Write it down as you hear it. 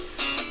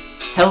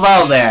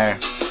Hello there,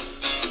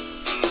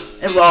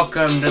 and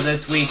welcome to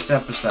this week's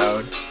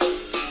episode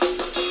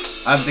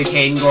of the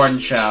Kayden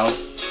Show.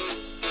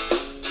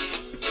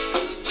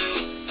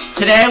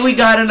 Today we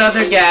got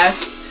another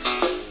guest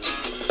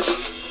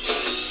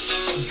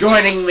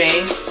joining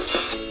me.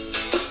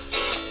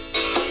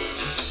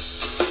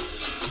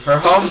 Her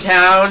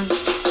hometown,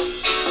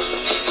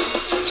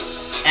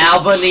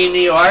 Albany, New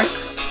York.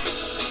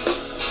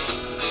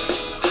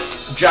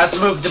 Just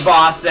moved to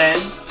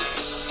Boston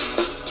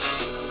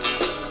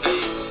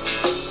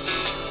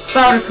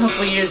about a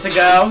couple years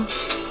ago.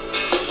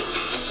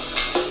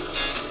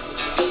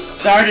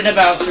 Started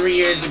about 3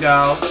 years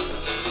ago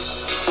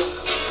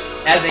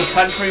as a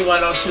Country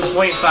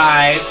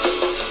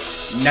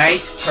 102.5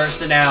 night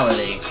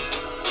personality.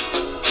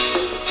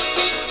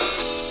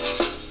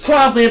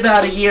 Probably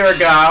about a year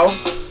ago,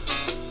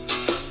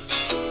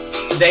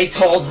 they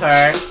told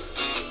her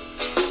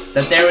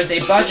that there was a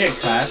budget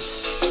cut.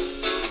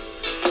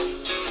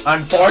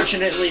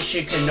 Unfortunately,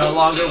 she could no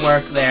longer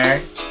work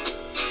there.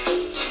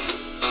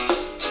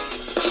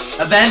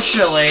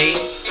 Eventually,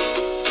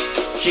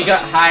 she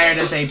got hired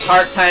as a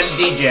part-time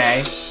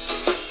DJ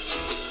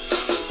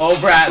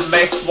over at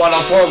Mix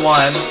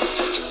 1041,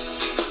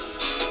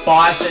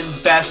 Boston's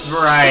best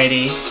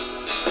variety.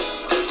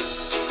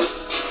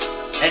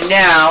 And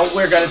now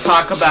we're going to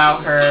talk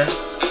about her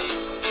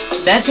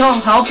mental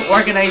health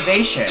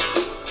organization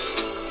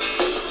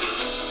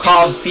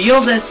called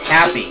Feel This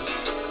Happy.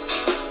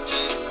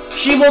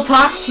 She will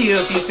talk to you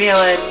if you're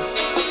feeling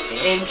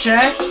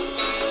anxious,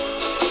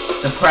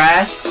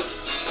 depressed,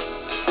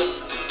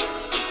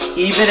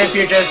 even if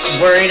you're just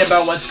worried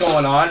about what's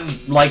going on,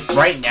 like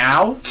right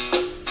now.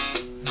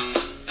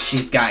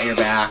 She's got your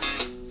back.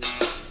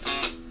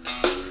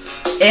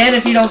 And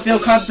if you don't feel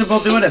comfortable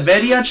doing a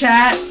video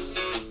chat,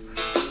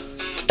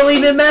 she'll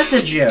even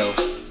message you.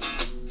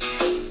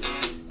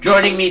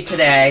 Joining me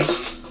today,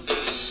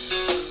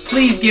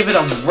 please give it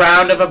a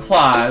round of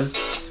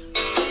applause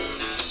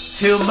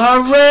to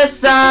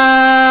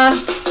Marissa!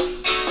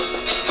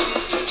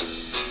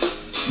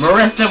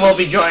 Marissa will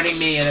be joining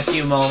me in a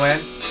few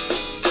moments,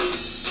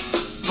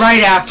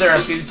 right after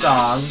a few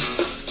songs.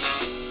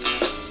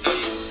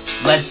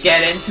 Let's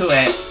get into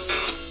it.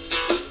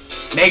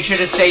 Make sure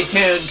to stay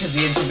tuned because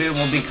the interview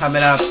will be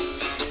coming up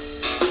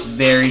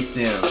very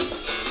soon.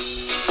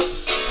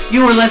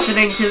 You are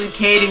listening to the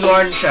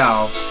Kayden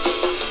Show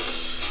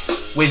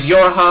with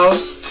your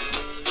host,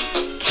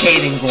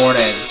 Kayden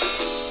Gordon.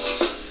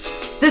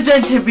 This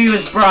interview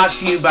is brought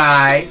to you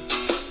by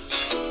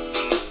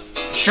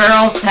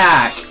Cheryl's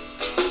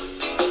Tax.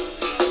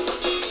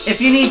 If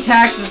you need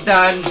taxes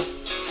done,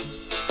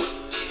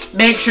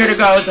 make sure to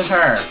go to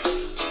her.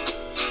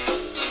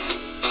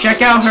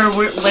 Check out her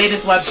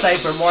latest website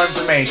for more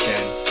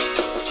information.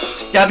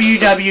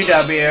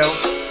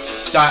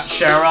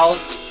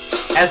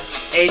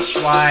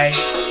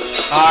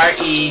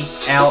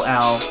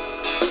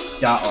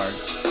 www.Cherell.org.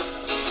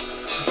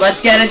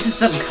 Let's get into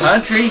some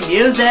country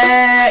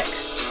music!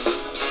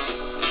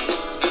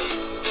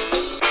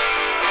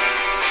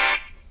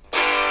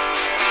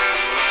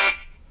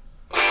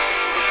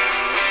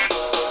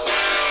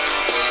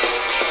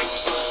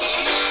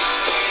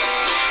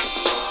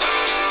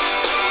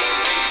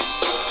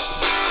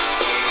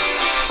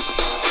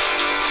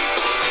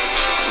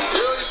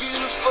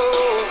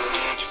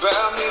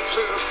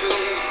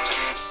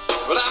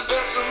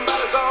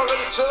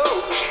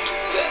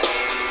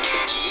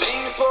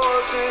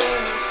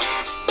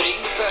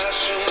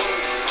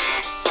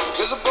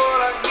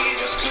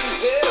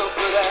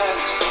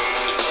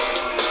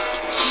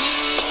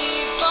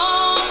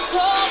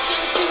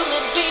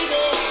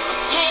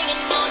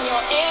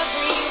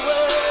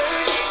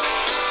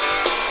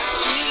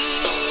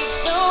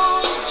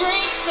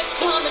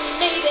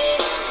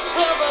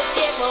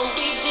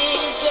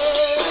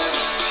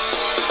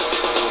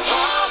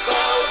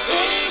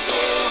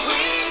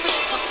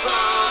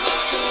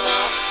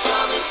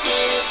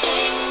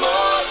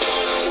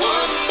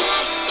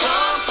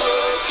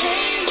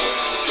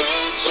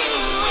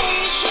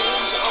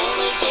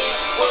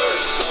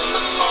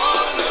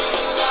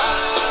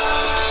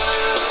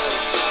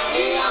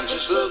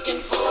 Looking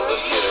for a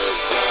good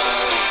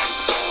time.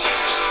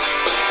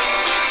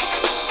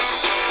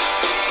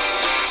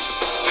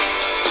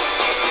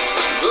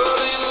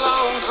 Burning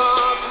long,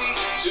 hard week,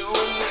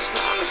 doing this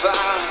 9 to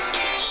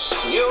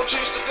 5. You're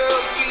just a girl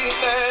to get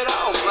that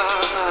off my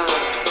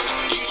mind.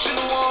 You should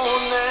have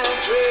worn that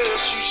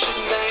dress, you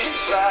should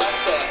dance like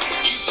that.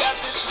 You got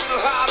this little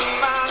heart of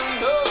mine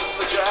in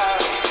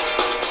overdrive.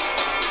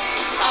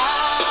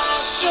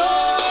 I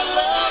sure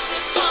love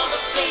this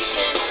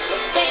conversation. The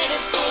band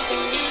is good, the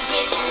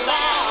music's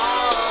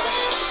loud.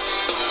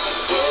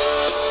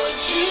 Would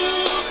you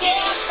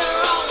get the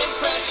wrong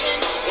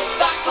impression if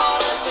I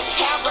called us a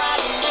cab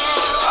right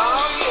now?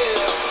 Oh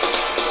yeah.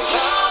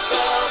 How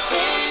about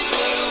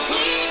baby,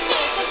 we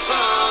make a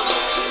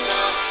promise and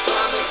not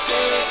promise.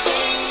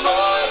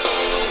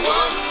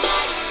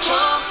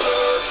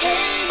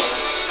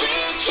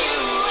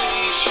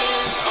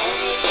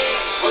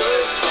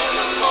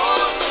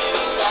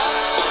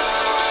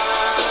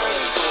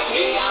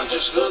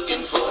 just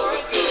looking for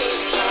a good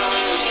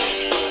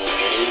time.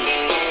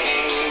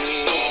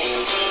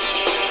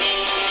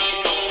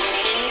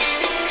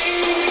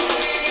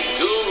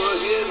 Go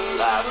ahead and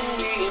lie to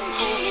me and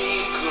pull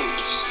me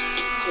close.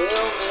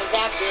 Tell me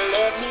that you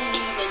love me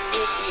even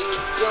if you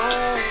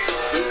don't.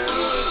 The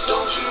rule is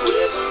don't you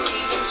ever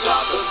even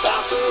talk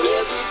about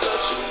forever, but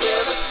you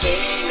never say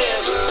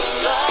never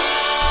lie.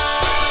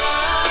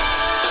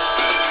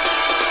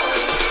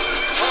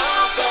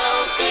 How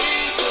about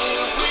baby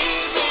we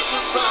make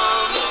a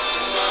promise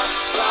and not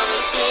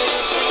promise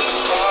anything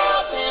more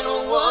than a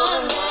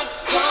one night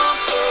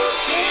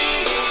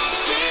complicated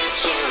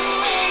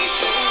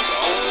situations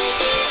only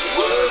get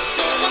worse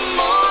in the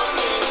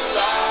morning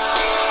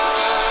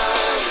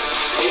light.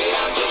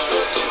 Yeah, I'm just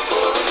looking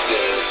for a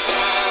good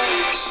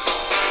time.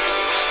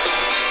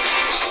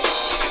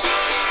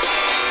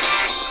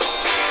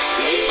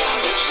 Yeah,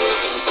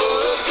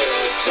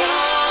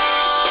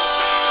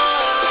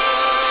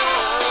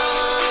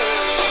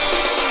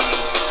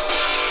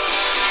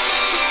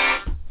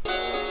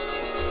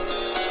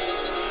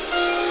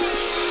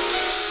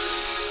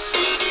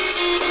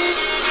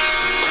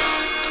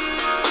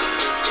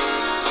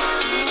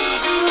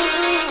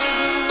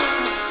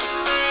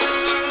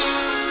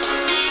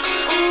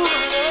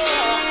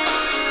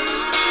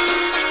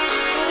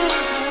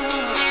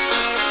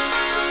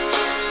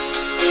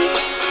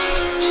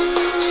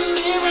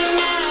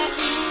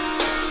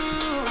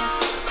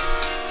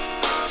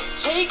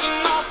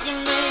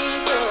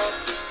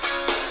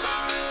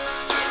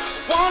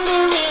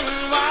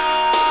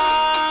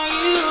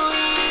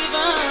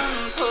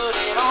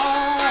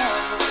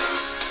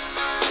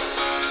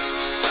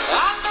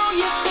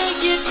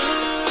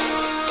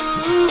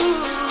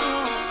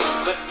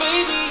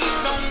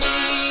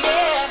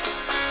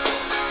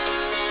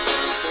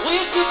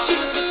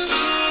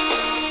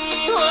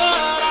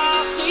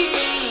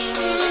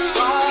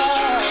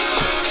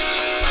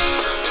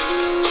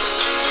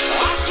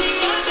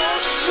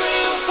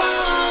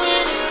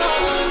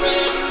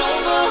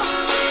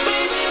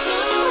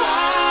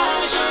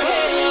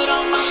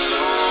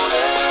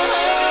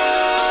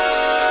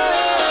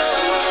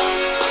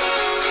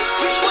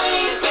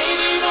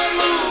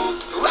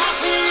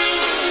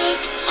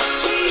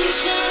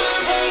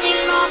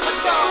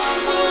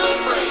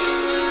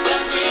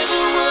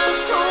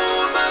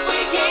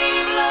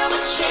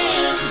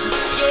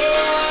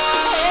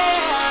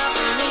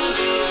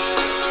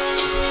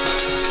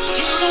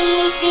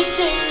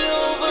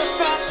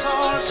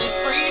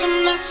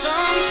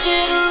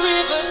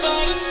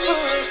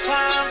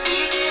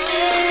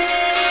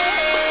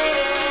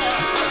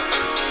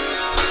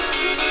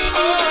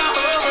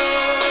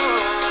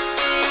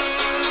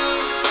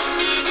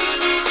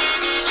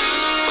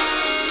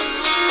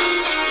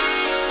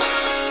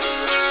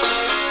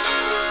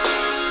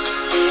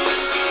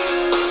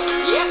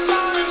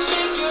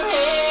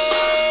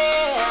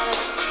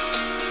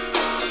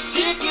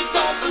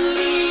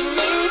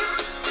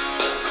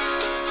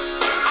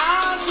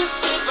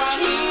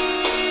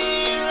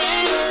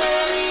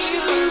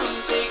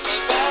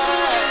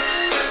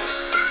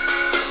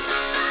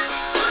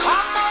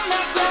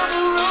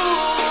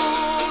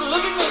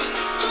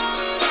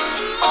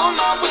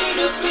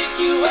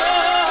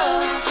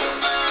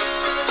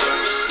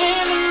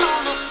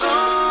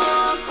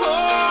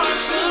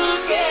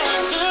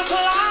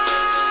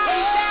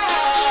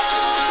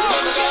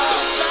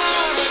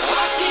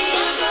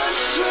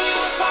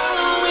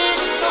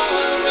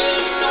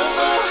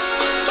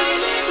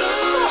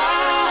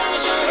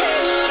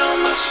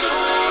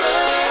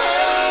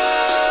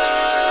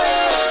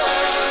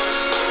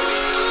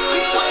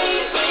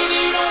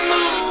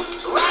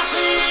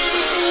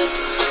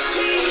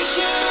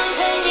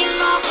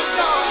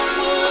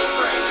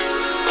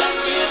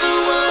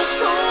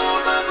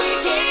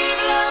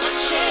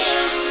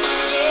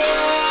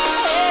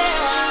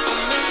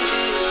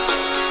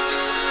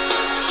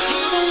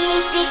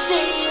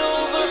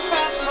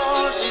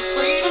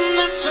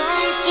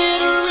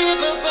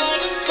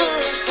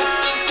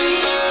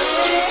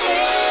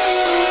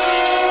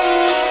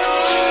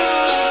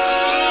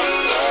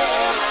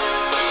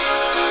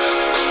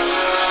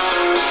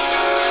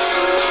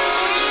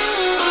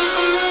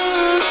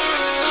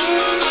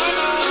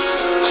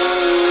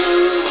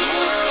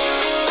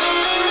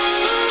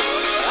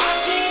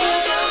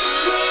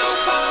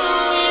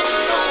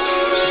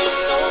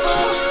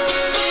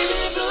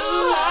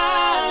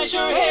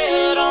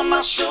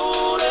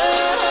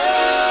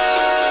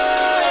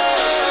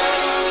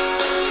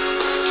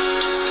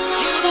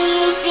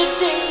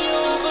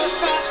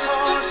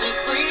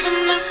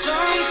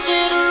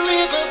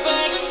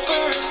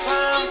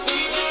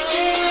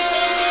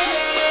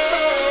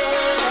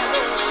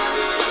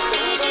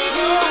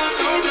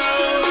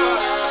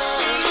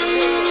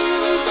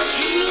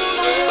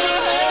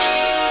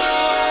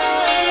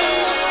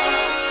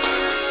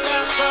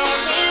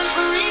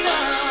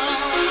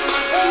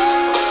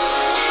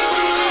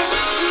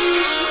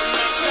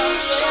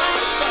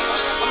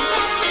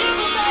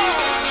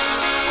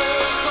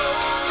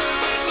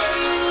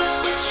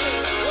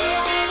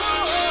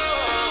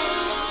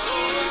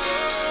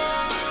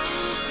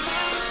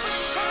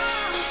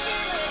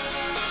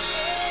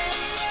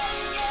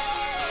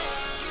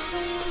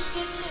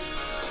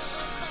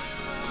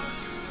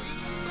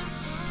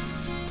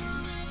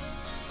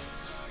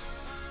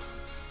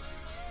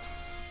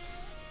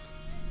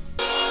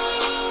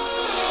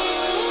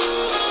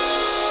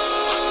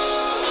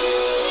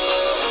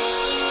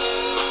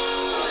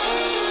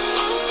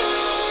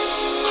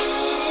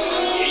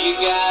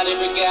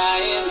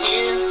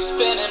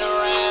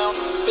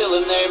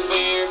 spilling their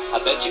beer.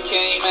 I bet you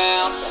came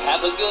out to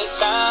have a good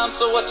time,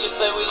 so what you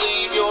say we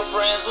leave your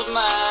friends with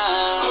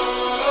mine?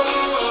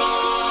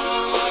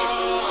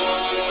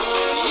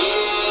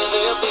 Yeah,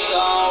 they'll be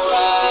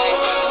alright.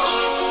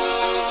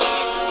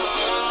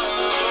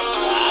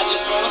 I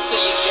just wanna see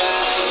you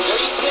shine. Girl,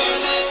 you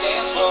tearing that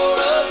dance floor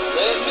up.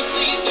 Let me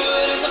see you do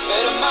it in the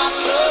bed of my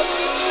truck.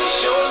 You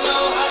sure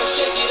know how to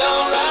shake it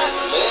alright.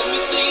 Let me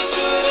see you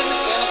do it in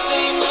the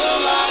Tennessee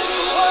moonlight.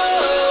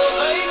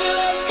 Whoa, baby,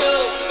 let's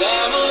go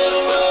down a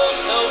little road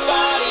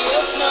nobody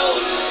else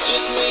knows.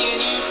 Just me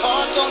and you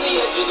parked on the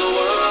edge of the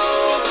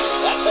world.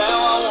 That's how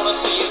I wanna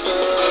see you,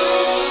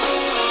 girl.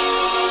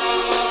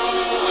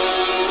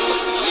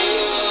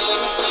 Yeah, let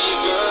me see you,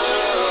 girl.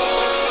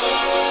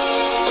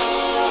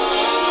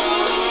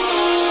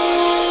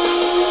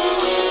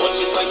 What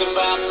you think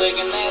about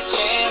taking that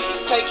chance?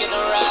 Taking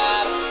a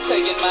ride,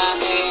 taking my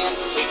hand,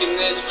 kicking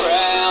this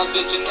crowd,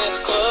 ditching this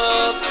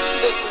club.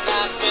 This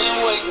night's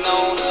been waiting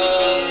on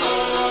us.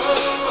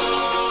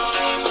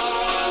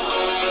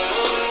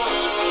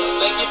 Just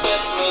take your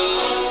best move.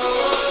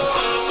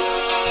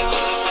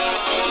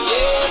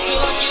 Yeah,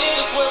 till I get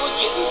us where we're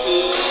getting to.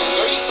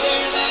 Girl, you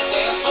tearing that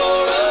dance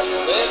floor up.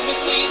 Let me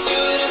see you do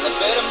it in the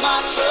bed of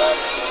my truck.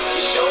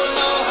 You sure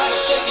know how to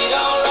shake it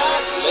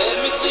alright.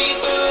 Let me see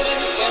you do it in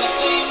the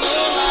Tennessee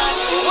moonlight.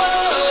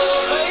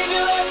 Whoa,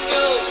 baby, let's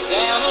go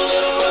down a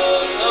little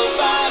road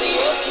nobody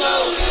else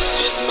knows.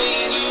 Just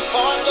me and you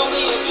parked on the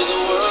edge of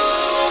the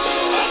world.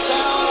 That's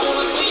how I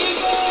wanna see you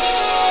go.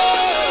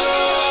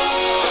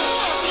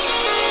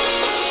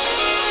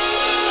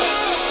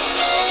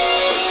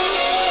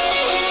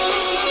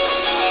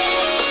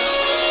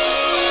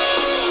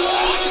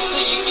 I can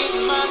see you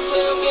getting my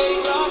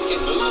tailgate rocking,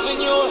 moving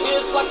your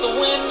hips like the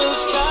wind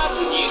moves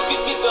cotton. You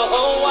could get the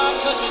whole wide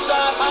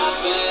countryside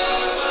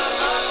hopping.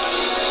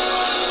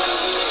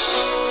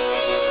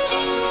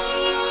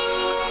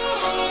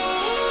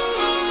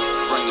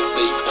 Bring the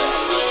beat back.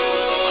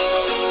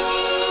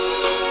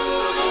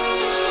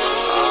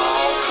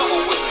 Oh, come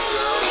on with me,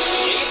 girl.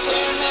 You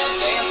tearing that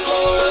dance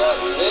floor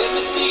up. Let me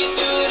see you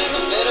do it in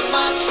the bed of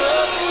my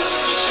truck.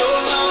 You sure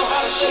know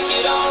how to shake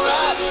it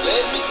alright.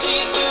 Let me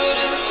see you do it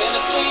in the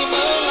Tennessee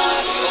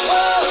moonlight.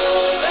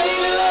 Whoa,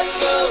 baby, let's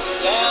go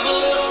down a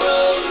little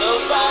road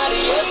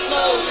nobody else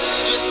knows.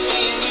 Just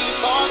me and you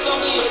parked on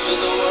the edge of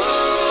the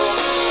world.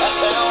 That's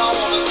how I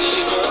wanna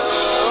see you, girl.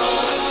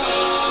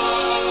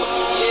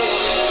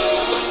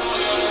 Yeah,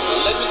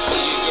 let me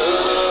see you,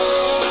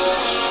 girl.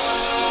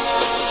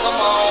 Come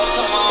on,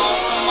 come on,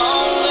 come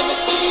on, let me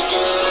see you,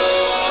 girl.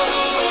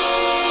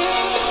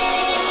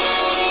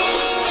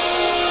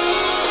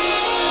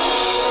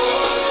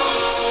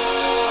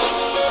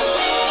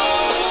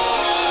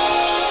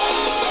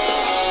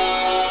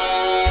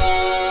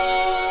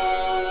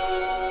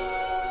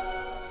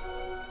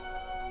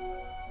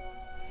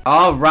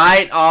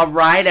 All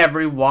right,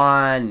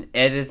 everyone.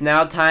 It is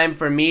now time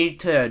for me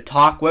to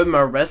talk with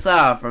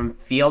Marissa from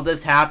Field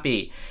is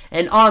Happy,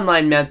 an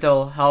online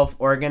mental health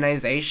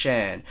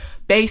organization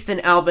based in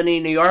Albany,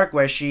 New York,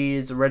 where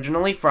she's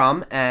originally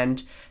from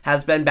and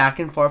has been back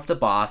and forth to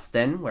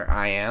Boston, where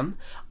I am.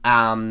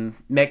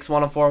 Mix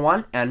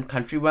 104.1 and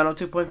Country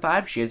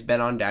 102.5. She has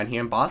been on down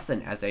here in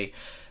Boston as a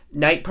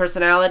night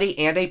personality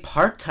and a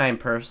part-time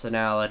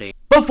personality.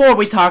 Before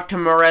we talk to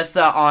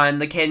Marissa on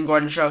the Kayden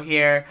Gordon Show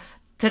here,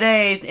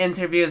 today's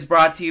interview is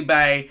brought to you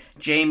by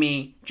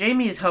Jamie.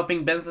 Jamie is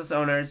helping business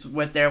owners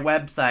with their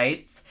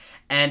websites,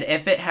 and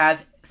if it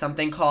has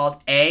something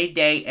called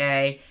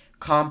A-Day-A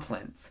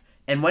Compliments.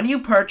 And when you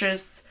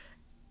purchase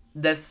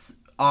this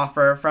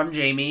offer from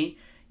Jamie,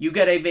 you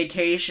get a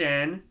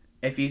vacation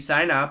if you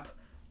sign up.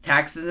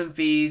 Taxes and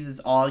fees is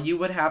all you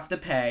would have to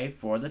pay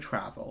for the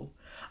travel.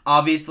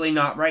 Obviously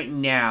not right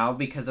now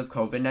because of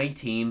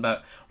COVID-19,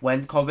 but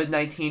when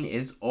COVID-19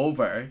 is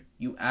over,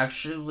 you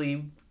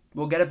actually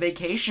will get a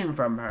vacation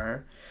from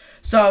her.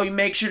 So you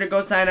make sure to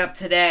go sign up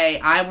today.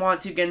 I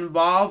want to get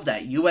involved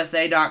at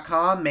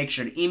USA.com. Make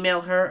sure to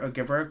email her or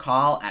give her a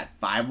call at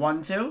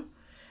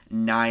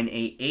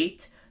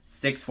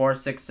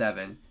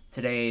 512-988-6467.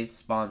 Today's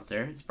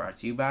sponsor is brought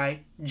to you by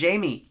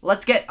Jamie.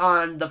 Let's get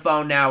on the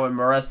phone now with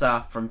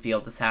Marissa from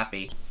Field is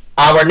Happy.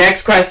 Our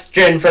next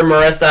question for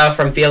Marissa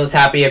from Field is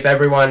Happy, if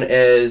everyone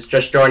is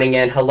just joining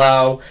in,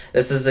 hello.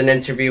 This is an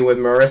interview with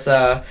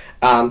Marissa.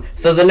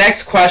 So the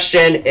next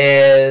question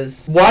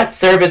is, what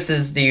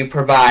services do you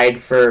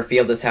provide for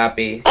Field is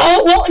Happy?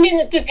 Well, I mean,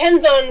 it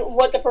depends on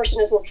what the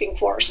person is looking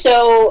for.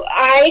 So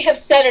I have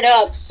set it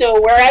up so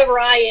wherever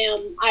I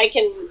am, I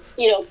can,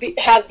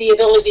 have the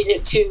ability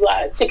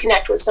to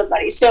connect with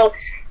somebody. So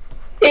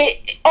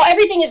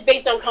everything is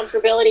based on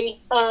comfortability.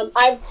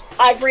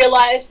 I've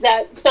realized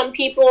that some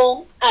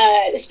people,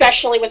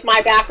 especially with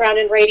my background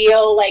in radio,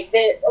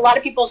 a lot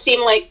of people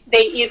seem like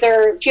they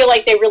either feel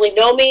like they really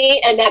know me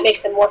and that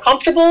makes them more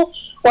comfortable,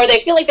 or they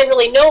feel like they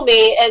really know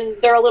me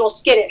and they're a little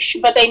skittish,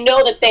 but they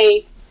know that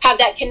they have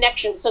that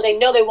connection, so they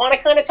know they want to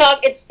kind of talk.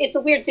 It's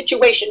a weird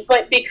situation,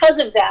 but because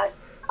of that,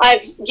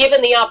 I've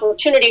given the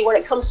opportunity when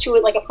it comes to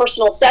a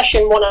personal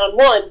session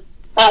one-on-one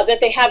that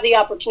they have the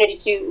opportunity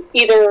to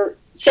either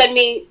send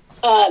me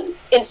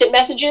instant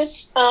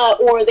messages,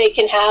 or they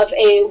can have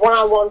a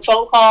one-on-one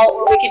phone call,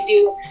 or we can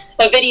do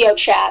a video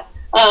chat,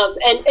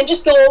 and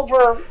just go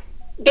over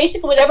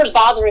basically whatever's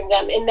bothering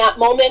them in that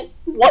moment,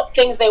 what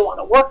things they want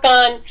to work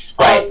on.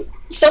 Right.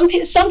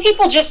 Some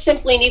people just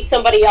simply need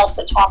somebody else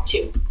to talk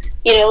to.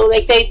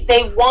 Like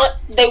they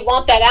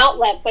want that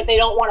outlet, but they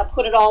don't want to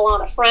put it all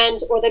on a friend,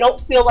 or they don't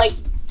feel like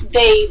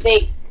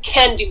they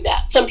can do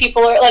that. Some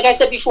people are, like I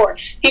said before,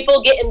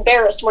 people get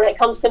embarrassed when it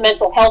comes to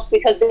mental health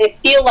because they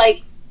feel like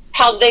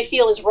how they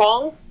feel is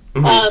wrong.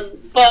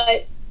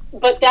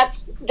 But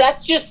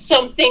that's just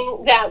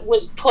something that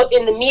was put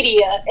in the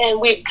media,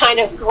 and we've kind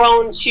of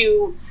grown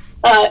to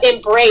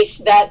embrace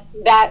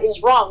that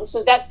is wrong.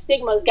 So that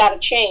stigma's got to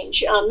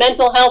change.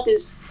 Mental health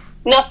is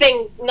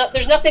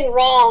there's nothing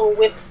wrong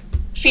with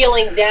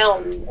feeling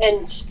down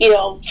and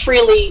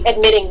freely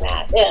admitting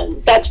that,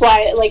 and that's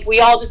why we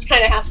all just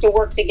kind of have to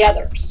work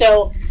together.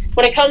 So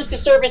when it comes to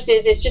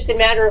services, it's just a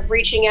matter of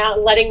reaching out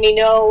and letting me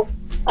know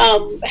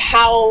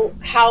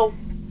how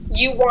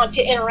you want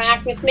to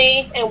interact with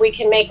me, and we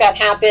can make that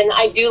happen.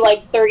 I do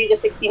 30 to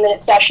 60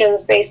 minute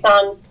sessions based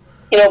on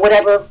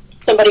whatever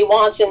somebody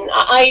wants, and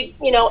I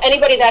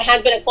anybody that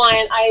has been a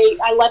client,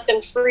 I let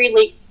them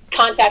freely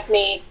contact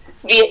me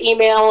via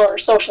email or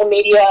social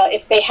media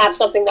if they have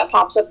something that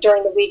pops up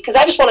during the week, because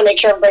I just want to make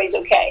sure everybody's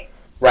okay.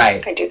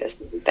 Right. I do this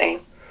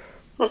thing.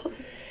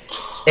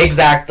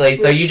 Exactly.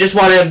 So you just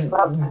want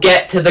to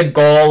get to the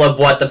goal of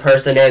what the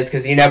person is,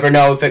 because you never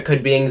know if it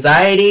could be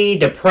anxiety,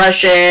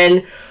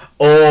 depression,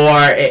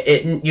 or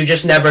you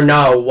just never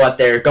know what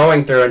they're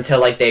going through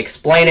until they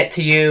explain it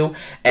to you,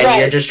 and Right.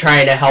 You're just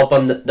trying to help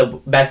them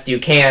the best you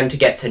can to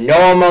get to know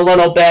them a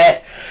little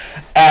bit.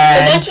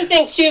 And that's the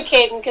thing too,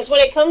 Kayden, because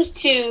when it comes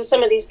to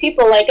some of these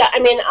people,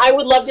 I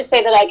would love to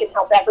say that I can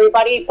help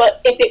everybody,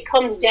 but if it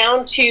comes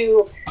down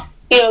to,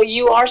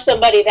 you are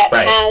somebody that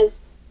Right.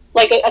 has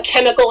a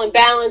chemical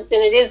imbalance,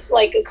 and it is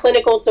a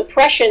clinical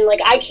depression,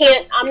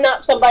 I'm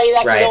not somebody that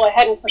can Right. go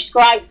ahead and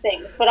prescribe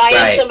things, but I am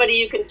Right. somebody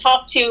you can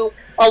talk to,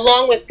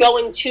 along with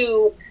going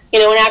to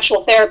an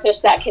actual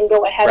therapist that can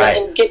go ahead Right.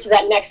 and get to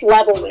that next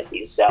level with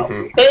you. So,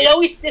 but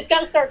it's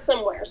got to start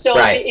somewhere. So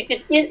Right.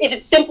 if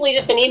it's simply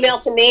just an email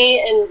to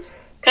me and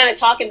kind of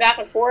talking back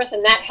and forth,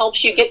 and that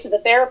helps you get to the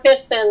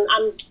therapist, then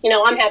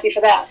I'm happy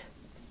for that.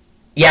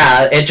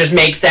 Yeah, it just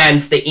makes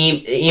sense. The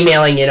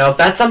emailing, if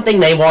that's something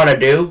they want to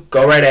do,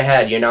 go right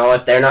ahead.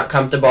 If they're not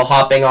comfortable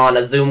hopping on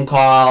a Zoom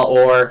call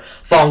or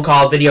phone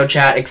call, video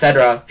chat,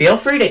 etc., feel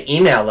free to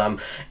email them,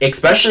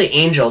 especially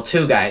Angel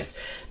too, guys,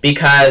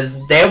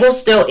 because they will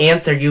still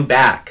answer you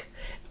back.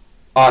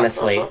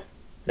 Honestly,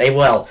 they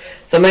will.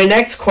 So my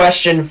next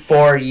question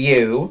for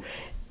you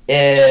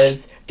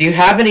is, do you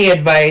have any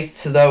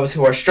advice to those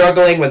who are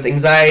struggling with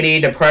anxiety,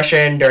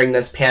 depression during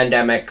this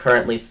pandemic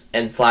currently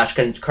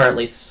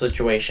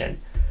situation?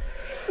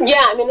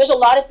 Yeah, there's a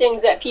lot of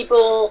things that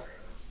people,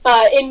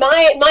 in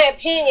my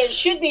opinion,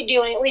 should be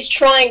doing, at least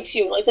trying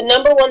to. The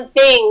number one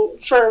thing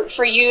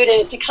for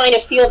you to kind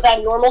of feel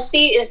that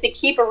normalcy is to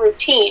keep a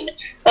routine.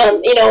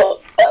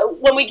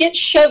 When we get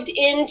shoved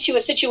into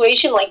a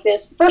situation like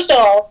this, first of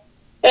all,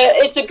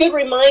 it's a good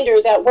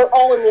reminder that we're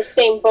all in the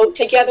same boat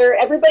together.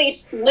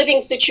 Everybody's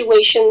living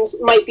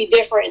situations might be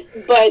different,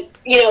 but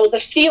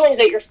the feelings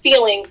that you're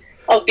feeling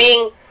of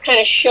being kind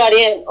of shut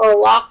in or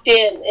locked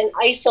in and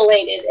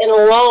isolated and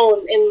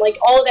alone and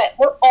all of that,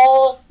 we're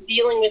all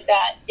dealing with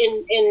that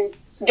in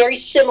very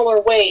similar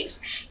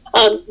ways.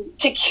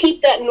 To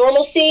keep that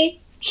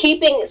normalcy,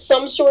 keeping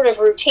some sort of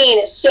routine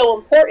is so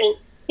important,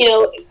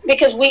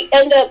 because we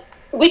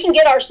can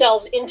get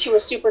ourselves into a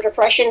super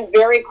depression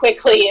very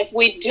quickly if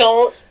we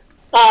don't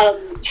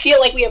feel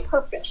like we have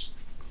purpose.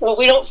 If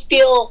we don't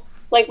feel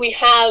like we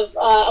have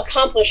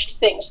accomplished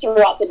things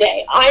throughout the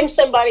day. I'm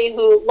somebody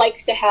who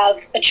likes to have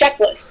a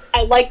checklist.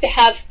 I like to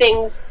have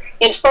things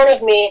in front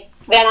of me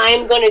that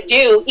I'm going to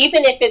do,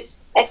 even if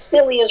it's as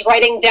silly as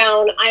writing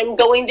down, I'm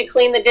going to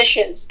clean the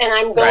dishes, and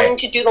I'm going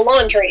to do the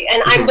laundry,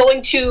 and I'm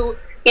going to,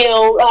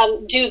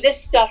 do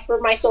this stuff for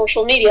my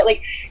social media.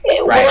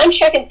 When I'm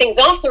checking things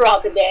off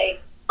throughout the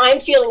day, I'm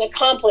feeling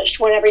accomplished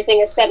when everything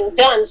is said and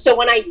done. So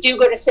when I do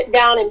go to sit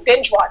down and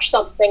binge watch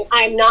something,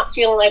 I'm not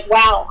feeling like,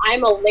 wow,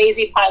 I'm a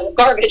lazy pile of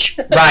garbage.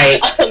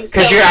 Right,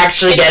 because you're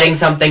actually getting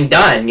something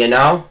done,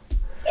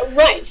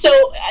 Right. So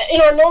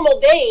in our normal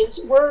days,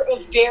 we're a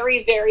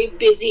very, very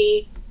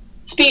busy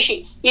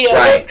species.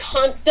 We're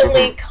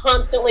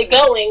constantly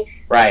going.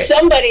 Right.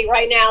 Somebody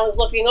right now is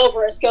looking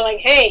over us going,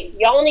 hey,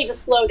 y'all need to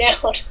slow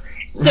down.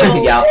 So,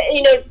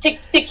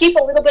 to keep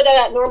a little bit of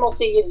that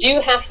normalcy, you do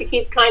have to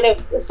keep kind of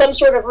some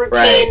sort of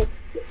routine.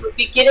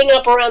 Be getting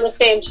up around the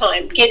same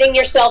time, getting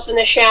yourself in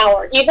the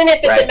shower, even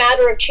if it's a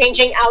matter of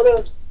changing out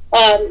of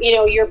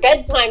your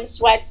bedtime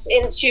sweats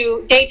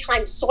into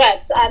daytime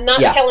sweats. I'm not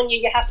telling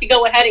you have to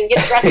go ahead and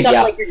get dressed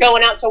up like you're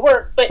going out to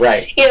work, but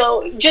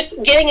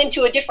just getting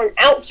into a different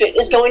outfit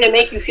is going to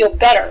make you feel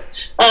better.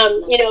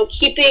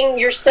 Keeping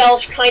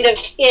yourself kind of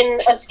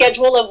in a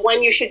schedule of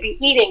when you should be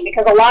eating,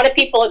 because a lot of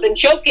people have been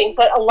joking,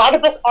 but a lot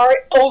of us are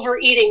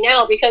overeating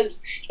now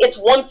because it's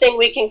one thing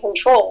we can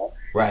control.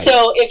 Right.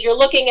 So if you're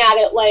looking at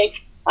it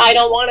like, I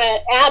don't want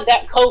to add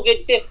that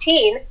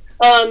COVID-15,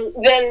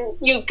 then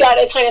you've got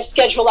to kind of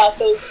schedule out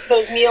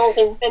those meals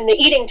and the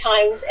eating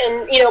times,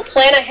 and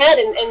plan ahead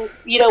and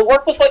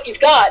work with what you've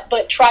got,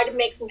 but try to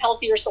make some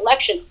healthier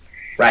selections.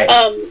 Right.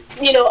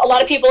 A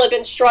lot of people have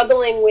been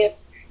struggling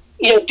with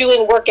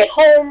doing work at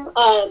home,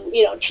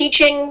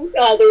 teaching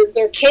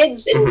their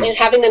kids and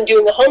having them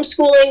doing the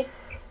homeschooling.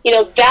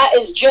 That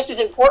is just as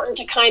important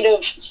to kind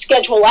of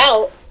schedule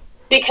out,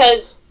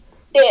 because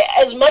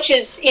as much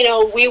as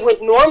we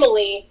would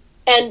normally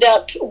end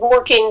up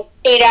working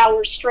 8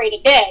 hours straight a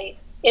day,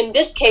 in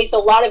this case a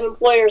lot of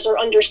employers are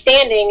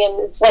understanding, and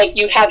it's like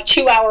you have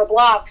 2-hour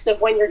blocks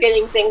of when you're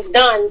getting things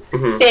done.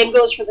 Same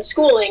goes for the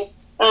schooling.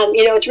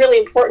 It's really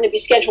important to be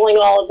scheduling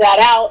all of that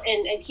out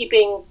and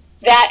keeping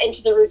that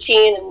into the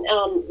routine,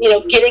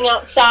 and getting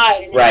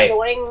outside and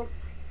enjoying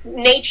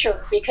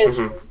nature,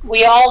 because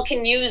we all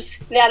can use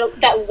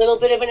that little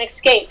bit of an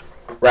escape.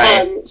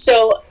 Right.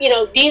 So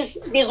these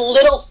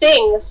little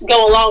things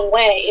go a long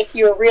way if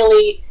you're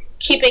really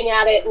keeping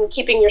at it and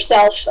keeping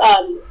yourself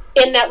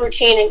in that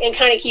routine and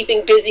kind of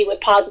keeping busy with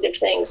positive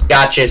things.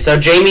 Gotcha. So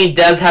Jamie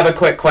does have a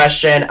quick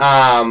question.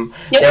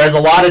 There is a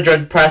lot of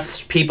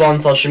depressed people on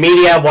social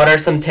media. What are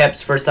some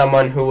tips for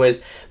someone who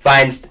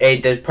finds a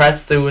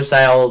depressed,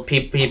 suicidal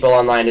people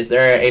online? Is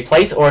there a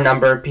place or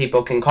number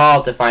people can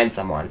call to find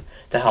someone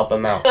to help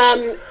them out?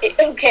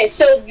 Okay,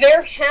 so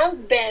there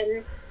have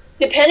been,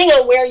 depending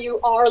on where you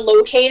are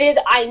located,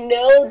 I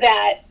know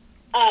that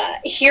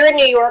here in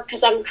New York,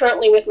 because I'm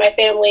currently with my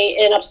family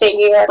in upstate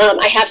New York,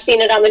 I have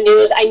seen it on the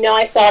news. I know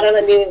I saw it on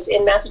the news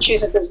in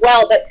Massachusetts as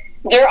well, but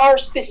there are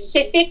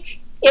specific,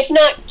 if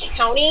not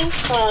county,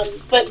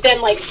 but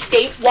then like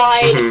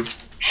statewide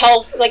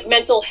health, like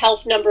mental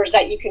health numbers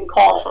that you can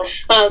call.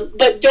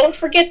 But don't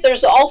forget,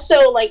 there's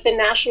also like the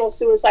National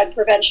Suicide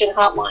Prevention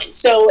Hotline.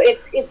 So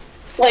it's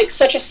like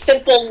such a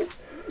simple,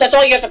 that's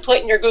all you have to put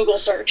in your Google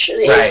search. And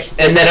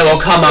then it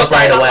will come up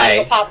right away.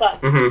 Will pop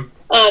up.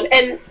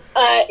 And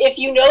if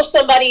you know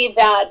somebody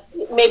that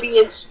maybe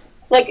is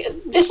like,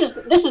 this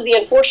is the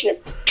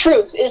unfortunate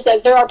truth, is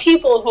that there are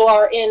people who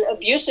are in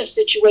abusive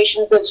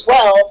situations as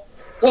well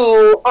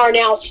who are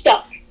now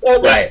stuck, or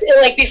at least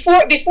like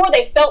before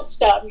they felt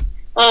stuck,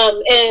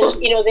 and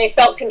they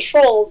felt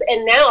controlled,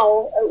 and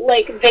now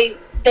like they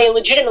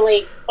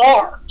legitimately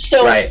are.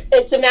 So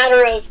it's a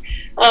matter of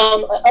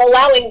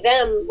allowing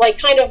them, like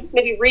kind of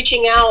maybe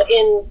reaching out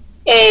in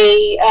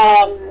a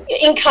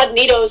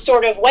incognito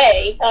sort of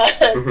way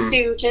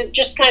to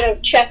just kind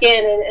of check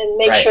in and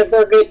make sure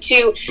they're good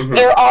too.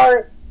 There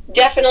are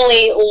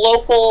definitely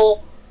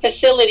local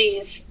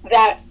facilities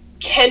that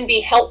can be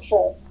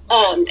helpful,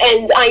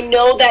 and I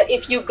know that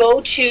if you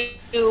go to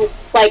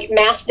like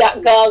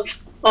mass.gov,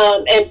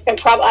 and I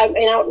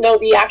don't know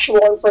the actual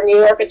one for New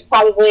York, it's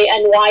probably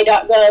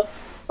ny.gov,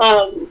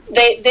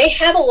 they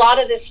have a lot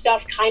of this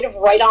stuff kind of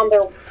right on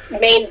their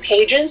main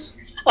pages,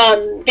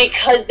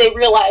 because they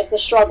realize the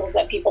struggles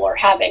that people are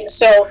having.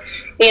 So,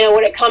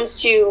 when it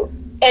comes to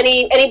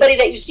anybody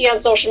that you see on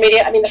social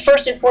media, I mean, the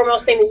first and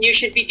foremost thing that you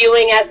should be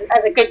doing as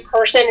a good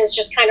person is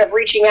just kind of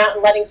reaching out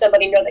and letting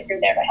somebody know that you're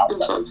there to help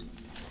them.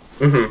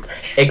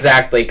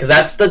 Exactly, because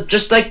that's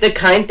just like the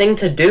kind thing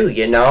to do,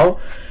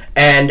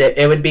 And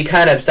it would be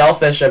kind of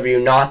selfish of you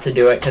not to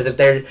do it, because if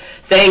they're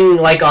saying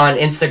like on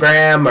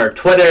Instagram or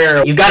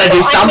Twitter, you got to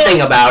do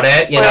something about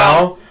it, you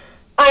know?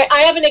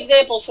 I have an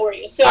example for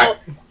you. So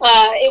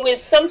it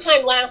was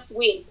sometime last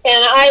week,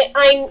 and I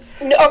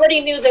already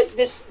knew that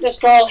this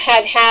girl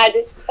had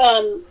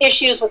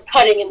issues with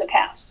cutting in the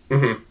past.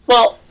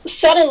 Well,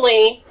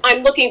 suddenly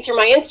I'm looking through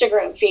my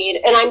Instagram feed,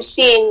 and I'm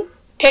seeing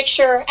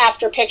picture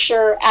after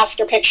picture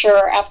after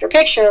picture after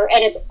picture,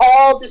 and it's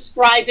all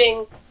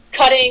describing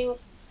cutting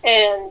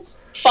and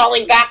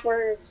falling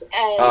backwards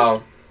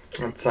and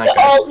that's not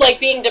all like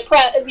being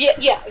depressed.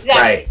 Yeah,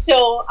 exactly.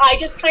 So I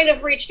just kind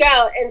of reached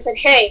out and said,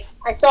 "Hey,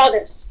 I saw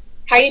this.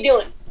 How you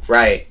doing?"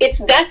 It's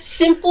that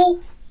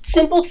simple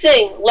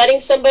thing, letting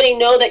somebody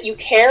know that you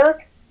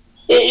care.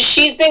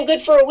 She's been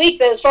good for a week,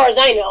 as far as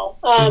I know,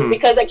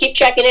 because I keep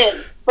checking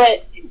in.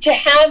 But to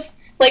have,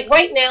 like,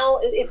 right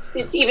now,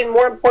 it's even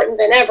more important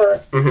than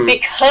ever,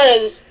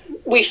 because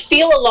we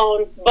feel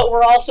alone, but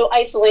we're also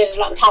isolated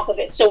on top of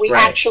it. So we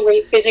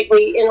actually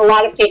physically, in a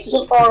lot of cases,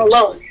 are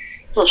alone.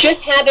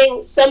 Just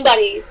having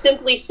somebody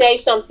simply say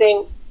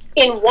something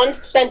in one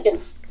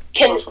sentence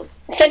can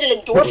send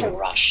an endorphin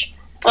rush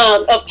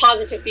of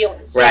positive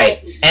feelings.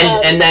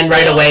 And then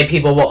right away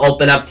people will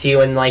open up to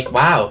you and like,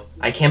 wow,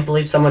 I can't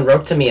believe someone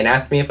wrote to me and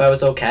asked me if I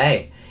was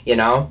okay, Seriously,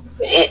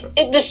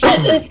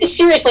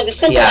 the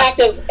simple act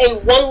of a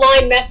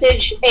one-line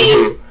message,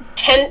 a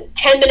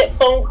 10-minute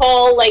phone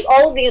call, like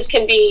all of these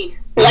can be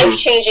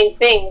life-changing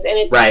things, and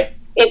it's Right.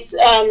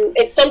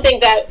 it's something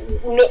that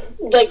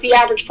like the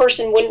average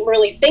person wouldn't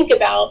really think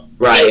about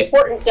Right. the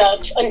importance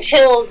of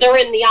until they're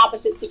in the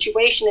opposite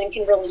situation and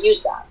can really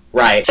use that.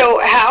 Right. So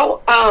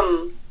how,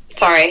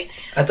 sorry.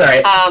 That's all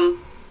right.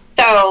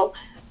 So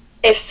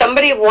if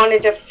somebody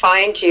wanted to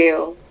find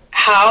you,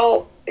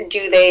 how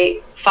do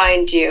they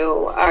find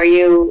you? Are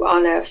you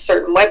on a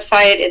certain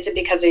website? Is it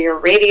because of your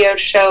radio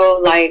show?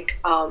 Like,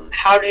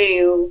 how do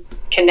you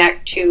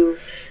connect to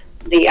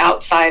the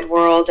outside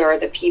world or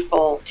the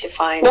people to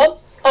find?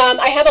 Well,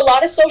 I have a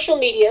lot of social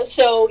media,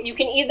 so you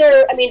can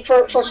either, I mean,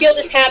 for Feel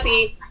This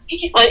Happy,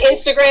 on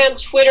Instagram,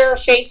 Twitter,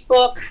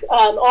 Facebook,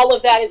 all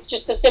of that, it's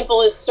just as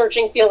simple as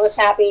searching Feel This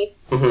Happy.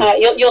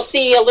 You'll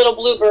see a little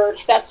bluebird.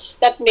 That's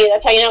me.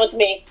 That's how you know it's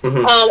me.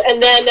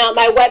 And then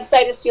my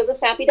website is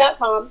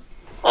feelthishappy.com.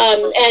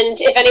 And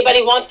if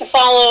anybody wants to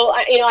follow,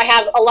 I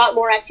have a lot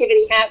more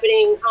activity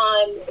happening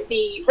on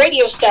the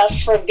radio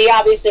stuff for the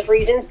obvious of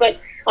reasons, but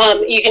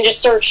you can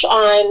just search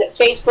on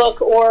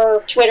Facebook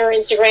or Twitter,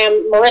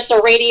 Instagram,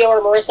 Marissa Radio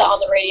or Marissa on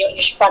the Radio, and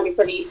you should find me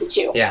pretty easy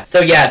too. Yeah. So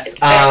yes,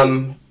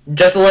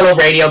 just a little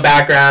radio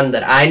background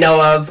that I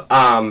know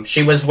of.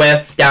 She was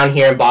with down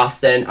here in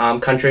Boston,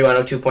 Country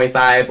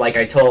 102.5. Like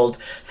I told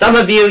some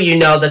of you,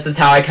 this is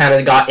how I kind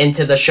of got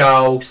into the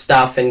show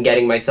stuff and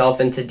getting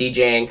myself into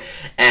DJing.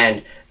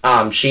 And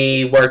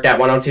she worked at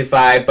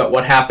 102.5. But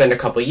what happened a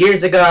couple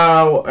years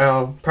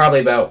ago? Probably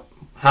about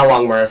how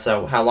long,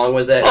 Marissa? How long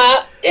was it?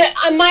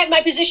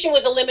 My position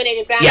was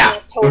eliminated back in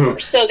October,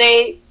 so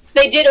they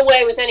did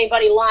away with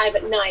anybody live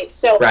at night.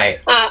 So right.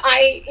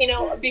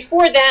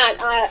 Before that,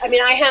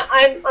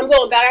 I'm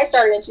going back. I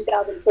started in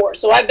 2004,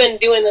 so I've been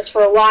doing this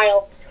for a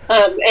while.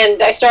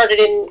 And I started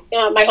in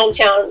my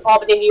hometown,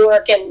 Albany, New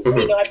York, and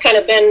I've kind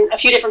of been a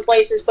few different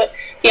places. But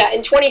yeah,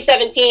 in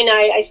 2017,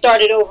 I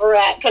started over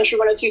at Country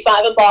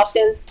 102.5 in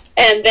Boston.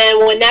 And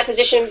then when that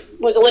position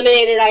was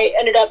eliminated, I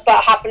ended up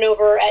hopping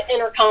over at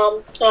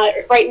Intercom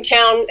right in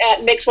town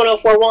at Mix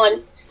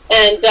 104.1.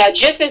 And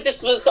just as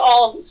this was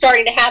all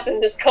starting to happen,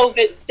 this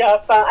COVID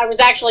stuff, I was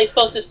actually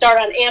supposed to start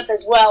on AMP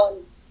as well,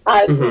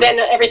 and then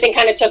everything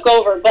kind of took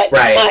over. But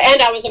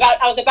and I was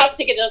about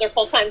to get another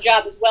full-time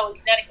job as well in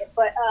Connecticut.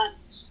 But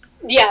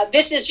yeah,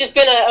 this has just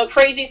been a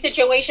crazy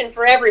situation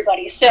for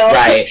everybody. So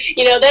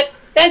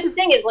that's the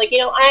thing is, like,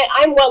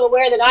 I'm well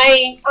aware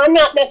that I'm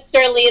not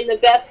necessarily in the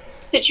best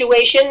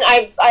situation.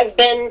 I've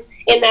been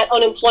in that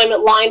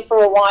unemployment line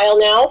for a while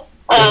now.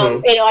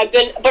 I've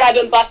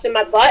been busting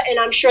my butt, and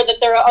I'm sure that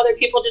there are other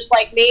people just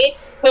like me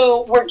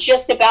who were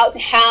just about to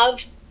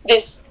have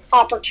this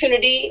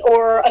opportunity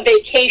or a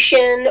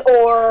vacation,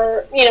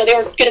 or they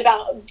were going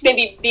to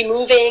maybe be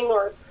moving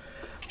or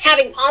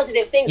having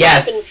positive things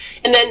happen,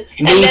 and then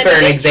for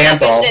an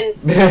example,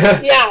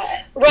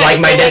 like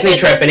my Disney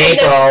trip in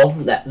April,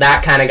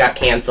 that kind of got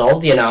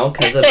canceled,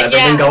 because of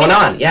everything going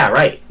on. Yeah,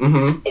 right.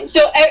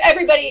 So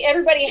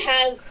everybody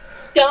has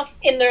stuff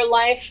in their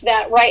life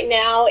that right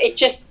now it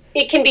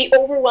can be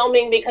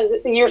overwhelming because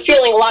you're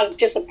feeling a lot of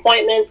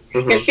disappointment.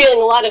 You're feeling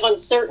a lot of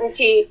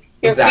uncertainty.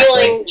 You're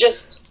feeling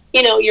just,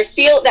 you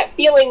feel that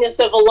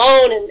feelingness of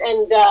alone,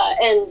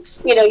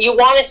 and you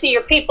want to see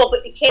your people,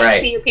 but you can't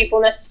see your people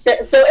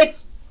necessarily. So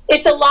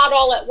it's a lot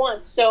all at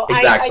once. So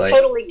I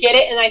totally get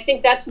it, and I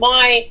think that's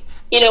why,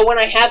 when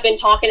I have been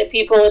talking to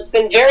people, it's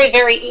been very,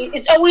 very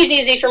it's always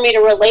easy for me to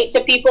relate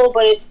to people,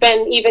 but it's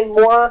been even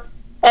more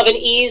of an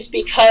ease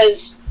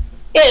because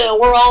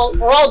we're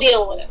all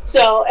dealing with it.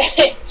 So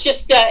it's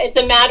just it's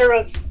a matter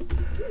of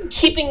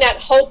keeping that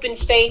hope and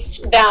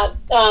faith that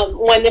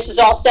when this is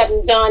all said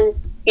and done,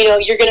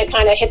 you're going to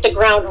kind of hit the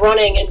ground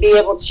running and be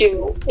able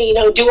to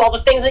do all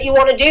the things that you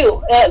want to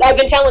do. I've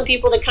been telling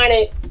people to kind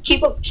of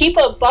keep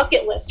a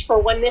bucket list for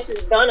when this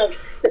is done, of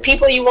the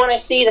people you want to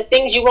see, the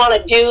things you want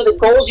to do, the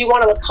goals you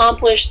want to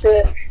accomplish,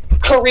 the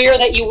career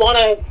that you want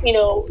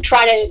to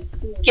try to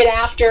get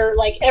after,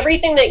 like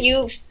everything that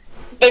you've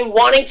been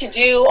wanting to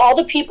do, all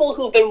the people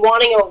who've been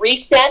wanting a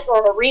reset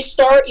or a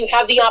restart, you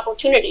have the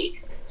opportunity.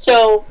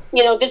 So,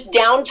 this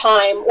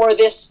downtime or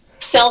this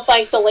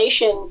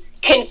self-isolation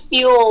can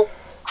feel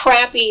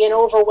crappy and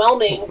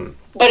overwhelming,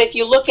 but if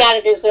you look at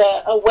it as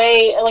a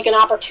way, like an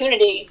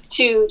opportunity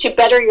to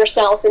better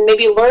yourself and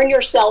maybe learn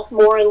yourself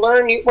more and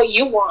learn what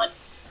you want,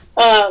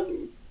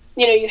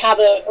 you have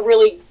a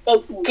really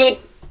good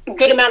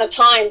amount of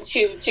time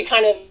to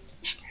kind of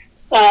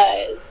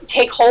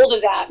take hold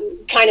of that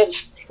and kind of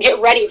get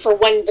ready for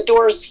when the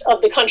doors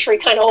of the country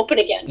kind of open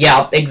again.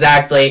 Yeah,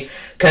 exactly.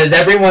 Because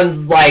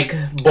everyone's like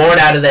bored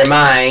out of their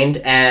mind,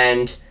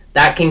 and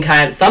that can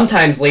kind of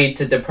sometimes lead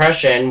to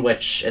depression,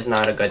 which is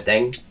not a good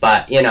thing.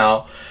 But so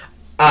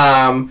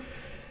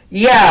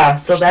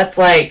that's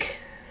like,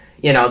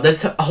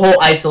 this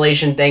whole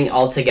isolation thing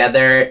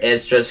altogether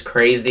is just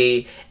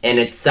crazy in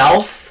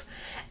itself.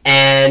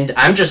 And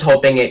I'm just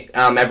hoping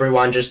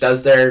everyone just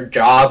does their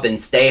job and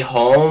stay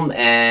home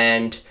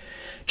and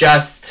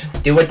just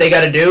do what they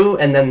got to do,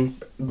 and then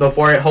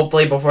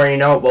hopefully before you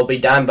know it, we'll be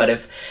done. But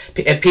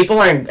if people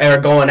are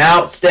going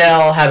out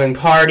still, having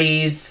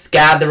parties,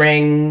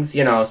 gatherings,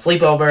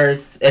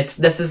 sleepovers,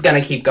 this is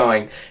gonna keep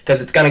going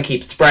because it's gonna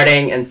keep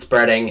spreading,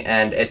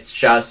 and it's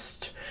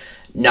just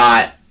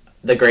not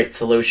the great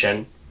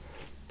solution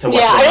to what's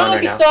going on right now. I don't know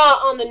if you saw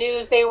on the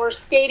news, they were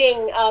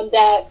stating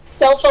that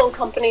cell phone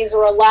companies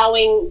are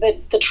allowing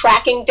the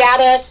tracking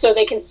data so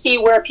they can see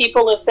where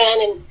people have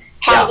been and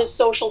how this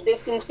social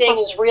distancing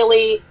is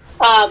really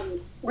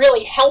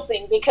really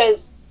helping,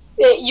 because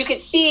you could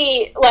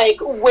see like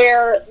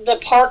where the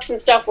parks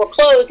and stuff were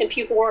closed and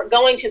people weren't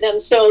going to them,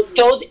 so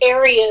those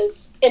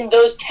areas in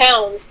those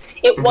towns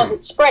it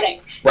wasn't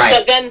spreading. Right.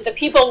 So then the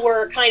people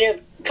were kind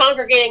of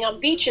congregating on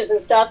beaches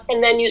and stuff,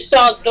 and then you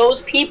saw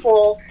those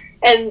people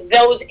and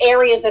those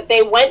areas that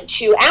they went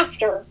to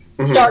after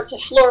start to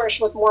flourish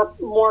with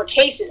more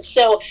cases.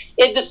 So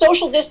the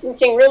social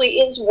distancing really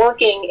is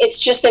working. It's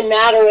just a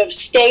matter of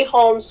stay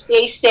home,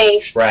 stay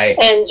safe,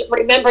 and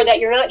remember that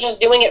you're not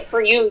just doing it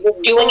for you. You're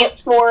doing it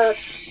for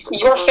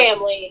your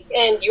family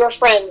and your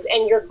friends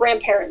and your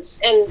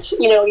grandparents and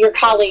your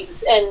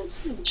colleagues and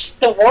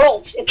the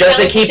world. Just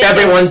to keep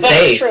everyone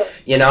safe.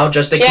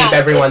 Just to keep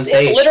everyone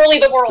safe. It's literally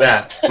the world.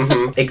 Yeah.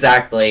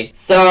 Exactly.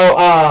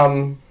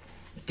 So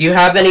do you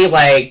have any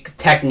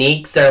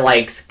techniques or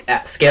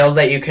skills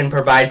that you can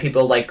provide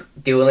people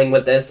dealing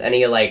with this?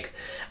 Any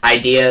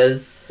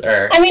ideas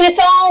or? I mean, it's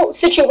all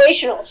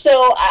situational.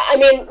 So I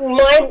mean,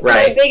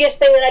 my biggest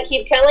thing that I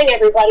keep telling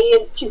everybody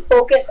is to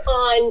focus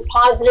on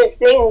positive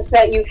things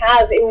that you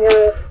have in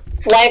your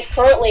life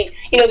currently.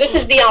 This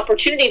is the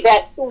opportunity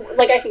that,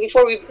 like I said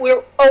before,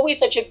 we're always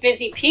such a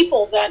busy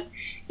people that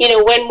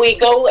when we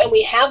go and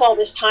we have all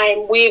this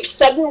time, we've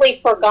suddenly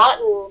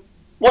forgotten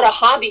what a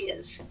hobby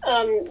is.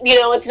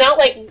 It's not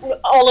like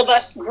all of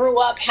us grew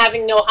up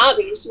having no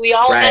hobbies. We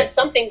all had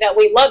something that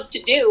we loved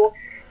to do.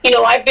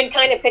 I've been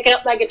kind of picking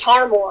up my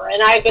guitar more,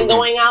 and I've been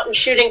going out and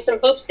shooting some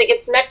hoops to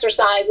get some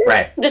exercise.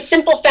 And the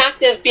simple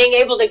fact of being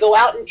able to go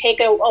out and take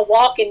a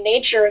walk in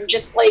nature and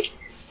just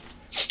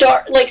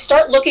start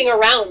looking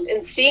around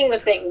and seeing the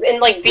things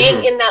and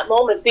being in that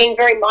moment, being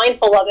very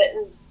mindful of it.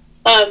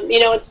 And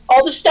it's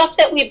all the stuff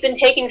that we've been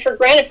taking for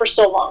granted for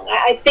so long.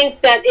 I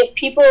think that if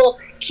people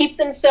keep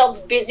themselves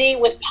busy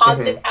with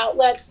positive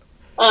outlets,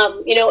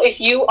 if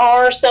you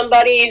are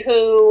somebody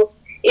who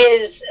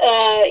is,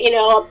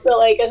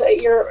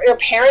 your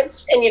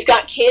parents and you've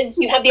got kids,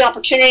 you have the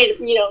opportunity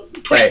to,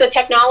 push the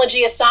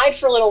technology aside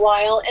for a little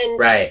while and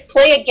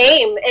play a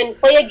game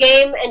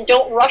and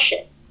don't rush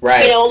it.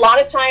 Right. A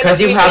lot of times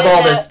because you have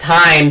all this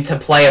time to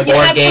play a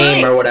board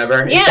game or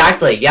whatever. Yeah.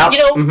 Exactly. Yep.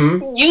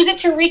 Use it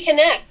to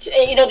reconnect.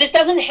 This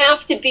doesn't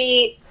have to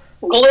be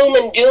gloom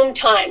and doom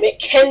time. It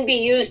can be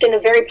used in a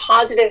very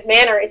positive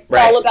manner. It's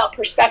all about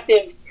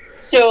perspective.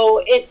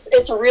 So it's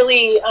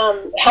really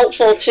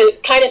helpful to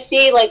kind of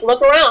see,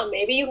 look around.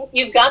 Maybe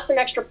you've got some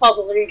extra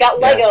puzzles, or you've got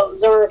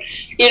Legos, or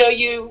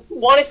you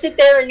want to sit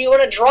there and you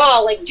want to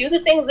draw. Do the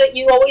things that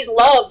you always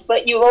loved,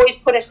 but you've always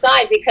put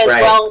aside because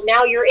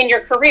now you're in your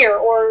career,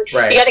 or you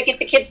got to get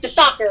the kids to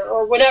soccer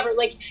or whatever.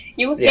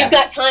 You've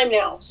got time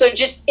now, so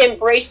just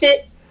embrace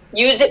it.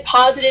 Use it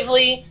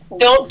positively.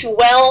 Don't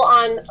dwell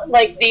on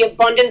the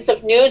abundance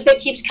of news that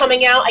keeps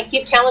coming out. I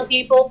keep telling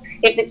people,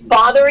 if it's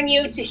bothering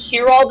you to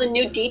hear all the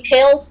new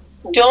details,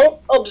 don't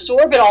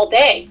absorb it all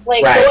day. Go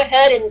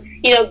ahead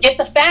and get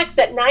the facts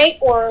at night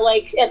or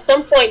at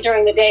some point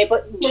during the day,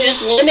 but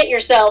just limit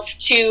yourself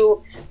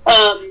to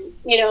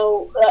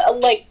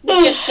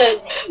just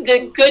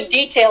the good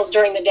details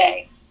during the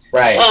day.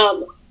 Right.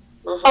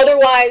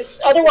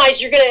 Otherwise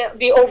you're going to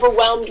be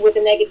overwhelmed with the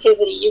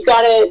negativity. You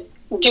got to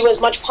do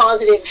as much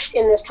positive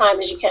in this time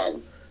as you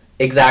can.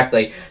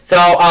 Exactly.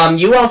 So,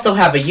 you also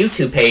have a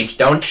YouTube page,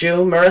 don't you,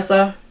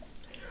 Marissa?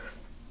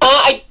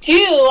 I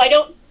do. I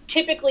don't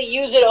typically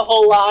use it a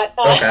whole lot.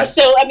 Okay.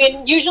 So, I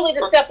mean, usually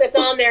the stuff that's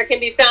on there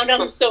can be found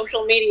on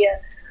social media.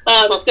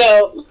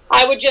 So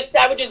I would just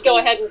go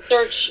ahead and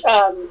search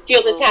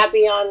Feel This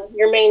Happy on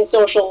your main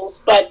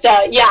socials. But,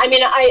 I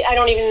mean, I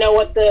don't even know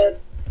what the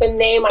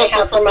name I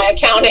have for my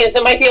account is.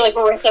 It might be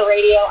Marissa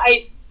Radio.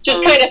 I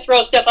just kind of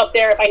throw stuff up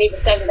there if I need to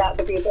send it out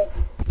to people.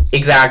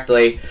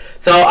 Exactly.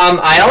 So,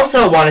 I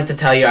also wanted to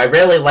tell you, I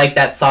really like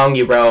that song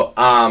you wrote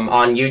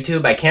on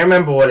YouTube. I can't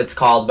remember what it's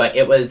called, but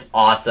it was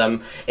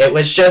awesome. It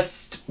was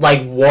just,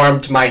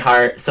 warmed my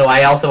heart. So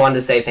I also wanted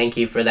to say thank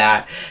you for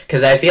that.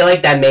 Because I feel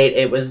like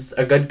it was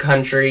a good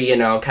country,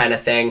 kind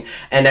of thing.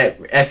 And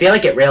I feel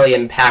like it really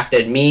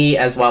impacted me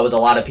as well with a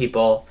lot of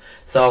people.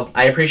 So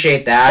I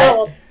appreciate that.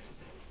 Oh.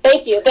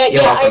 Thank you.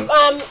 You're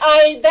welcome.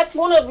 That's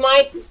one of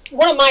my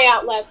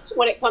outlets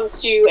when it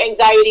comes to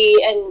anxiety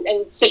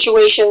and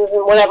situations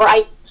and whatever.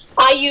 I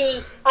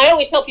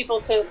always tell people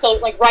to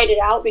write it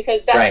out,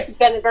 because that's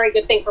been a very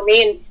good thing for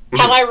me.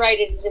 And how I write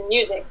it is in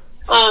music.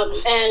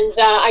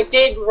 I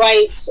did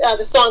write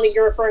the song that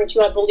you're referring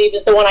to. I believe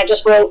is the one I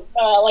just wrote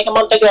a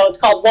month ago. It's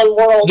called One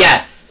World.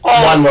 Yes,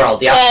 One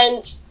World. Yeah.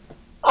 And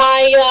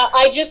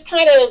I just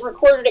kind of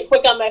recorded it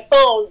quick on my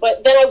phone,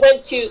 but then I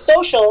went to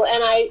social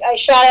and I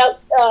shout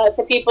out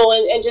to people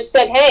and just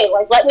said, hey,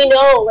 like, let me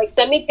know, like,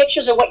 send me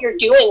pictures of what you're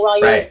doing while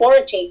you're in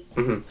quarantine.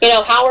 Mm-hmm. You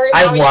know, how are you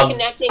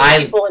connecting with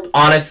people?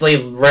 I honestly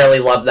really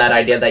love that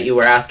idea that you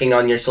were asking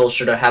on your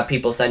social to have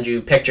people send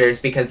you pictures,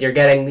 because you're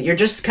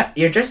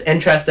just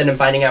interested in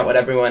finding out what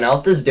everyone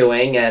else is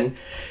doing, and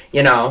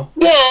you know.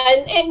 Yeah,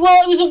 and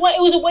well, it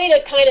was a way to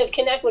kind of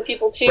connect with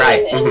people too,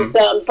 right. and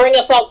bring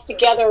us all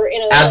together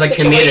in a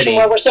situation community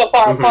where we're so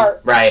far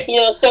apart. Right.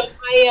 You know, so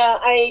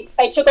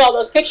I took all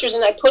those pictures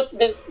and I put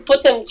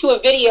them to a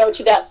video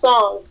to that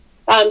song.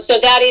 So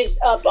that is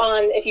up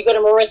on, if you go to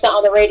Marissa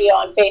on the radio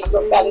on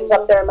Facebook, that is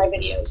up there in my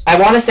videos. I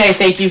want to say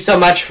thank you so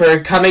much for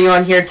coming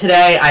on here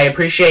today. I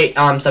appreciate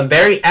some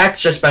very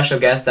extra special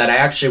guests that I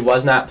actually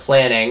was not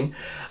planning.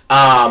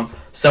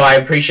 So I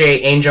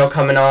appreciate Angel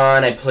coming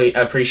on. I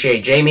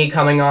appreciate Jamie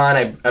coming on.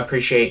 I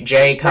appreciate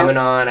Jay coming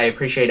on. I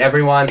appreciate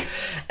everyone.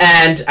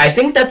 And I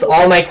think that's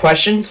all my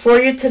questions for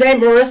you today,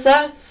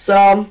 Marissa.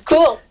 So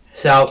cool.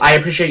 So I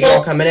appreciate you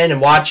all coming in and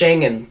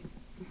watching, and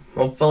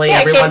hopefully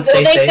everyone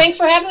stays safe. Thanks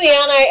for having me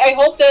on. I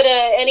hope that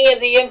any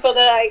of the info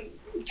that I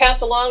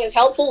pass along is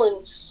helpful,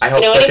 and I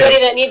hope anybody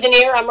that needs an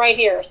ear, I'm right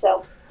here.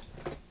 So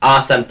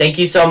awesome. Thank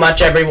you so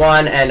much,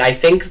 everyone. And I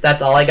think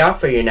that's all I got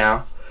for you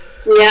now.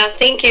 Yeah,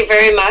 thank you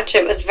very much.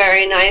 It was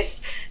very nice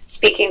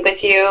speaking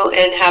with you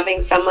and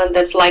having someone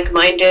that's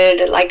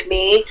like-minded like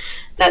me,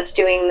 that's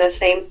doing the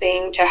same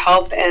thing to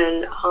help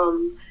and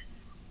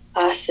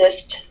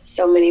assist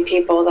so many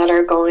people that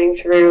are going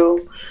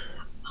through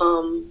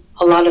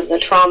a lot of the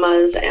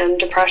traumas and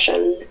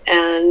depression,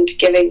 and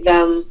giving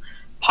them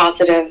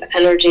positive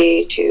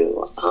energy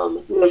to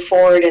move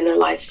forward in their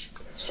lives.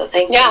 So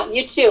thank you. Yeah,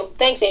 you too.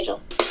 Thanks,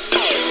 Angel.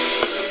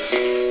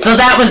 So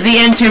that was the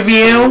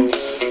interview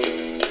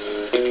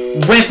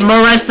with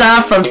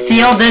Marissa from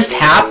Feel This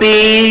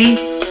Happy.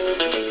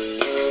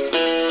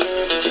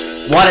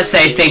 Want to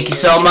say thank you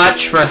so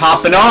much for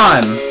hopping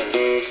on.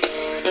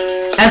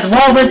 As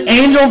well with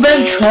Angel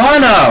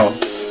Ventrano,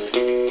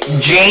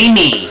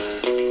 Jamie,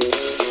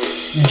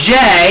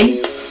 Jay,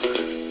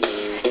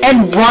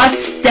 and Russ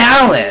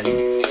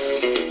Stallings.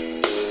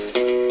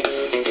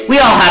 We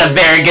all had a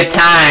very good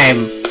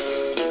time.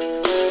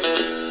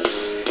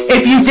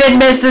 If you did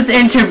miss this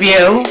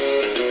interview,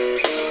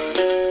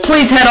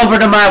 please head over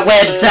to my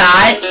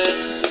website,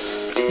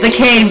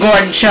 thekayden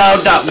Gordon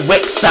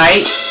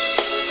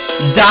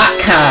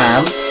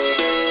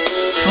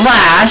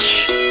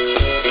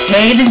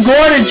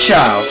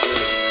Show,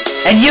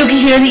 and you can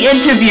hear the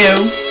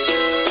interview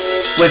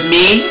with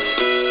me,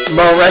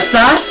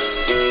 Marissa,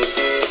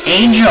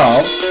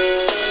 Angel,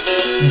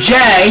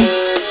 Jay,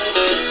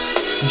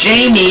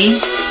 Jamie,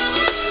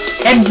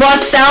 and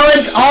Russ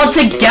Stallings all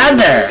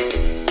together.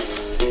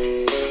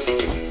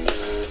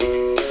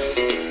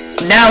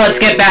 Now let's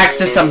get back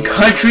to some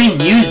country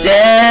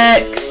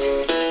music.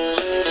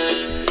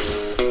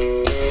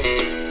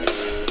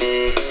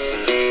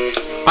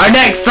 Our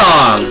next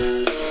song.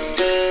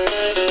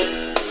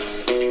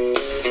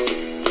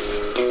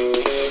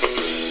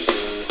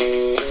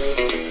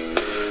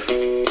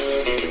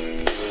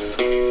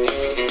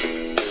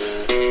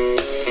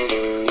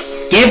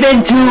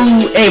 Given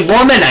to a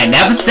Woman I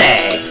Never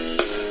Say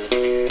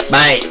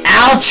by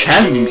Al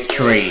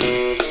Chantry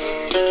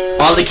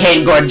on the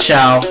Kayden Gordon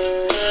Show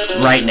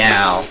right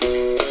now.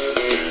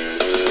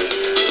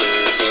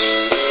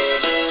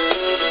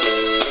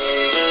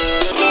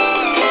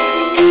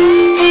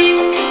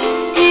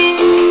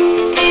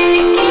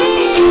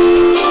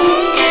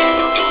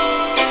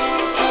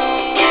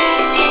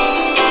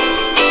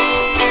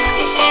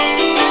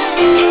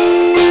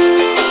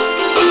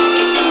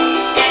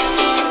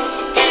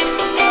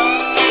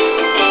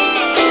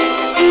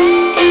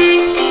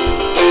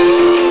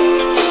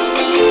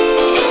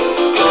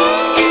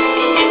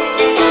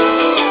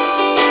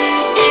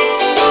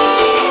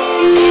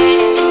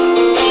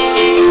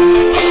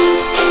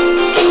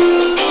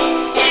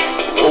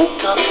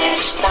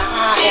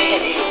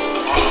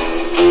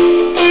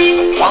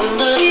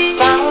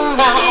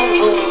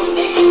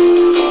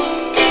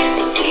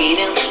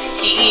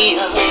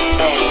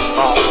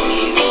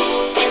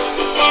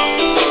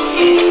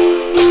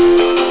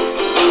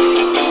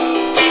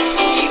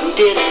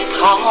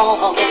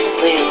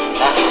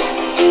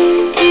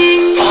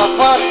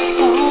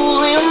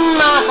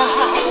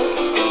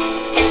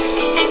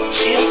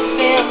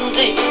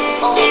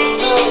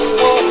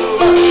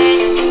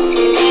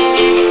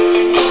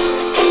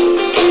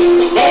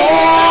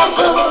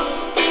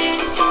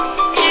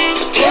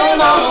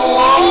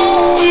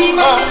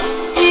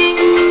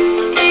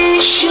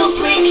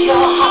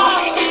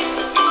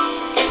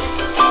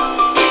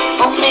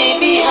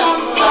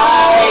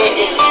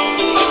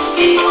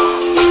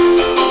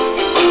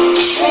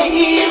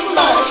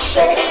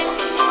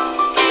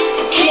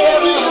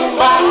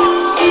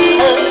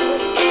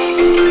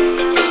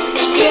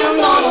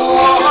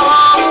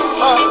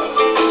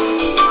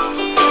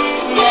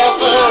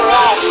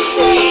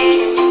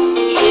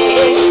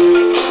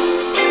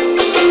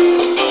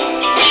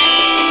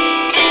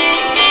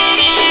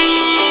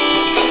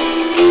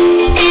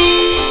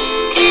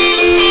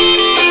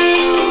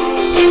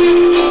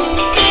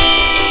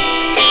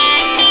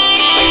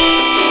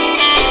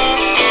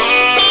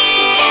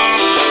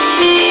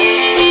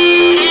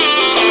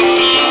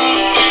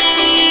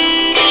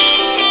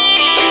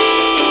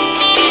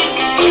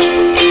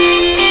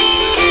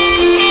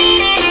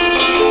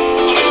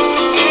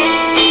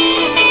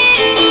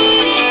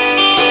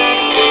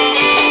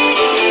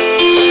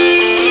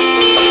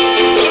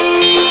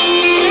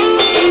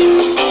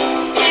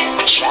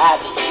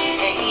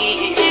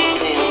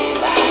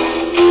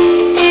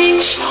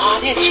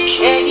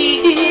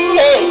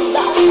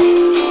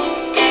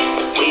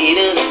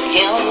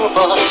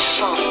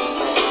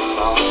 something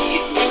for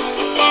you.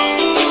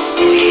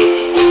 Yeah.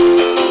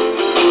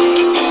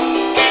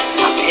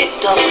 I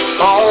picked up the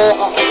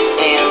phone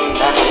and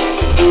I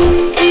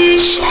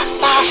slapped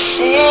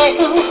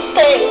myself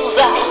as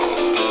I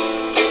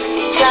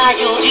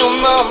dialed your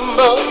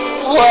number.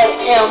 What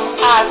am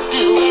I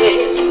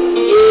doing?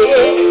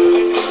 Yeah.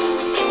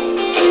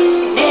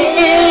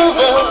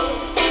 Never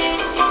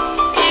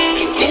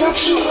give in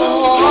to a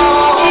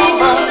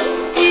woman.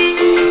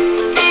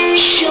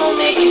 She'll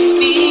make you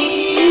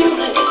feel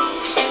it.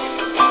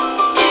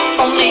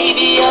 Or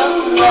maybe I'm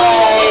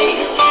lying.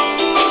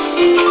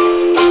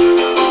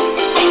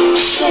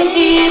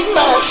 Save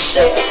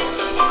myself,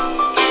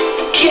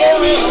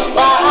 caring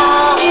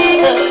about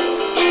her.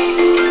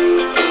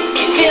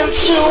 Give in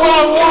to a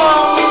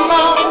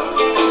woman.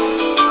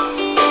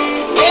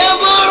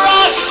 Never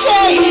I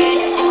say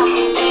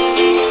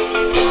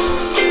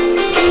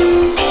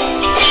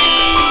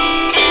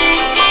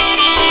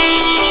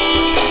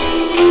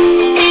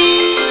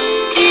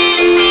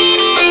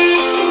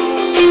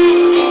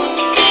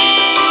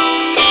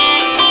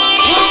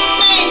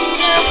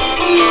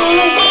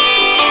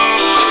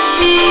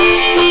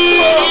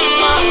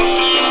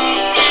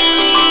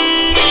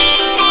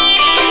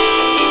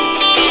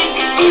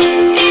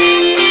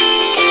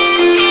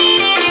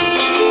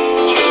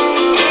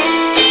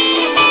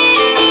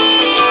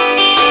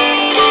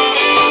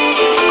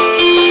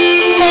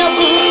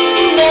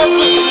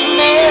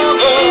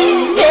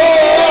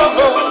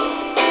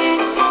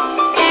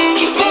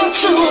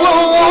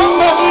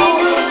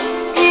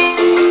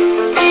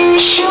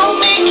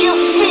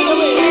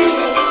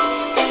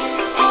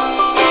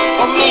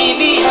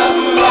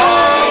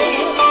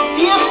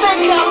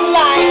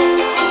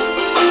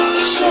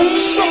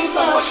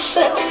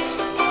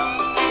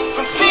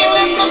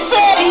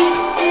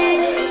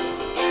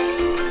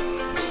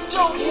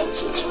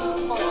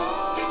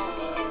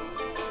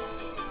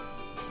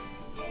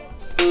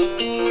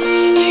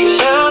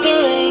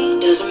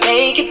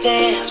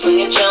dance when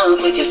you're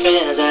drunk with your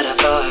friends at a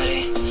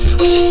party?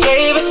 What's your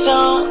favorite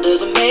song?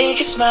 Does it make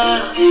you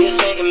smile? Do you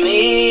think of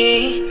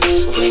me?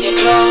 When you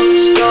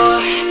close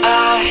your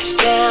eyes,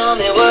 tell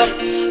me what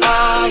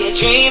are you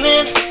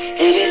dreaming?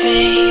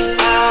 Everything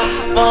I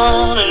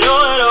wanna know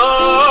at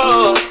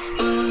all.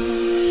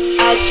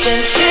 I'd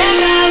spend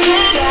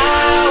 10,000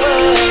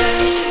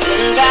 hours,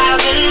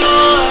 10,000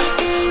 more.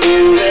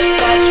 Ooh, if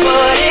that's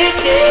what it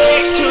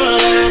takes to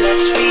learn that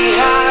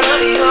sweetheart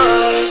of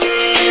yours.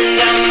 And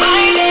I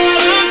might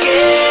never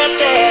get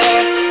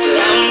there, but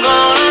I'm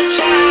gonna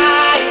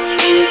try.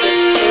 If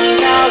it's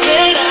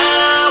 10,000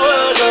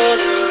 hours or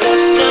the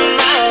rest of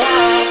my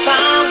life,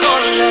 I'm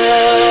gonna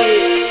love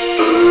you.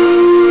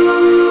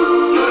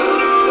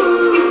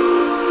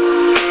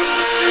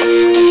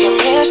 Do you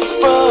miss the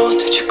road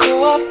that you grew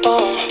up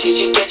on? Did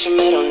you get your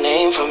middle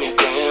name from your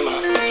grandma?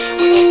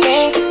 When you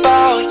think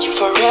about you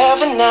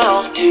forever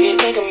now, do you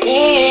think of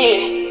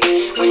me?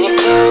 When you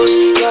close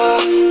your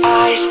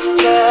eyes,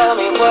 tell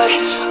me what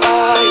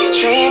are you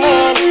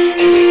dreaming?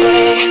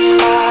 Everything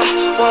I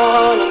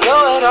wanna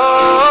know it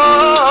all.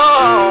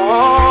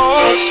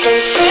 It's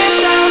been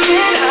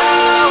 10,000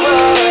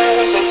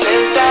 hours and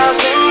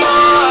 10,000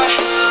 more.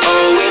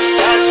 Oh, if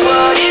that's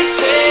what it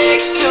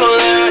takes to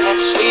learn that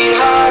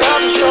sweetheart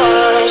of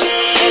yours.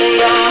 And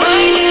I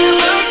might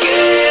never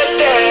get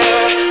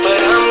there, but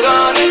I'm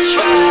gonna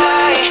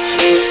try.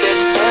 If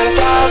it's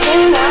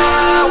 10,000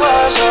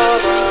 hours or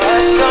the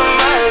rest of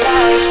my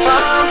life,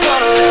 I'm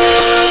gonna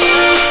love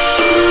you.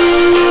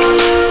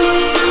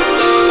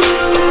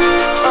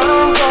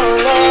 I'm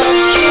gonna love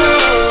you.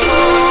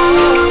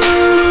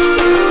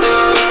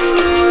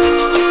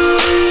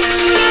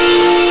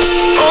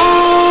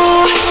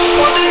 Oh,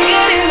 want the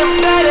good and the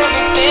bad,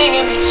 everything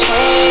in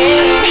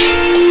between.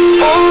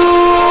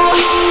 Oh,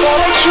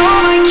 gotta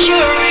cure my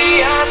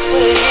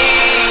curiosity.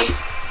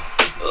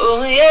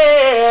 Oh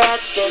yeah,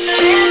 it's been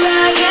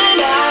 10,000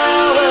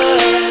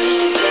 hours,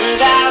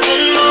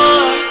 10,000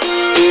 more.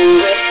 Ooh,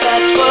 if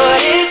that's what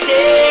it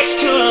takes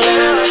to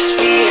learn that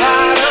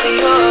sweetheart of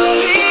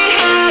yours.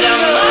 And I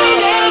might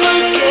never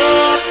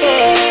get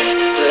there,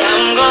 but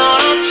I'm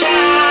gonna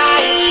try.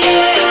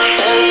 If it's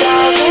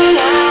 10,000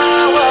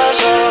 hours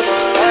or the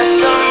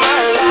rest of my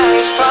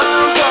life,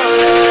 I'm gonna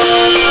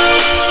love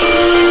you.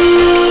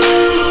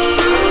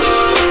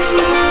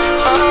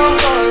 I'm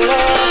gonna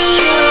love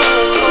you.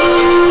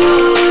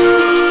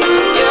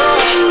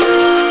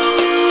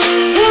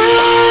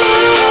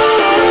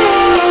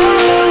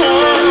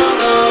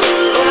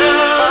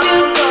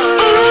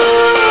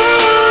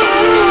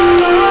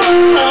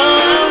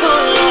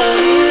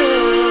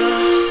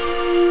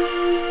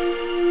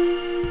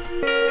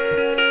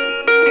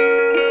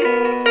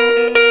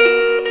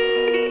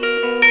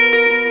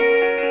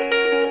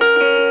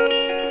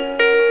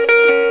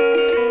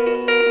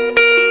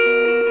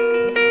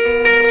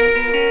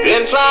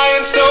 Been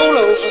flying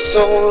solo for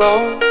so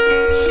long.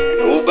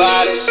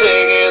 Nobody's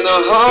singing the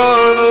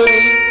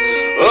harmony.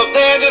 Up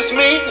there just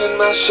me and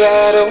my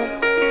shadow.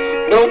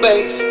 No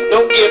bass,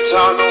 no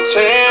guitar, no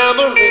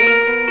tambourine.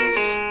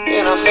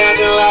 And I found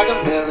you like a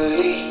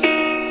melody.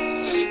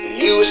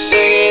 were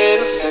singing in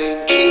the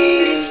same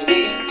key as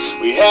me.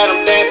 We had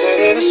them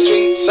dancing in the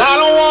streets. I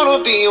don't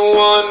wanna be a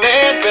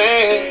one-man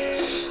band.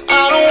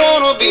 I don't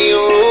wanna be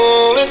a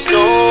rolling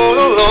stone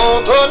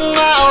alone, putting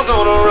miles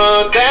on a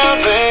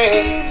rundown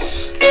van.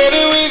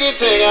 Maybe we can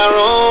take our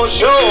own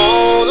show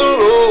on the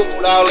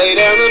road. I'll lay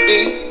down the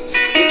beat,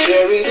 you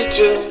carry the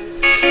tune.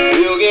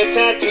 We'll get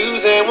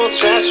tattoos and we'll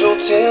trash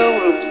hotel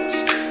rooms.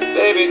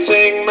 Baby,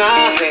 take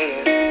my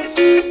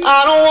hand. I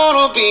don't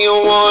wanna be a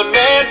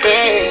one-man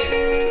band.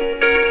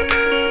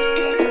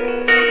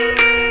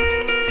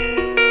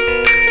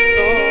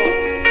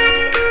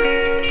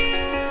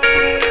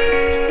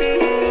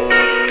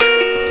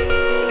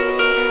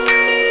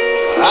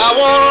 I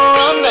wanna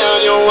run down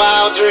your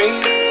wild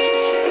dreams,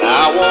 and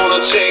I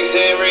wanna chase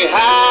every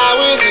high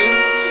with you.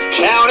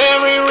 Count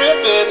every rip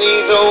in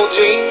these old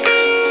jeans.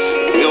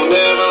 We'll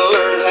never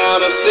learn how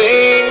to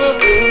sing the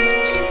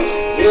blues.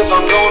 If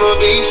I'm gonna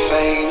be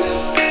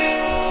famous,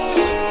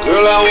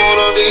 girl, I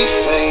wanna be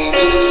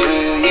famous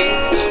with you.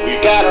 We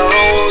got our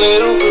own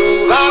little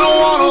groove. I don't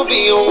wanna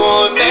be a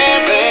one-man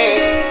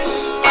band.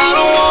 I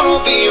don't wanna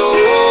be a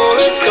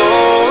rolling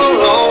stone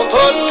alone,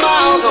 putting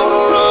miles on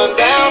a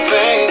rundown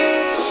van.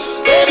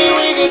 Baby,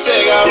 we can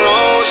take our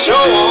own show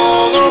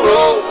on the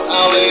road.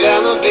 I'll lay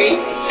down the beat,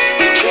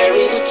 you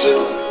carry the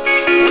tune.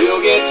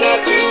 We'll get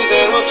tattoos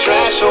and we'll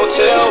trash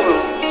hotel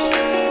rooms.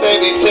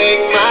 Baby,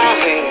 take my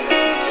hand,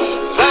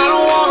 'cause I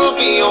don't wanna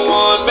be a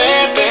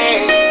one-man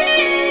band.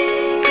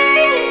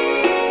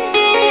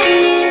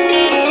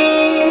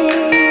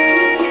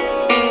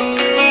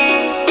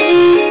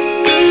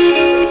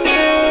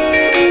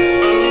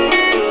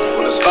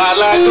 When the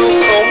spotlight goes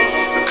cold,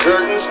 the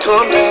curtains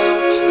come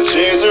down. The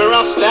chairs are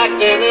all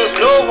stacked and there's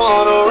no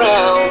one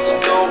around.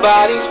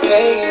 Nobody's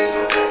paying,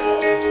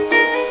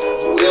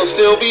 we'll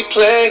still be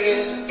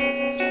playing.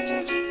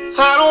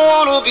 I don't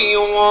wanna be a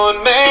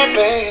one-man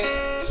band.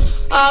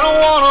 I don't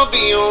wanna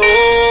be a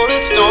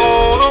rolling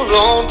stone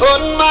alone,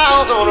 putting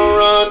miles on a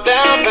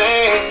rundown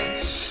van.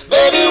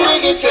 Baby, we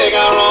can take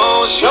our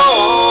own show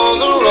on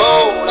the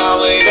road. I'll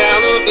lay down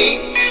the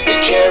beat, you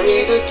carry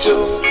the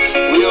tune.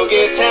 We'll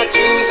get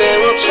tattoos and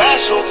we'll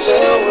trash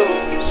hotel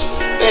rooms.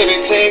 Baby,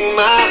 take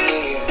my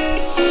hand,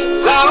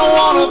 'cause I don't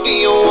wanna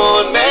be a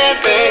one-man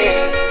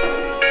band.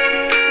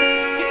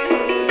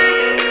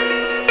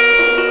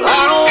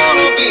 I don't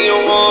wanna be a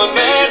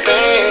one-man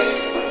band.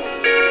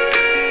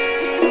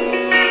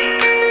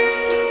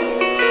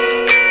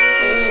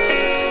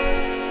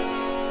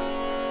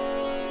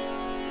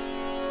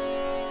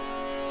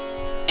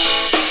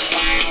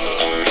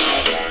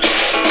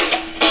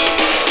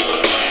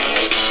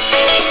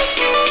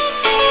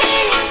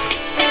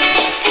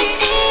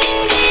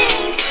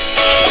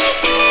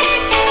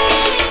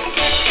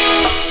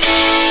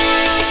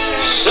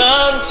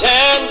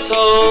 Suntan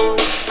toes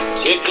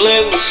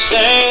tickling the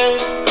sand,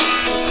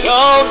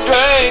 cold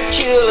drink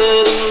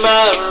chilling in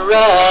my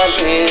right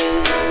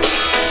hand.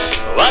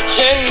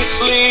 Watching you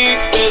sleep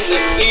in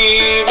the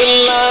evening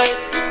light,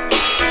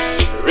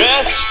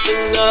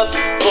 resting up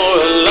for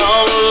a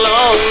long,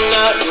 long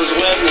night. 'Cause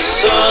when the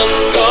sun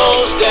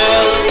goes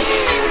down,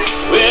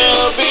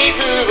 we'll be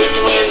grooving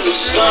when the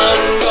sun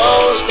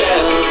goes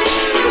down.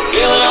 We're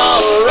feeling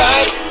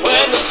alright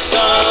when the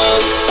sun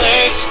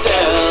sinks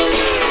down.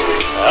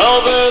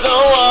 Over the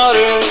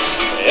water,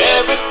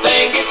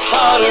 everything gets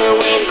hotter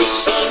when the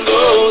sun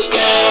goes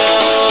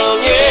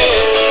down, yeah.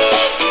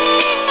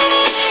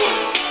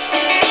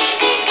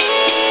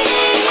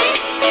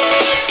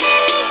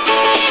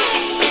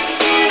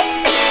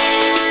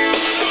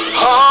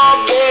 All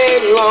day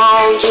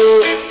long,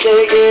 just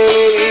taking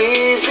it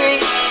easy.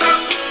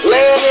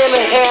 Laying in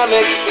a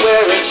hammock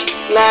where it's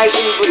nice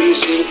and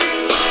breezy.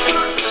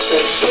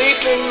 And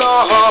sleeping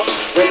off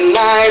the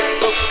night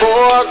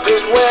before,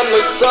 'cause when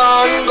the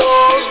sun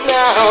goes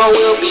down,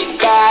 we'll be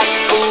back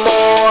for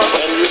more.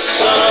 When the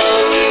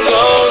sun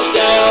goes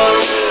down,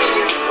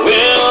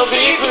 we'll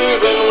be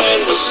grooving when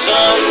the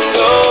sun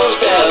goes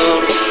down.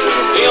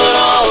 Feeling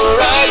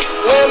alright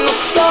When the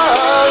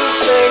sun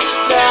sinks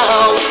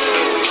down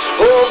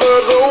over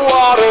the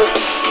water,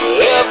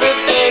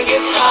 everything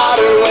gets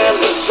hotter when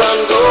the sun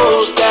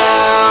goes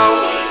down.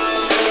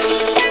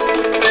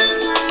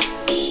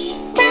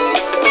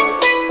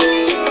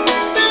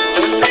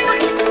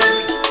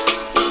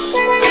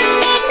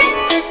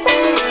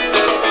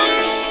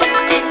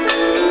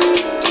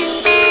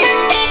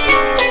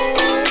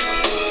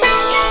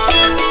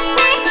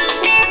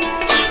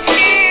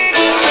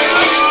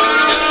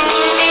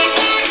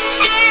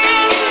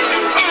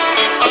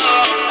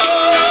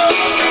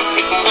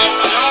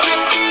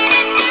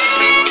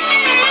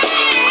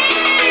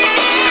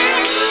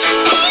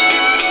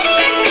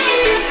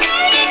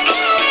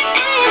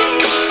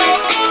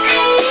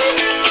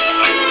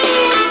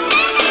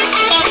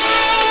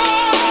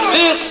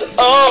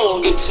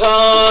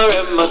 guitar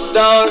and my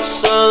dark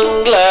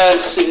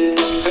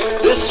sunglasses.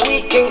 This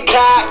sweet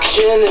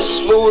concoction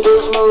is smooth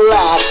as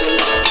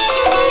molasses.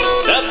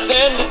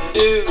 Nothing to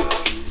do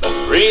but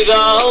breathe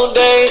all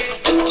day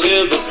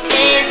until the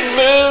big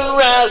moon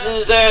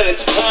rises and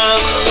it's time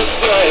to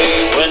play.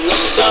 When the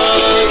sun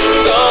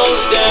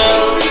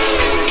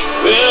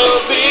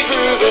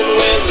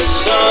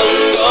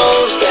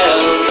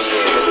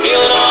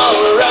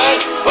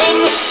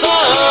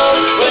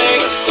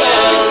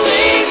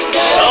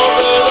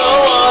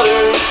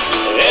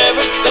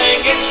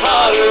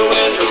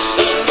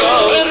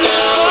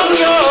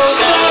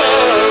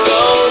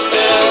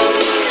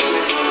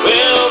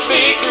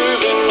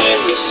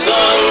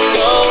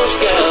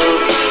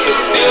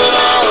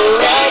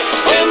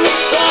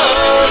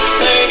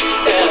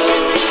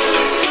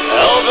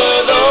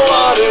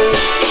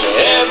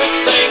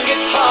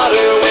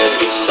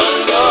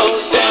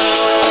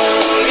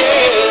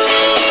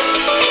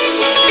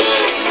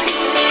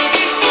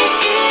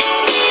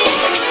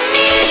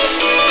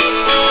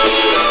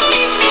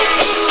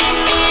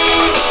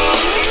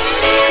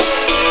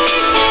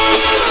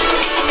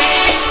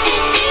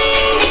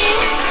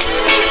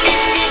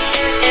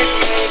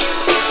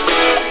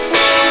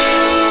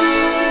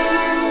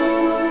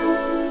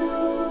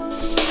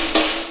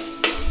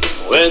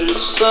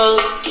sun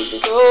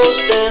goes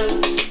down.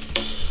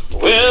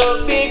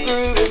 We'll be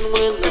grooving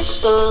when the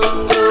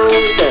sun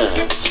goes down.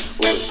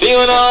 We'll be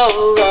feeling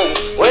alright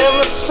when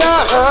the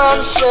sun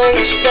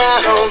sinks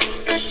down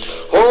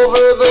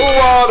over the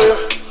water.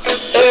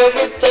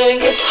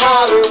 Everything gets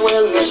hotter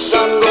when the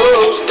sun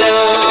goes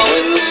down.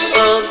 When the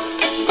sun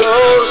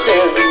goes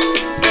down,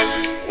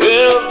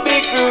 we'll be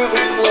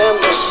grooving when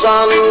the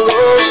sun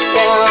goes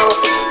down.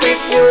 Be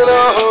feeling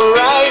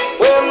alright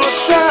when the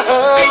sun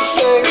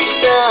sinks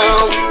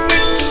down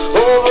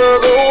over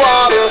the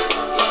water.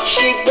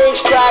 She thinks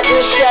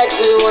cracking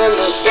sexy when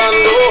the sun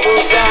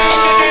goes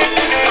down.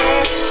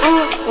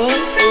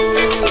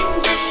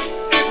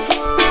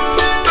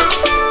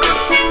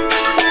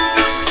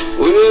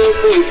 We'll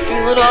be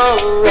feeling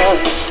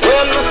alright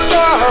when the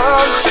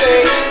sun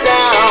sinks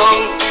down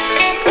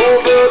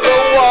over the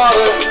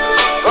water.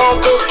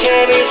 Uncle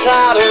Kenny's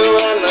hotter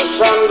when the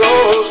sun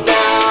goes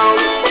down.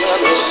 When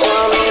the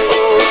sun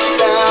goes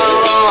down,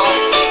 oh,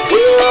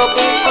 we'll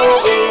be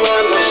grooving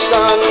when the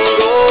sun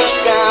goes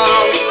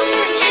down.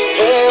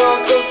 Hey,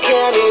 Uncle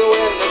Kenny,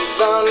 when the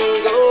sun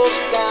goes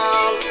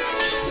down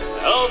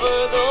over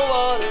the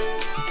water,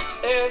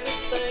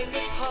 everything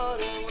is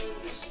harder when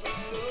the sun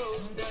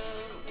goes down.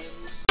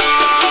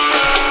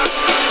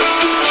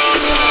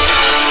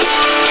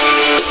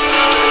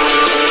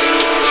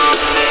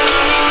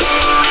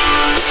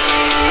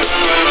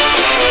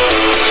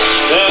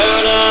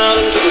 Staring out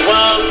into the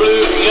wild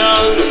blue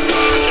yonder,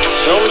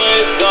 so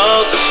many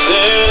thoughts are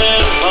sitting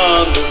and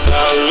ponder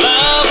how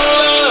love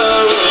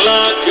and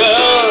like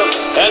up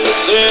and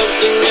this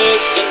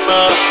emptiness in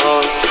my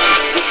heart.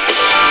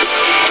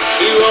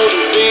 Too old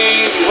to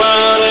be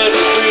wild and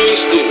free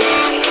still,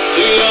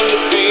 too young to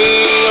be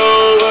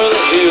over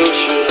the hill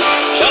shit.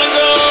 Trying to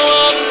grow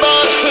up,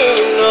 but who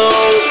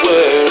knows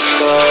where to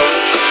start.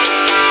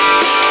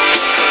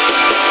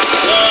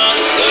 So I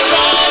just sit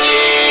right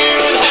here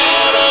and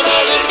have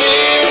another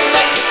beer in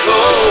Mexico.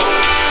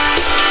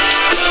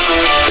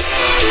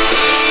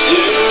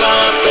 Do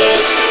my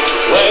best to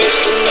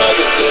waste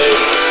another day.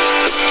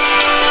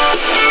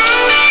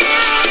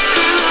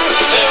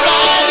 Sit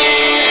right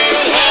here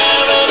and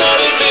have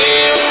another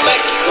beer in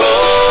Mexico.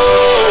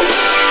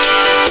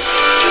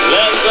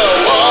 Let the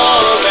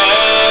warm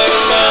air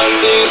melt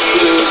these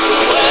blues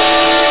away.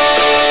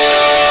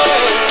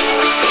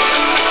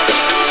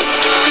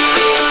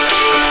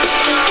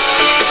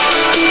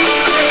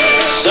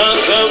 Sun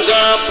comes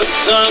up and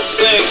sun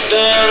sinks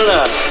down.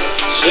 I've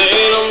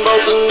seen them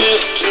both in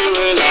this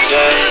tourist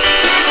town.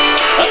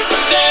 Up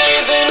for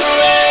days in the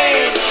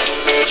rain,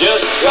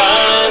 just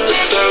trying to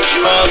search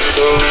my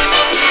soul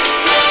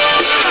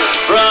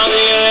for all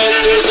the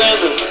answers and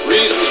the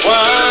reasons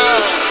why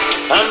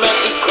I'm at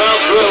this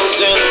crossroads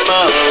in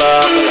my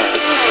life, and I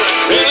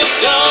really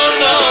don't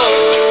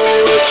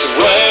know which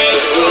way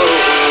to go.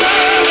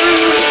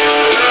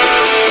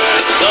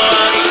 So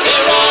I just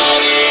sit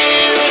right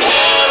here and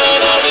have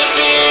another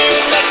beer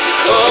in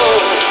Mexico.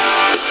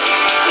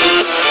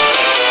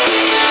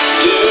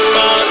 Do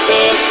my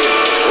best to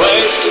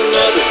waste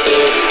another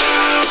day.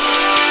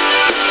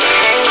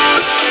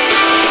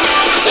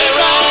 Sit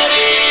right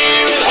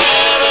here and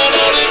have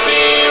another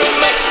beer in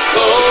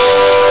Mexico.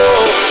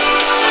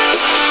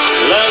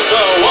 Let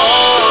the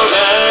warm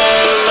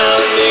air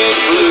melt these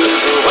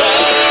blues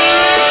away.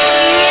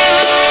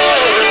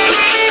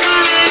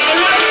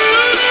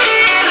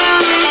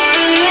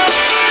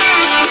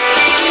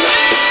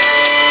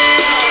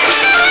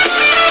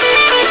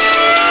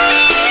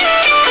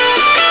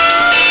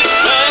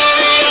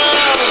 Maybe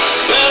I'll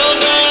settle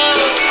down,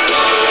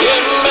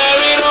 get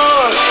married,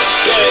 or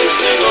stay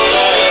single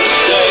and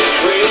stay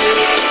free.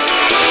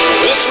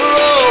 Which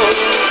road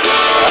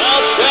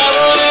I'll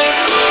travel is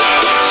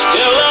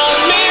still a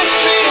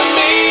mystery to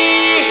me.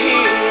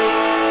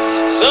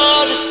 So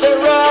I'll just sit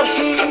right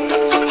here,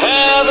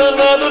 have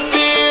another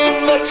beer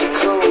in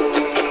Mexico.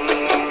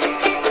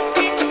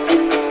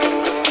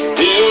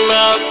 Do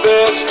my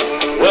best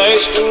to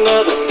waste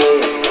another day.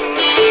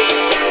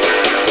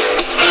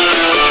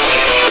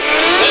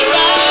 Sit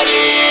right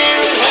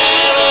here and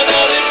have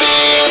another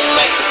beer in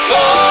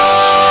Mexico.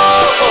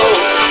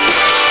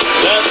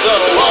 Let the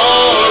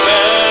warm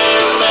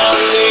air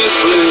melt these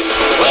blues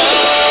away.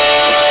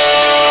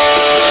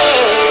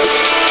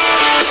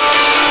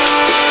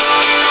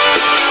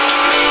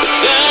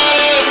 Down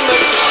in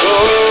Mexico.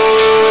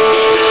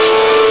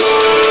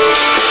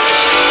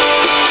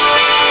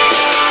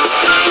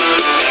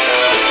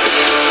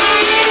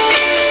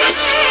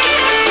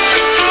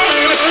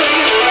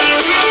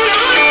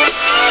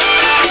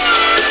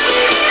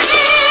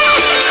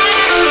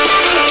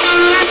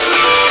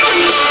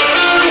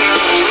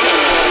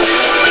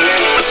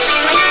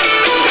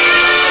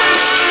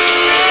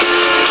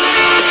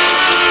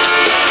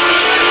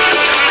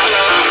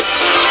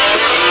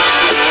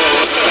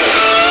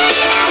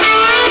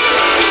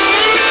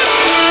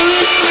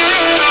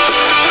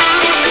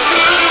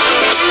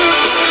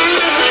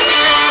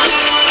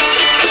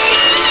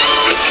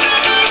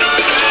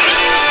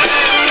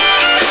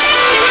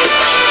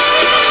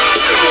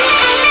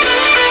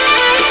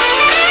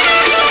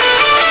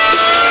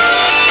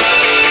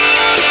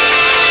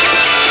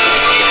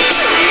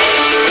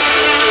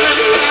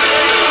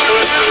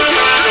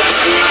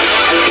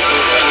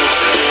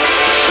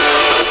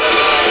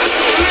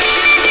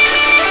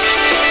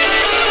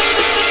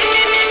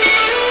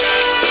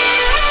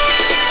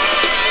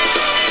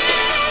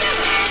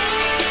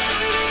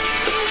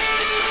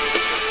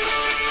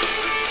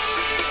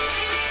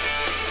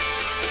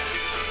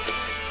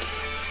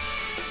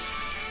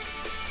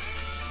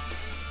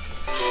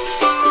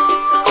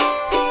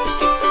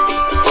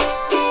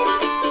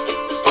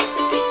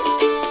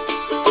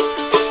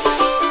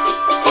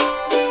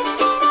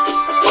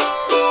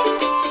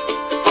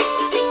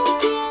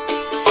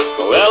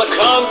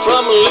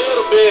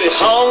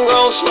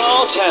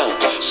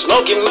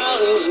 Smoky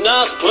Mountain's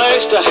nice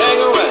place to hang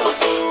around.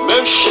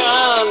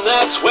 Moonshine,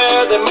 that's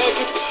where they make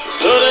it.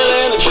 Put it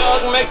in a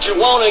jug, makes you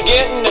wanna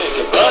get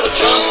naked. But I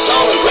jumped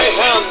on a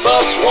Greyhound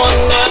bus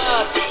one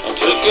night and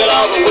took it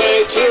all the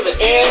way to the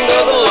end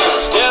of the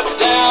line.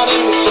 Stepped out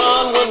in the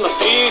sun when my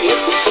feet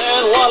hit the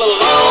sand. What a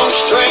long,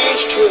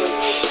 strange trip.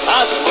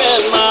 I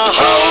spent my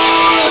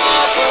whole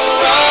life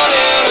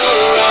running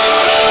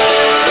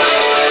around.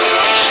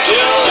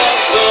 Still let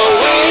the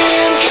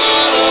wind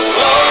kind of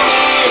blow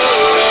me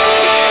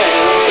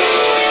around.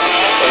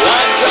 Well,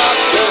 I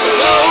dropped a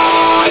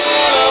load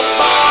in a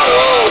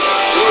bottle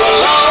to a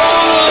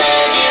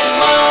long-legged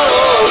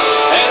model,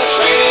 and I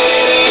traded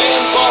it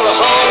in for a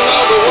whole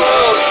nother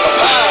world, a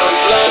pirate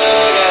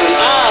flag and an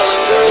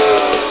island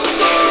girl.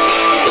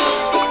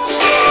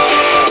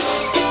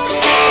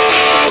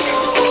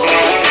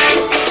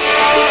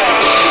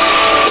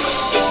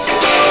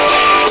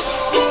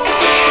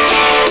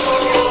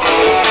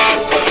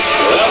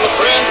 Well, my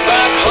friends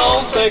back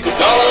home think I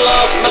gonna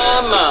lost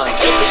my mind.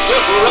 Take a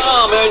sip of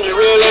rum and you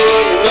really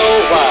wouldn't know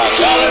why.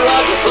 Jolly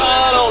Roger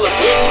flying on the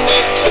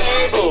picnic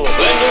table,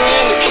 blender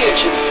in the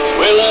kitchen,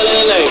 willing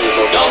and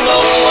able. Don't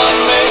know what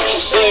makes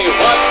you say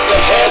what the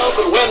hell,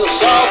 but when the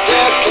salt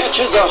air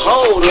catches a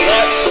hold of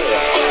that cell,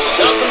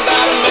 something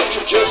about it makes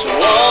you just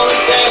wanna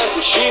dance,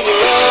 and she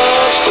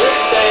loves to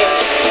dance.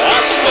 I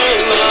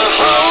spend my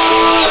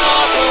whole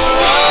life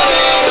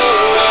running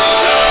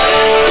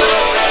around.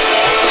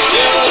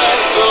 Still let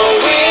the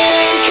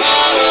wind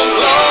kind of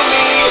blow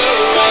me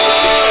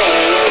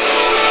around.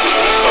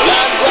 Well,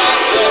 I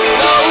dropped a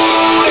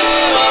load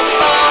in a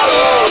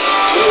bottle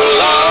to a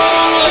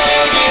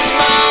long-legged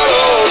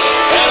model,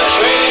 and I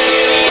traded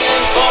it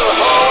in for a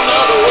whole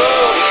nother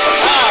world, a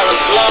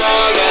pirate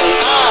flag and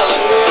an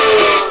island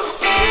girl.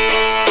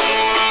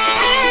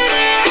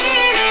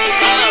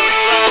 Pirate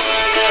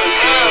flag and an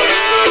island girl,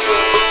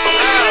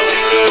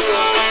 island girl.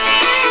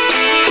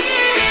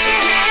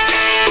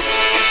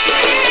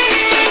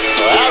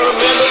 I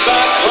remember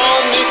back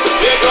home neath the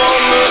big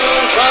old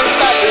moon, turned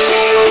back in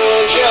the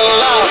world, yeah,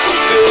 life was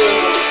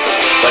good.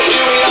 But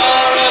here we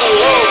are at a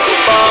local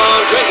bar,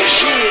 drinking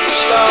shooting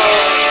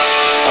stars.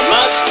 I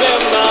might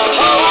spend my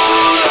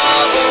whole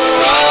life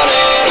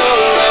running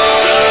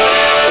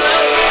around.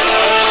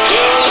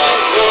 Still let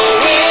the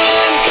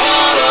wind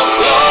kind of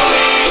blow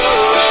me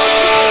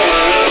around.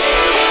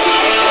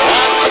 I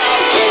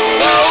dropped a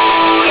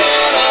note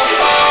in a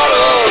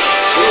bottle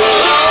to a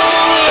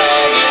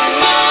long-legged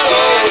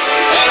model,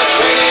 and I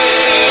traded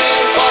it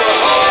in for a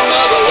whole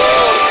nother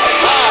world, a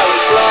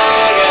pirate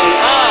flag and an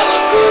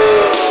island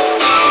girl.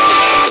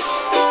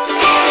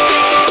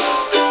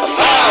 A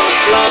pirate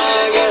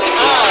flag and an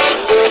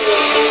island girl.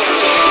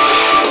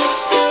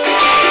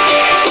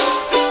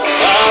 A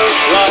pirate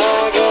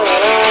flag and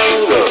an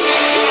island girl.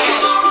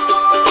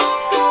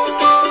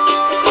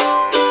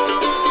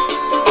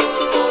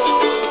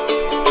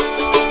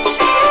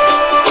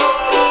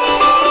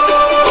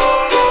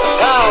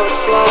 Pirate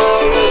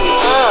flag and an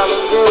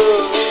island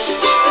girl.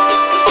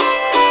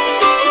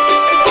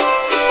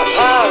 A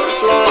pirate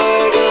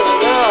flag and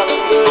an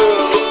island girl.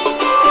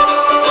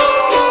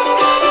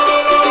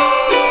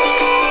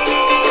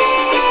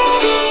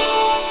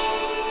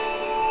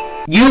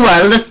 You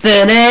are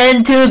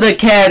listening to the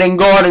Kayden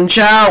Gordon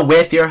Show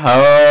with your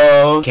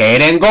host,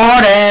 Kayden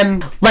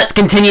Gordon. Let's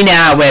continue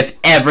now with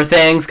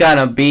Everything's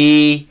Gonna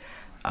Be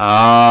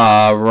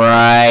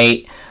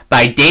Alright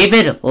by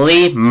David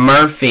Lee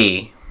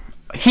Murphy.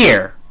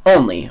 Here,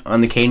 only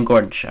on the Kayden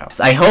Gordon Show.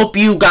 I hope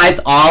you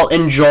guys all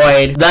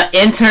enjoyed the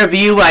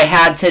interview I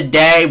had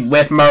today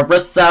with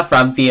Marissa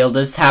from Field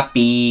is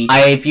Happy.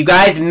 If you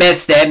guys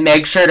missed it,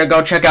 make sure to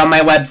go check out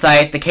my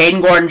website,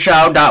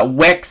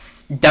 theKaydenGordonShow.wix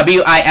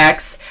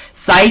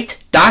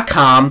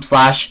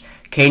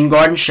site.com/Kayden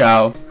Gordon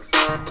Show.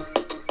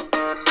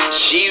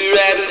 She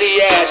rattled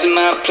the ice in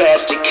my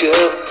plastic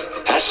cup.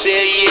 I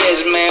said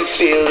yes, ma'am,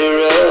 fill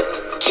her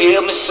up.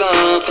 Tell me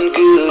something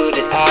good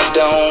that I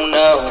don't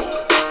know.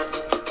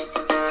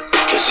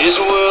 'Cause this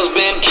world's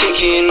been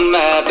kicking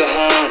my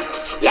behind.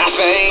 Life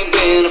ain't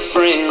been a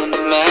friend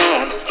of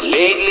mine.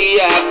 Lately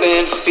I've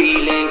been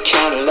feeling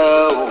kinda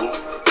low.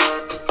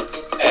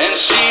 And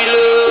she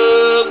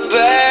looked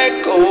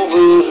back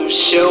over her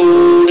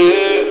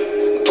shoulder,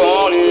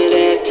 pointed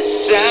at the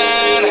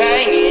sign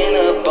hanging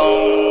up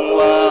on the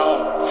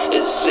wall.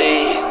 It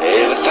said,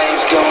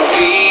 everything's gonna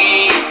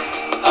be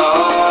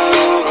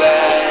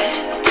alright.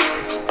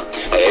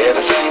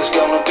 Everything's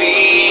gonna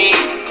be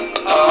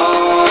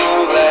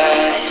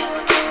alright.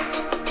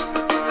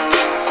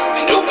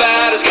 And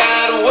nobody's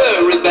gotta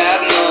worry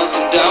about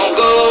nothing. Don't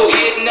go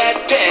hitting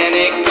that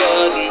panic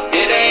button.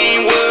 It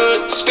ain't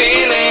worth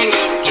spilling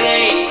your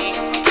drink.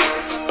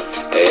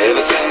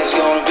 Everything's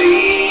gonna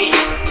be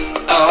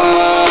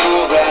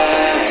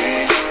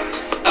alright.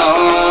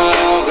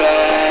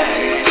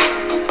 Alright.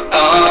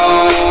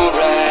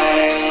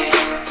 Alright.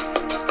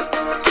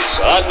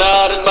 So I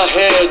nodded my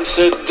head and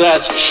said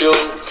that's for sure.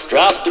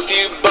 Dropped a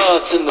few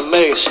butts in the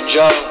mason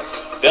jar.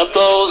 Felt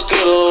those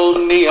good old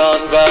neon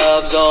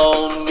vibes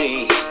on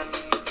me.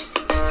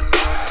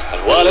 I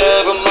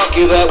Whatever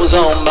monkey that was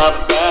on my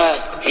back,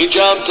 he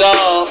jumped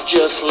off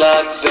just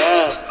like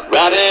that,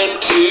 right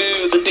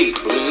into the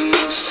deep blue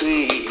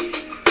sea.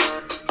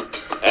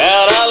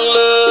 And I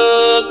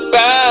looked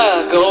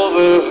back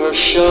over her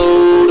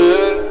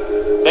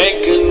shoulder,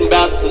 thinking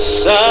about the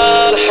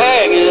sun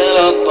hanging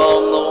up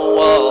on the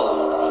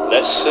wall.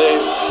 Let's say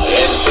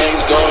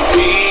everything's gonna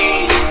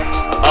be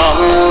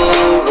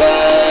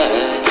alright.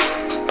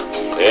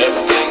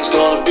 Everything's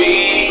gonna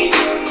be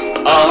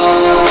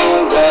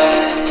alright.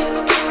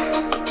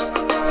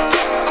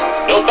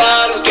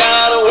 Nobody's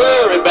gotta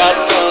worry about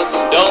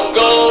nothing. Don't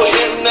go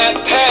hitting that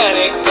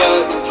panic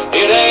button.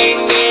 It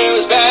ain't near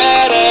as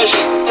bad as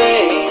you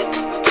think.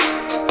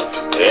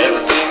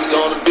 Everything's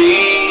gonna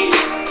be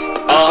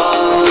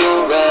alright.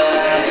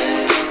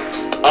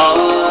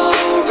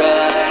 Alright.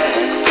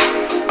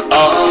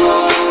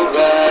 Alright.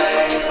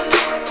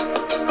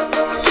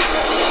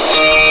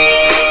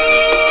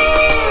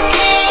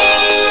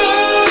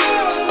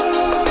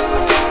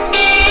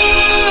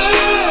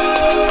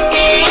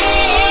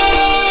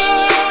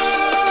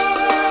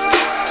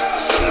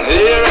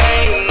 There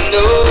ain't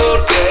no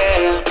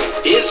doubt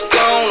it's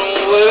gonna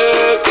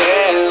work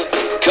out.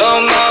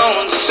 Come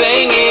on,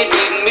 sing it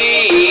with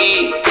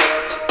me.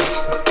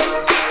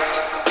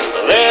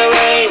 There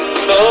ain't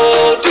no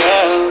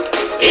doubt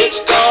it's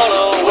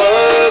gonna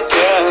work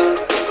out.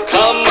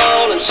 Come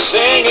on and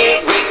sing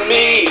it with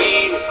me.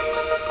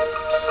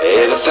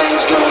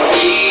 Everything's gonna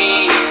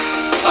be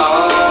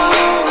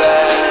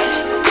alright.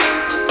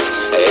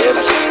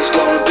 Everything's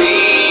gonna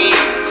be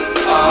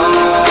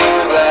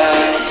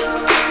alright.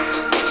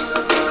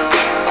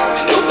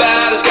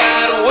 Nobody's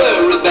gotta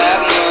worry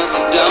about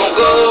nothing. Don't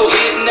go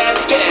hitting that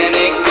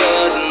panic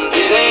button.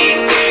 It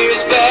ain't near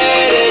as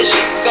bad as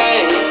you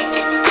think.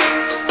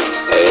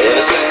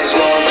 Everything's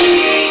gonna be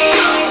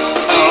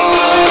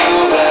alright.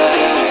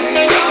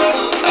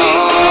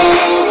 Alright.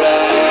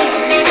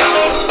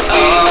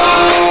 Alright.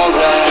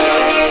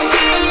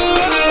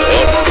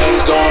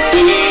 Everything's gonna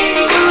be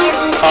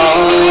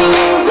alright.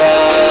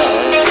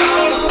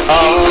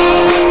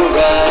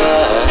 Alright.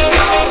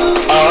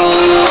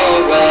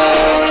 Alright.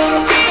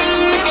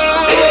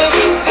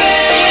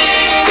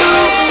 Everything's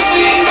gonna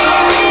be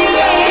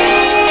alright.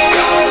 It's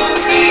gonna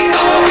be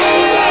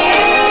alright.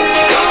 It's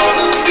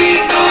gonna be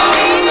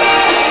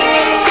alright.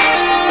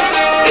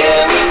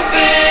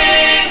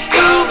 Everything's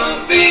gonna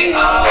be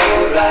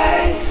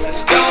alright.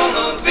 It's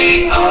gonna be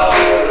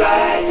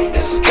alright.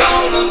 It's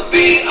gonna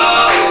be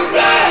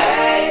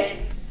alright.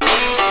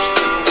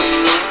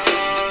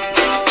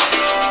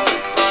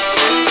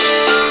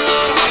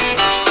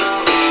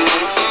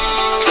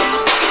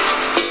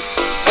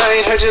 I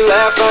ain't heard you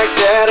laugh like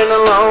that in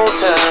a long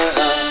time.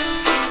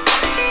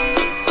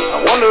 I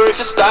wonder if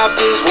you stopped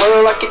this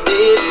world like you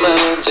did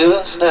mine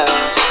just now.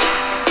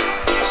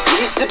 I see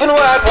you sipping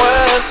white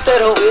wine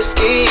instead of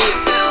whiskey.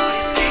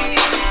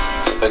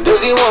 And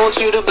does he want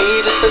you to be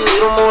just a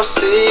little more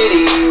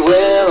city?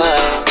 Well,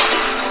 I'm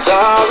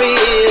sorry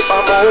if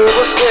I'm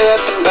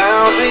overstepping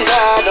boundaries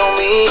I don't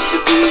mean to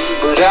be,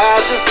 but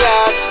I just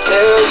got to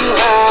tell you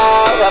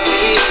how I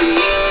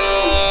feel.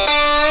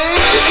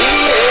 If he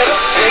ever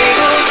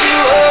singles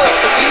you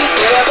up, if he's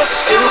ever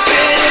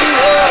stupid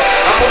enough,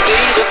 I'm gonna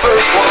be the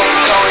first one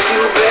calling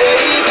you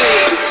baby.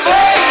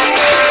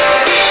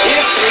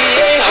 If he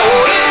ain't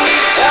holding you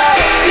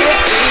tight, if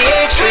he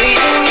ain't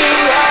treating you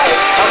right,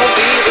 I'm gonna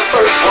be the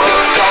first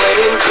one calling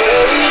him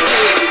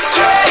crazy.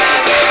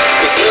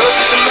 Cause girl, it's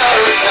just a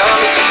matter of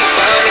time until you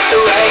find that the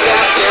right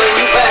guy staring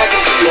you back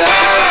into your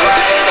eyes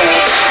right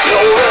now. No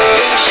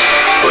rush,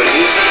 but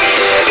if he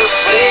ever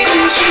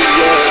singles you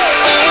up,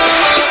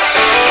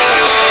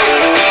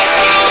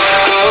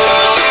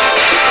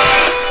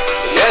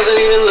 he hasn't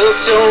even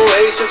looked your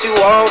way since you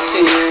walked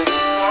in.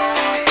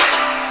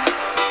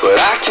 But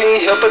I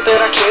can't help it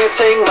that I can't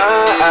take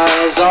my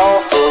eyes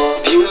off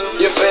of you.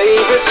 Your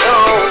favorite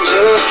song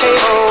just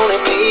came on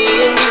and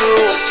me and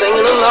you were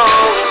singing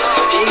along.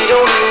 He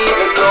don't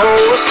even know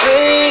a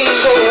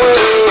single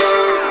word.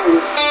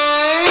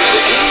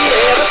 If he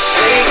ever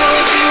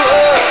singles you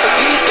up, if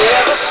he's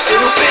ever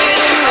stupid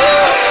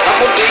enough, I'm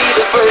gonna be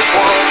the first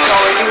one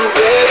calling you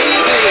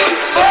baby.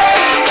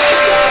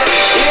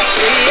 If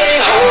he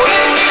ain't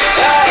holding you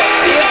tight,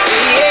 if he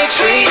ain't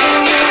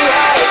treating you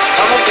right,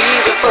 I'm gonna be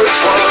the first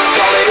one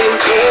calling him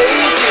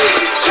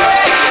crazy.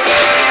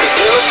 Cause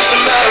girl, it's just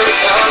a matter of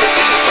time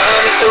until you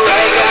find that the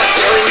right guy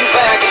staring you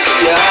back into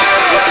your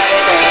eyes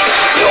right now.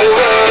 No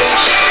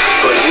rush,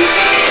 but if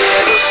he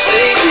ever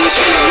singles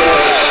you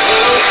up,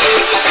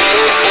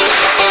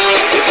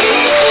 if he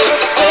ever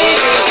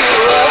singles you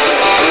up,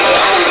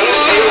 I'm gonna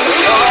feel the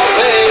call,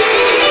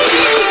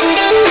 baby.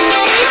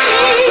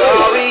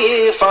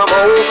 Sorry if I'm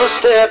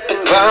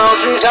overstepping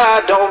boundaries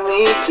I don't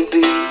mean to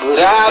be, but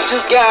I've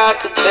just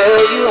got to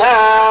tell you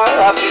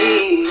how I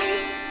feel.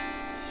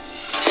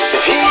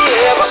 If he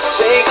ever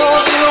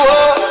singles you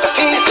up, if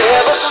he's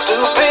ever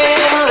stupid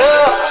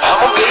enough,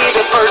 I'ma be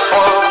the first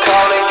one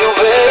calling you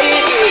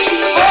baby.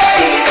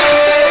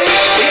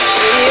 If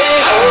he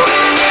ain't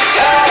holding you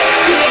tight,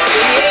 if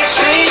he ain't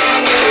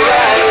treating you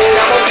right,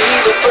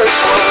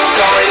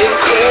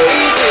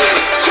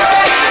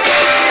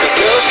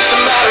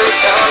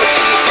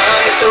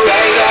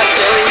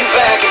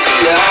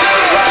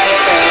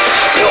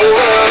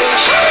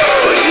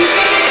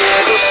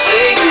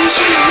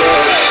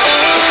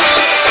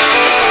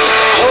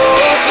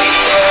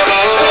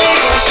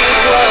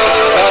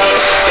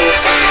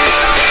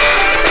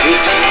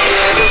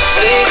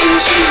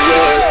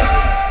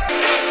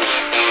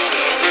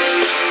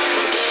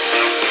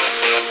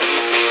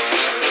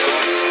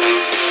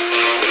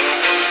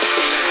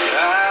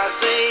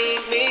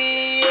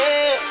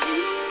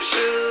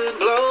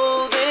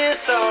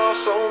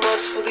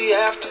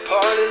 after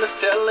party, let's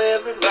tell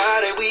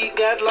everybody we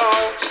got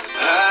lost.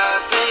 I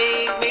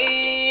think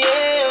me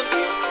and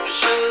you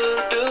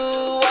should do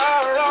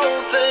our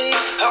own thing,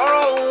 our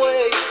own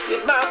way,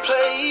 at my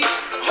place,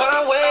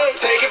 my way.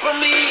 Take it from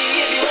me,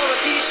 if you want a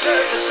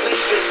t-shirt to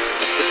sleep in,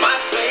 it's my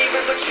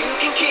favorite, but you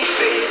can keep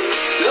it.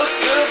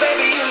 Looks good,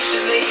 baby, you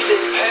should leave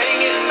it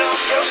hanging off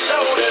your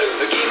shoulder.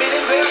 Give me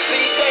them bare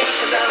feet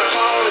dancing down the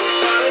hall, and you're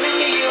smiling at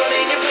me,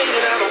 running your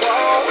finger down the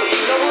wall. You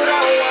know what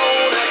I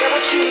want, I got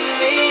what you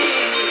need.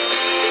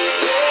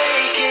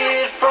 Take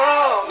it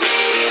from me.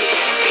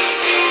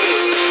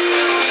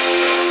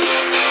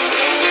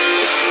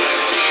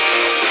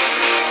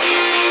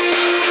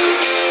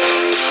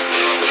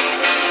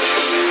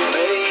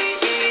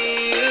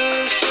 Maybe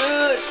you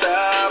should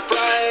stop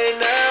right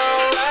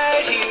now,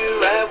 right here,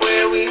 right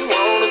where we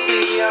wanna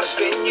be. I'll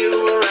spin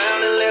you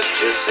around and let's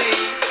just see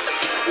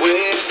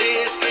where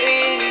this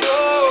thing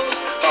goes.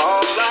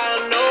 All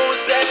I know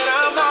is that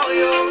I'm all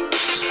yours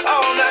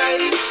all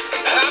night.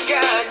 I've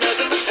got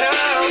nothing but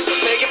time, so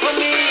take it from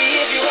me.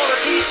 If you want a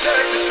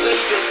t-shirt to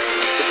sleep in,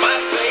 it's my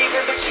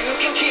favorite, but you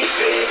can keep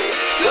it.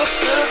 Looks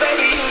good,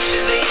 baby, you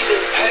should leave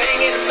it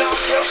hanging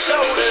off your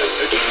shoulder.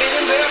 Give me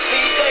them bare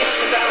feet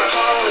dancing down the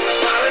hall, and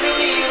you're smiling at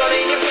me,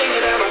 running your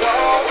finger down the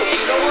wall.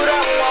 You know what I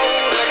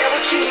want, I got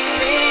what you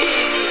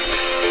need.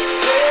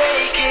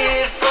 Take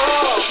it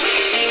from me.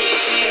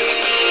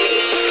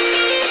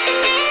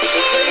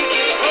 Take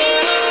it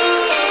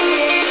from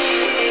me.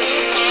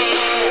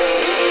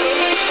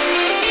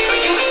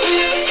 You can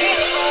steal a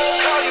kiss,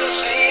 call you a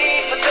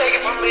thief, but take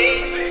it from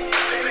me.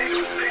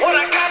 What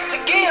I got to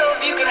give,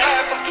 you can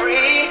have for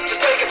free.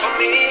 Just take it from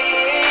me.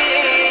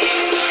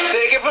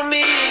 Take it from me.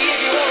 If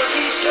you want a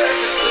t-shirt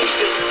to sleep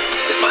in,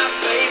 it's my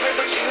favorite,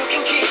 but you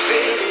can keep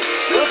it.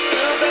 Looks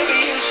good, baby,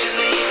 you should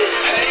leave it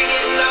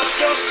hanging off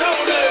your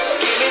shoulder.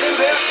 Give me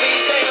them bare feet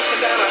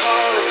dancing down the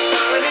hall, and you're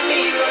smiling at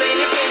me, running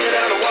your finger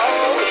down the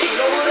wall. You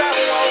know what I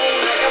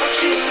want, I got what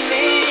you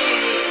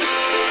need.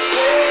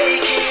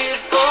 Take it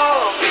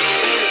from me.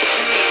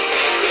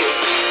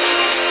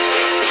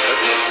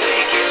 Just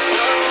take it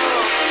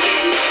from me.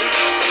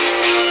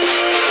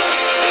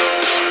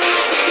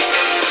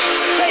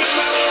 Take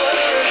my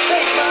word,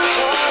 take my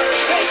heart,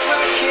 take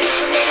my kiss,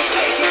 and maybe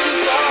take it too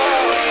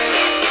far.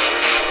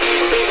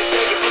 Baby,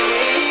 take it from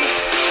me.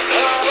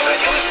 Oh, you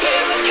can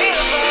steal a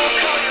kiss, I'll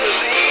call you a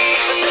thief,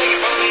 but take it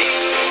from me.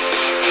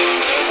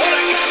 What I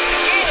got to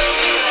give,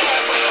 you can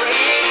have for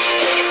free.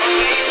 Take it from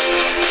me.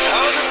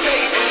 I'll just take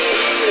it from me.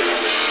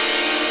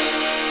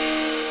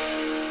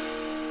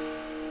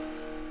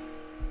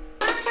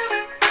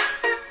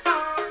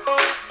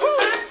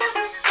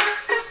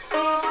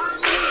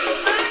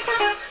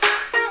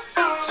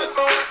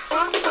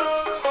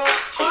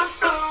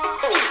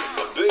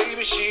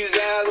 Baby, she's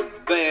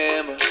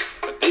Alabama,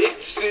 a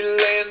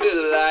Dixieland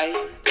delight,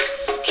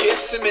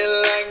 kissing me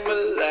like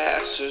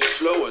molasses,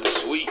 slow and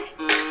sweet,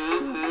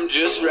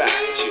 just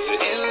right. She's an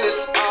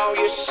endless all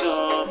year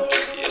summer,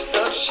 yeah,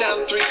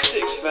 sunshine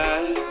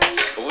 365.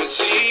 When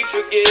she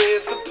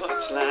forgets the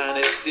punchline,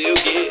 it still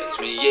gets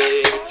me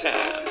every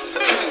time.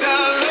 'Cause I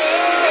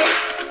love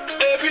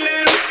every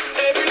little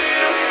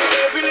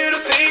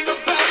thing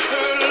about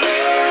her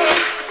love.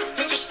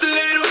 And just a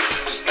little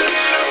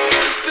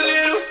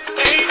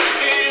ain't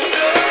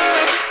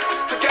enough.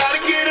 I gotta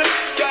get her,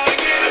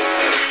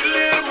 need a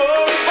little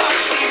more of what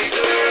she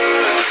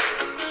does.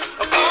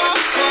 I'm all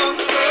on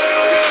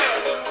her,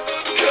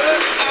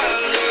 'cause I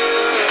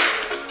love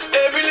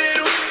every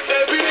little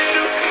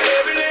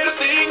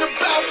thing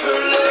about her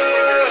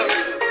love.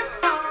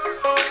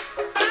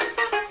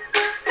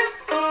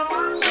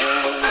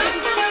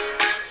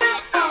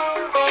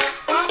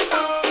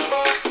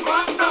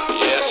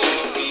 Yeah,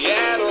 she's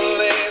Seattle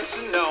and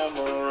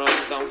Sonoma,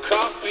 runs on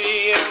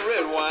coffee and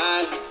red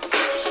wine.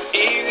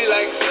 Easy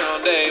like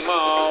Sunday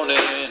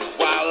morning,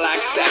 wild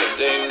like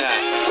Saturday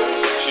night.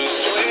 She's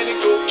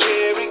 24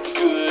 karat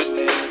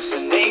goodness,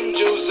 and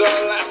angels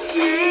all I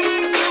see.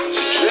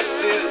 She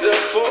dresses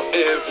up for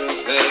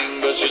everything,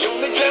 but she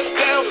only dresses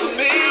down for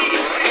me.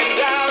 And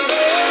I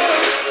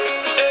love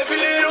every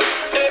little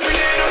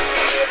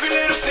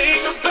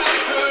thing about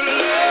her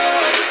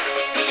love.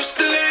 And just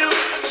a little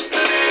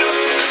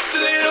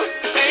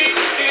ain't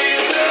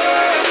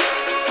enough.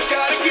 I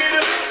gotta get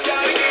her,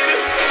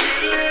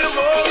 need a little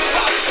more of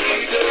what she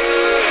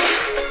does.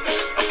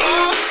 I'm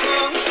all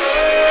on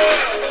her,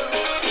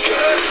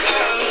 'cause I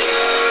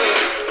love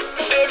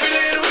every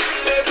little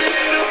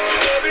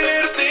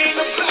thing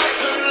about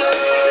her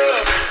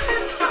love.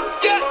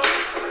 Yeah.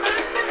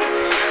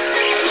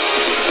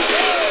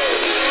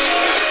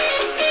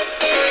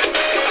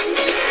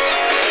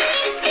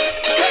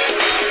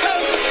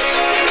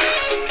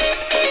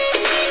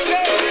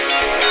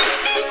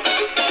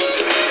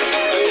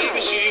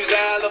 Baby, she's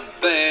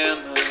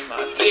Alabama,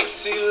 my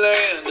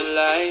Dixieland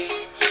delight.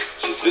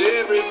 She's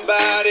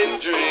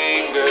everybody's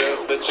dream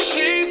girl, but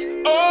she's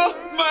all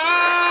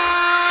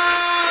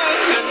mine.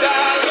 And I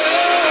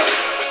love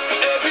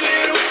every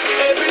little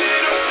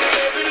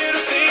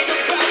thing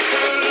about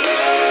her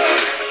love.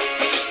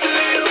 Just a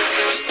little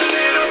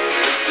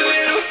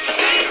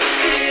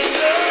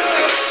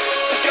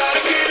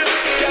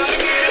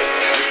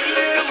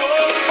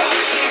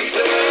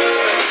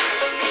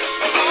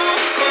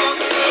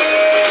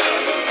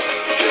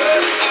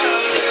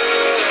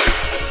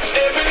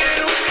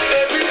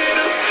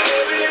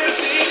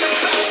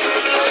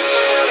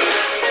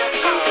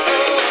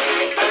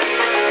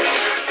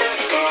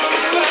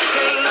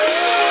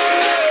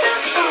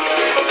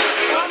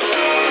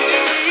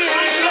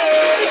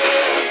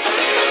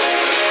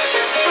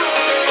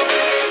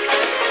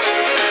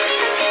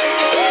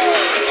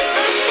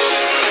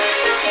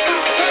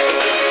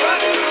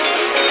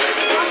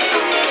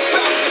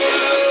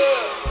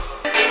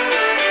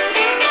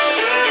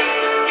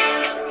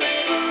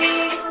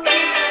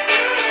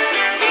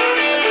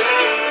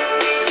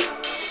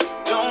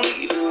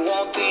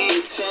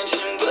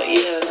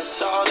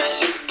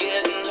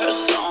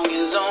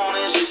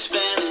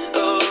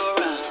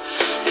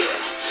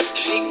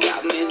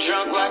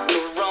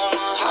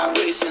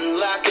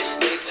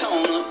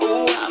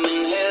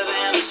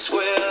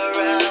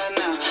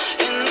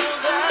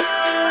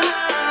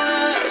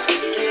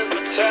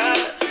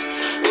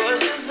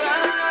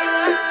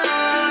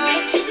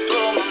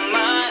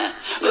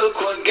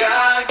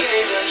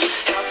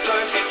how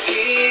perfect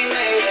he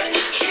made her.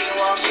 She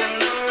walks in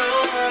the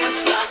room,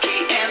 it's like he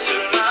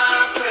answered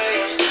my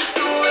prayers.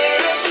 The way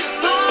that she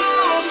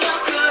moves, how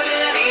could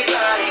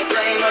anybody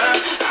blame her?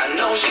 I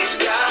know she's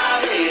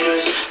got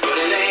haters, but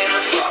it ain't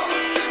her fault.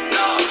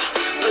 No,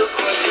 look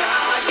what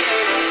God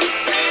gave her.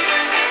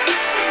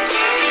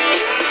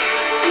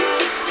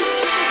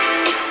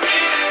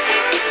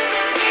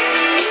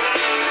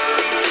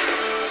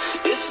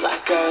 It's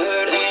like I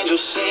heard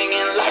angels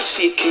singing, like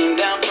she came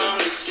down from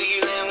the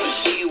ceiling when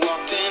she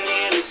walked in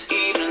here this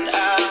evening.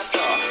 I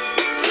thought,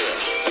 yeah,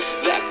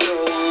 that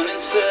girl 1 in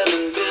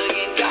 7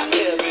 billion got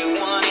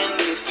everyone in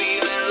me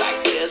feeling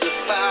like there's a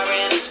fire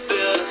in his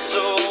building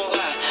so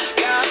hot.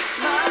 Got a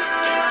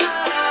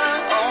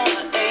smile on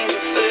an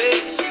angel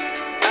face.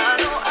 I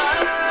know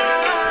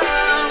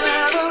I'll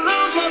never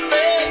lose my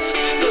faith.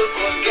 Look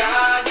what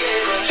God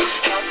gave her,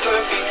 how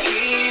perfect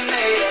he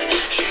made her.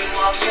 She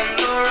walks in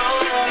the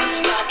room,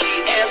 it's like he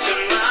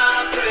answered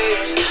my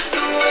prayers.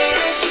 The way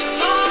that she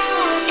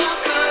moves, how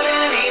could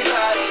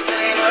anybody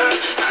blame her?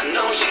 I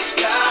know she's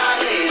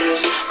got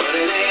haters, but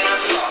it ain't her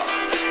fault.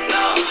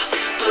 No,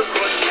 look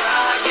what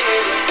God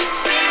gave her.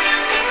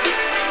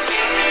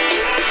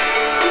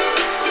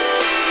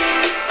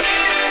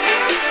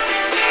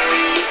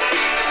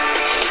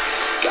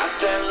 Got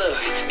that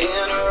look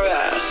in her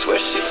eyes, swear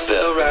she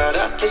fell right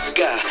out the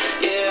sky.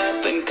 Yeah,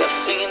 I think I've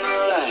seen the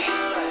light.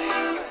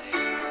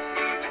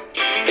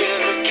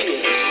 Every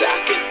kiss I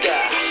could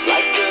die, it's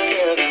like the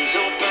heavens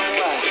open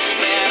wide.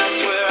 Man, I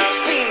swear I've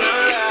seen the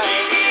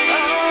light.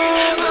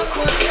 Oh, look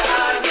what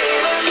God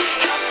gave her,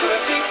 how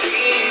perfect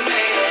he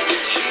made her.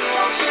 She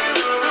walks in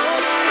the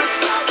room, it's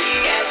like he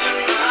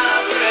answered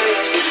my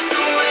prayers. The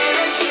way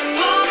that she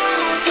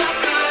moves, how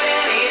could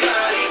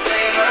anybody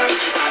blame her?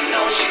 I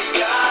know she's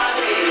got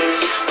haters,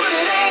 but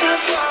it ain't her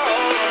fault.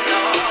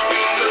 No,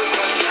 look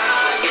what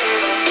God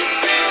gave her.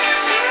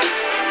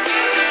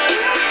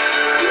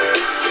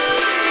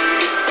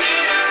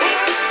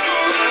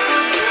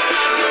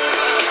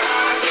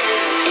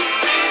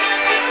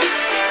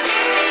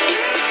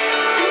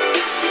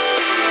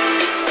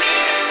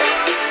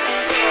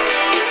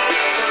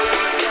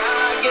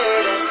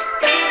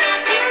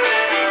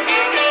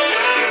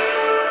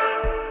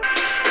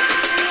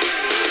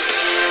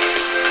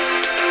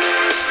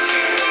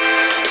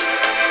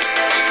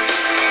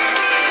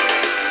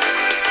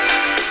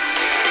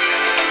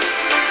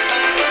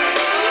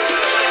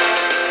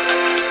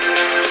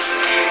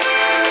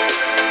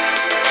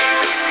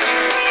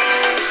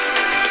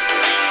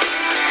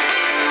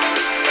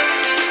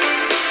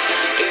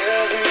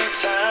 Every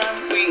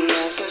time we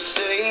have to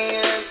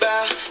say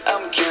goodbye,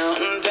 I'm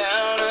counting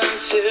down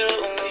until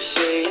we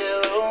say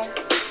hello.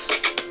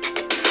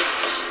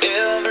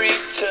 Every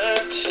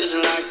touch is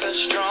like the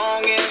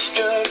strongest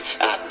drug.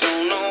 I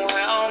don't know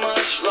how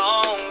much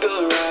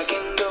longer I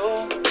can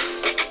go.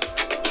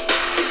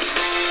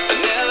 I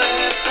never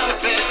had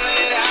something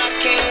that I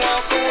can't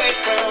walk away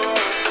from.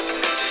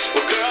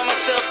 Well, girl, my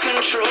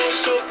self-control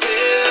so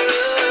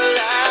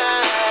paralyzed.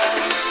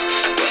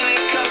 When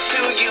it comes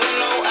to you,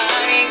 no, I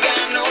ain't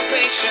got no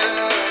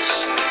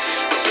patience.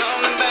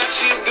 Something about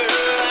you,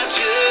 girl, I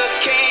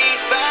just can't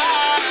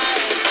fight.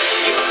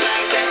 You're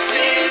like that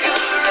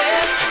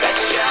cigarette, that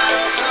shot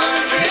of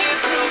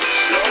 100 proof.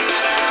 No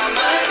matter how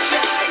much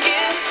I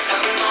get,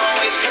 I'm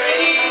always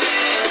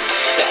craving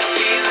that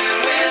feeling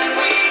when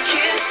we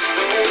kiss.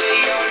 The way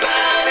your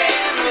body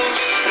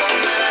moves. No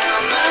matter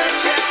how much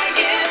I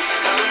get,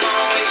 I'm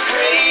always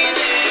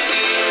craving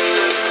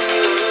you.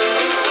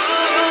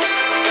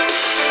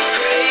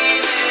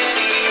 Craving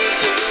you.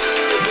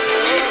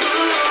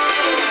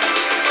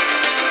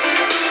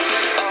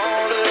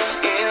 All the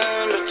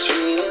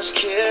in-between is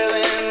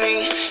killing me.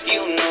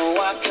 You know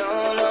I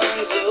come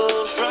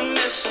unglued from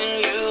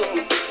missing you.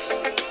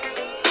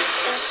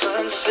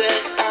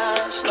 Sunset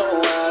eyes, no,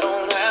 I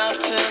don't have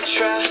to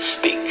try,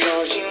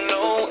 because you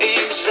know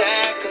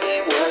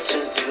exactly what to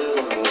do.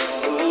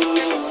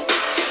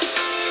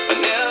 I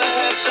never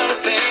had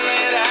something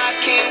that I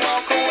can't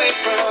walk away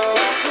from.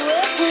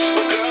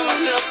 Well, girl, my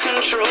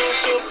self-control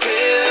so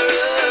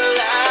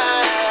paralyzed.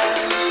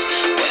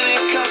 When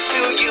it comes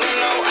to you,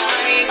 no, I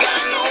ain't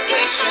got no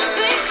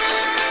patience.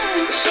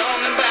 There's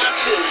something about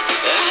you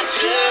I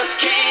just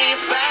can't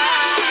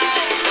fight.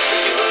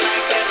 You're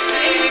like that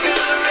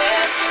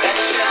cigarette, that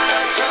shot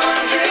of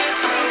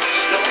 100 proof.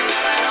 No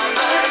matter how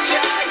much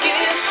I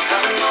get,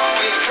 I'm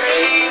always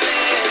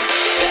craving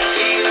that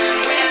feeling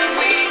when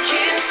we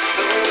kiss.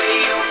 The way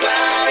your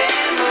body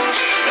moves.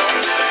 No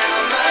matter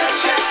how much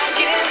I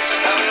get,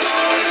 I'm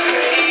always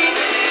craving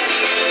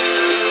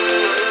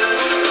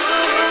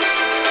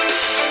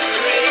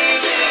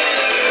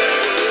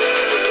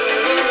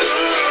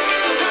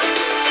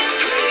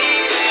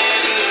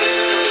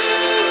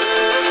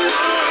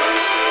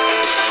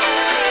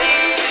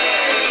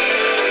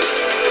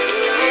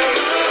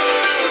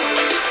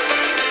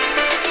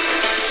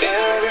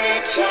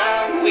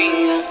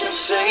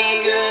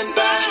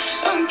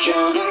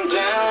counting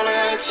down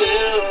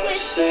until we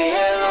say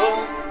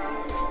hello.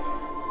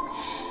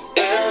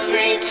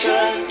 Every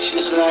touch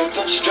is like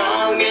the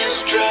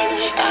strongest drug.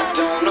 I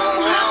don't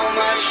know how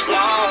much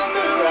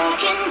longer I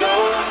can go.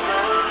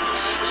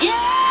 You're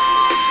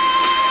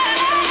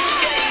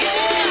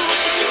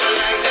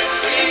like that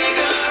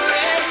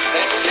cigarette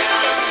that's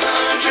shot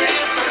 100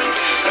 proof.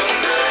 No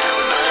matter how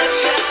much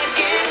I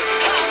get,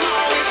 I'm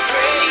always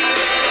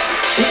craving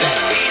that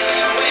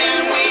feeling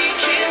when we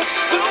kiss.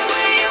 The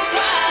way your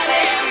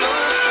body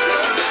moves. No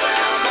matter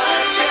how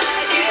much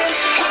I get,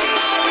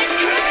 I'm always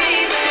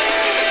craving.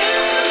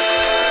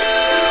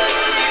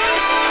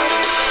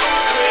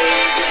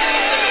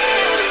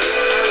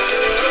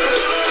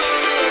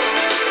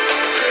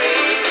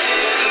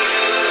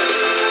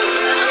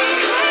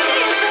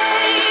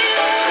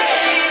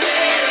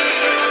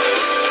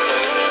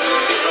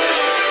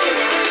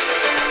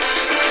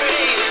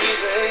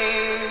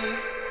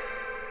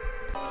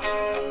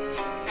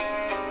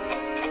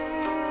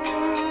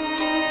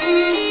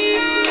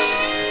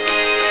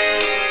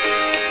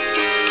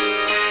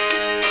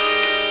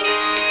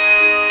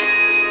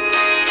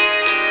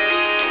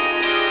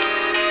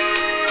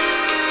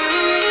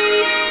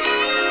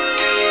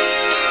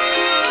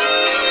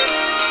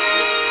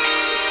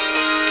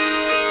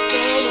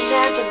 Standing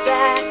at the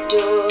back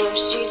door,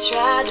 she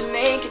tried to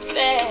make it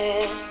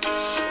fast.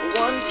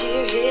 One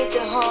tear hit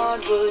the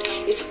hardwood,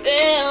 it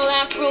fell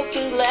like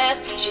broken glass.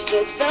 She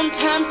said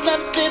sometimes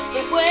love slips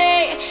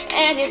away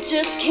and you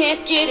just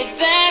can't get it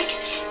back.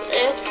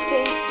 Let's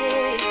face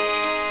it.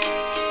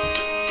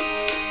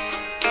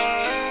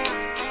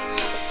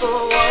 For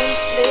one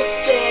split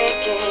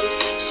second,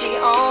 she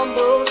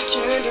almost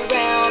turned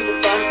around,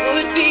 but that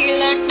would be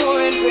like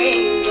pouring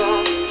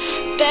raindrops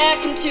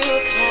back into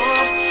a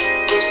cloud.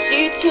 So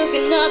she took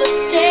another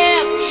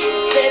step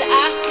and said,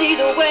 I see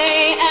the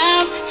way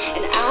out,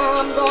 and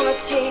I'm gonna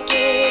take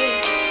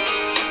it.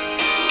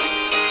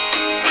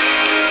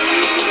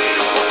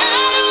 I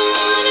don't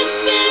wanna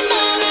spend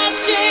my life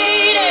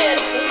jaded,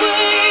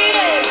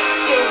 waiting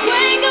to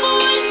wake up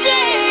one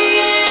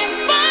day and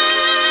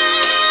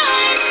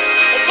find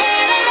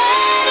that a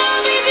lot of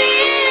these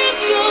years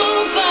go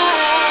by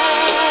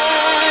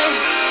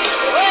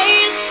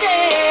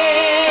wasted.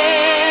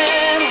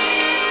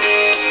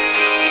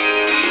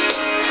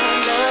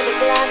 Another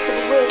glass of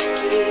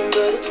whiskey,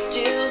 but it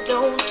still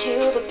don't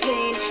kill the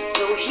pain.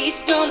 So he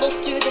stumbles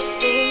to the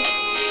sink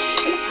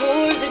and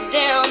pours it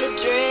down the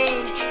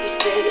drain. He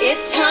said,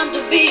 it's time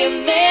to be a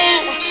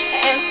man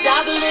and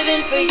stop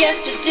living for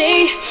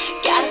yesterday.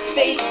 Gotta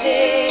face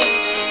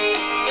it.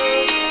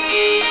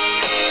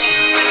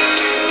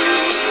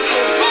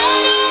 'Cause I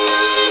don't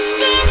wanna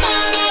spend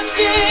my life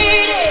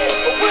jaded,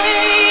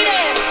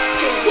 waiting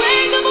to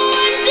wake up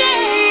one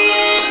day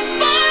and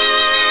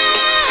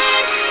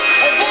find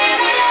that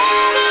a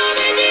lot of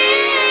the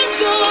years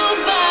go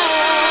by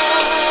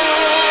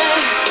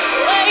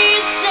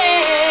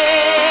wasted.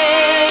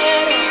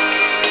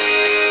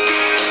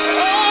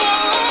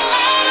 Oh,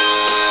 I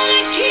don't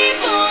wanna keep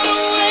on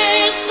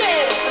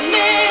wishing,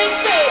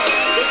 missing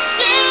the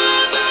still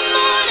of the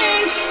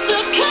morning,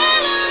 the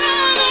color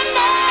of the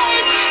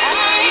night.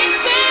 I ain't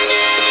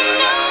spending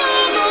no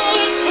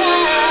more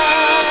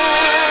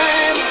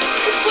time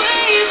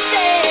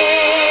wasted.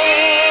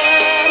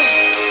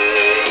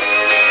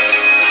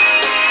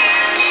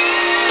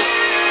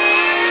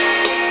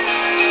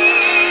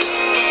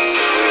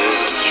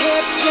 She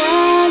kept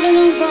driving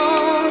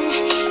along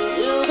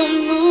till the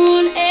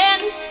moon and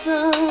the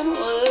sun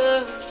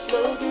were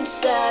floating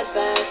side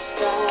by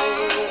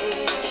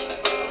side.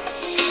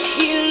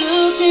 He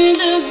looked in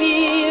the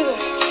mirror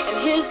and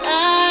his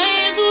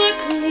eyes were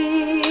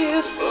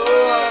clear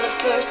for the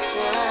first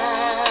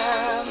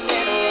time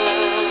in a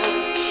while.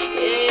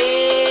 Yeah.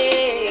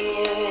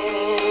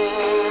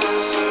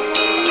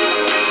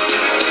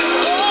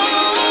 Oh,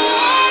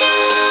 I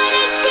don't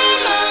wanna spend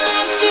my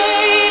life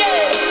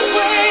jaded,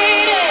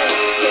 waiting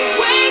to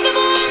wake up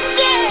one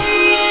day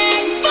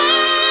and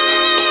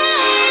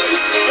find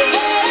that a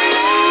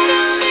lot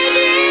of these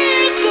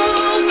years go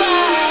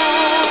by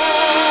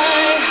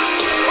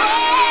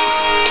wasted.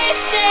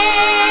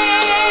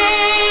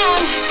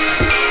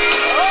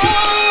 Oh,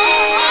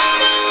 I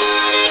don't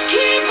wanna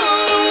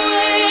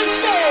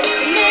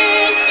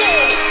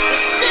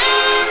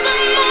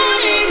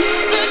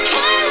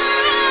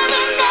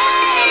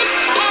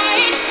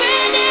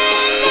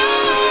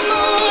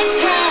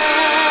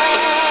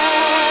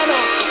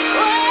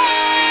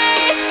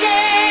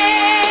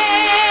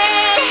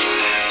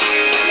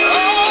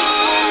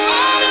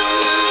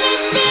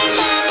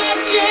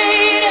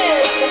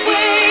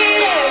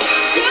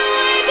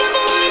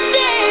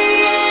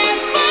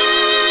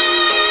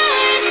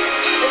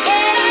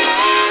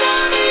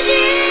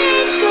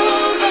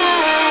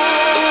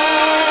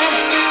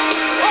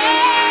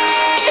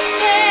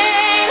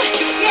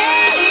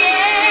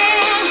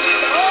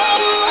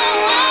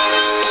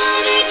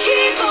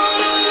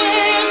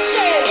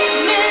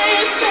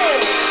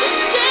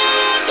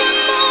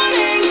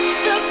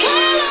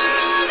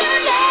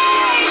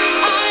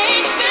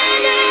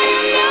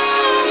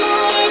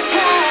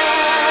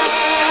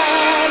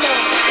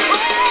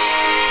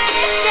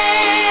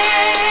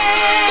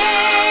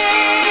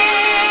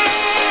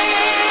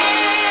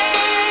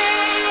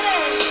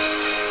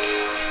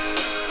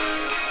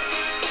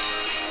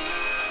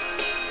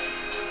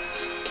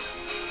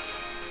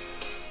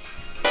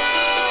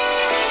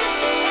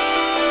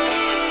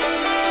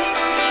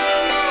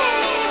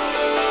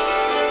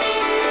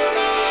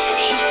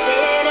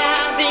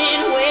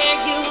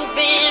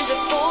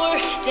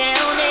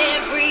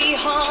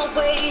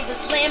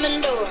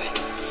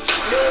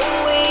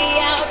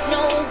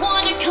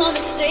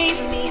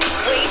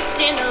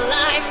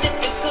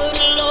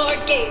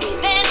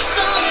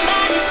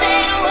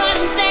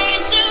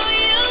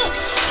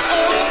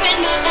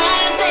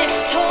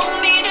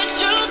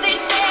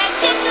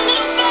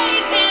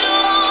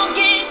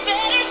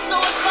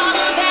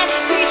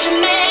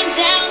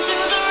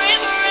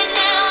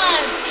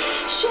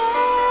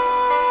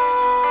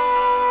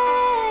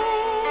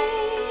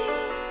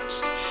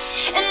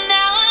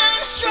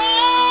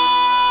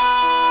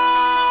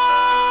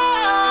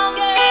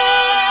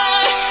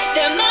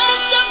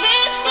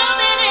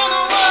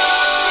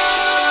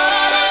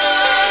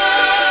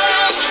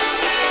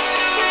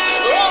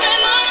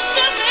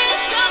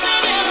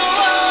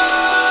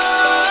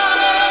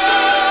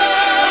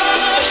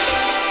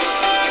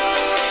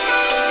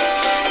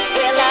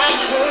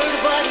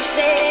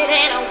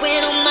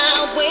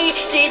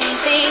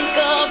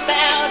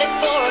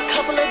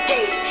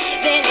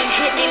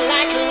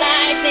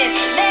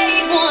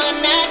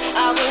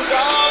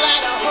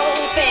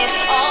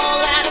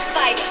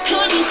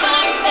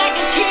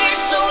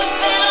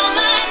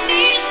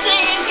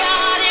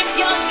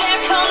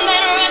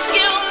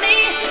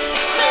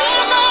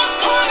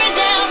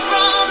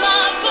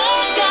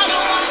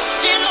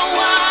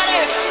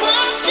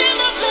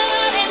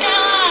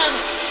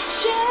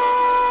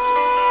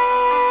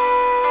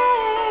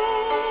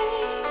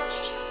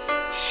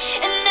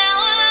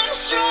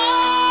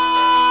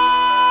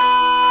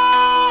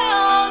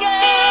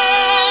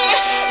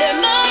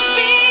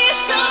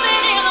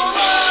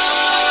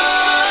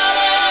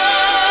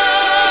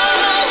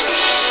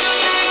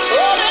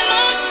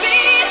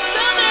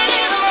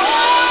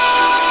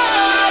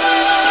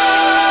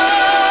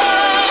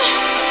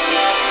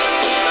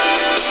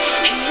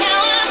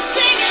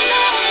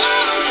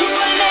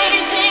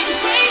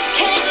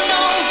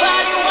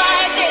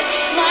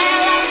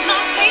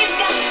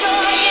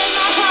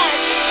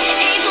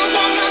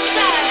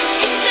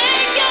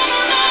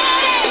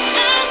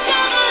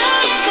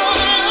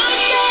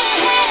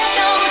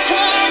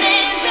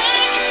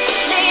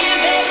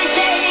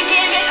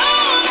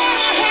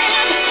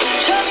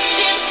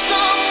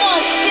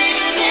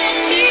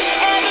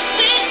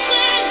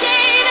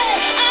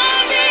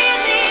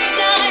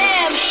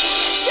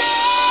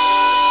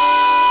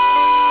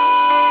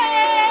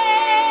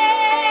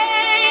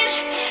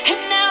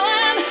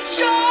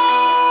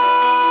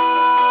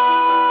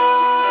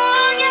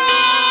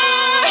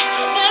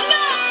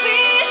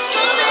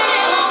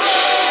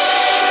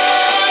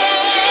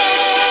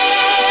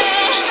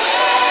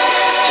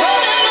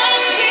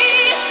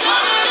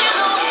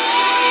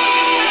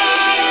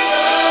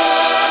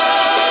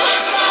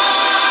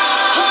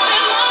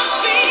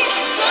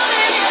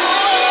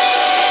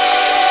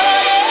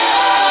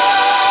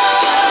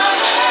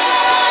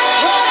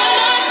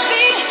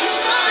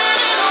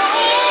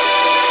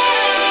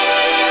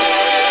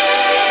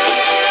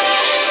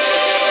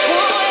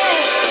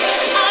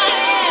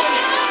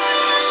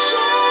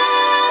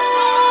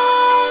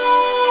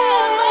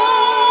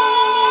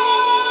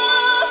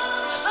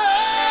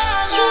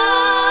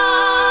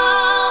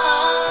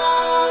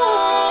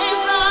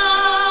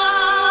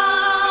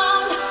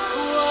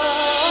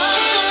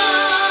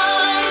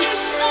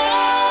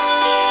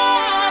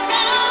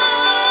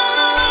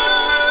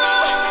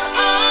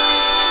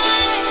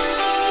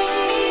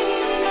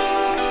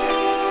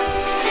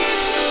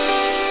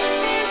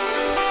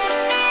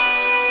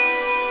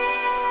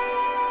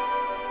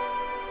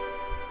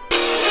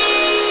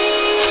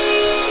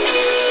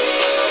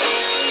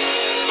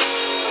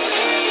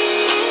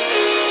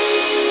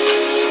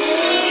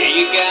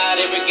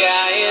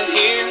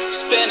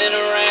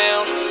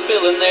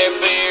and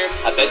beer.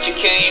 I bet you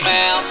came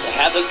out to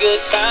have a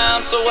good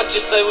time. So what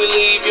you say we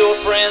leave your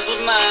friends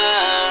with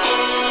mine?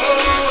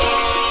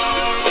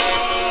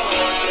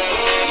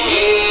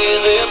 Yeah,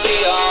 they'll be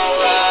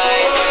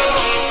alright.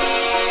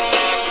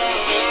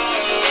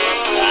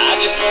 I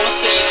just wanna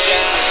see you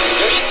shine.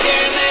 Girl, you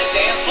tearing that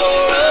dance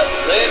floor up.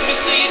 Let me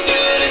see you do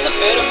it in the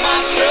bed of my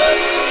truck.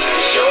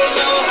 You sure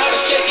know how to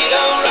shake it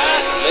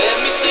alright. Let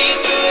me see you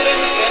do it in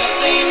the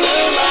Tennessee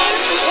moonlight.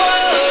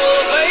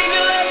 Whoa, baby,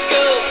 let's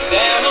go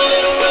down a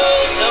little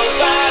road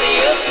nobody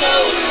else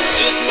knows.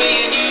 Just me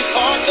and you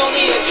parked on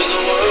the edge of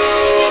the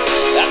world.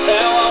 That's how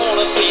I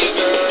wanna see you,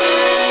 girl.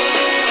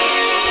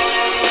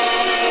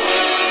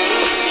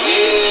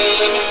 Yeah,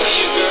 let me see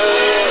you,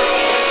 girl.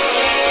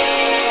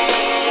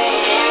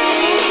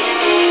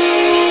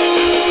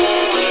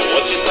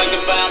 What you think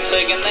about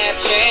taking that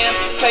chance?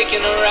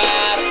 Taking a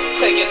ride,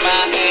 taking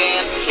my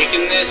hand,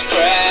 kicking this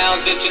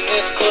crowd, ditching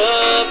this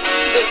club.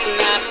 This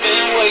night's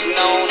been waiting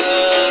on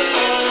us.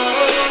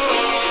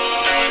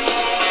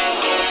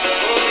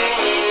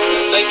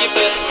 Take your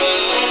best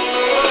move.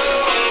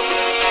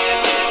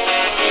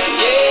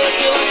 Yeah,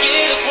 till I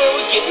get us where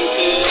we're getting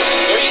to.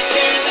 Girl, you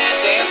tearing that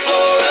dance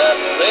floor up.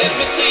 Let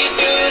me see you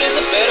do it in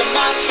the bed of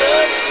my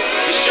truck.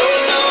 You sure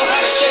know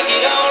how to shake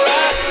it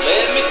alright.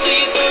 Let me see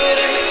you do it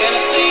in the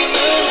Tennessee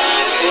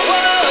moonlight.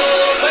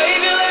 Whoa,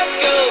 baby, let's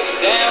go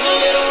down a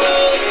little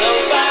road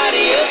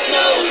nobody else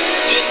knows.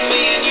 Just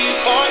me and you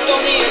parked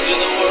on the edge of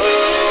the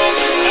world.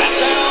 That's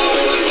how I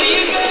wanna see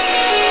you go.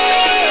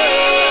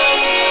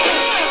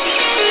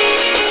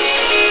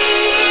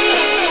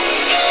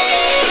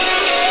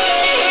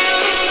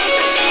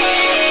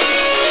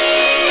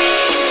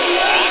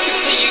 I can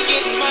see you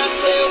getting my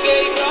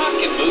tailgate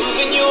rocking,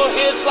 moving your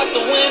hips like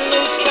the wind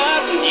moves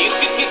cotton. You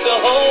could get the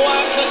whole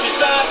wide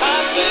countryside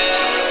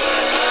hopping.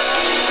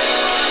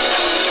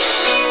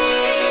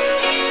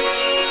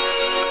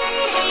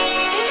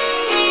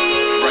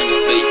 Bring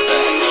the beat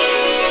back.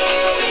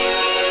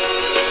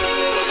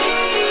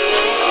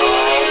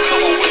 Oh, come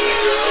on with me,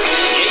 girl.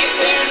 Yeah, you're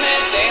tearing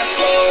that dance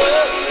floor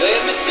up.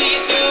 Let me see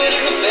you do it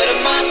in the bed of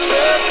my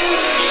truck.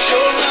 You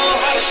sure know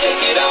how to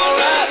shake it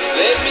alright.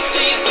 Let me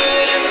see you do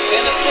it in the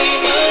Tennessee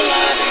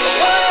moonlight.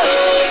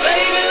 Whoa,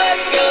 baby,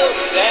 let's go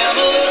down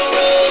a little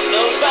road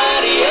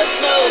nobody else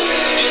knows.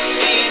 Just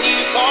me and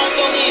you parked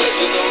on the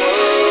edge of the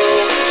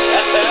world.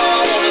 That's how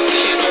I wanna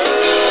see you,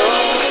 girl.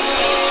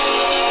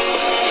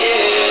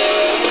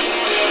 Yeah,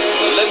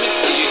 let me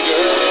see you,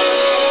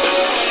 girl.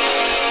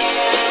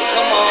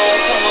 Come on,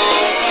 come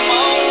on, come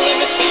on, let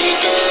me see you,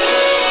 girl.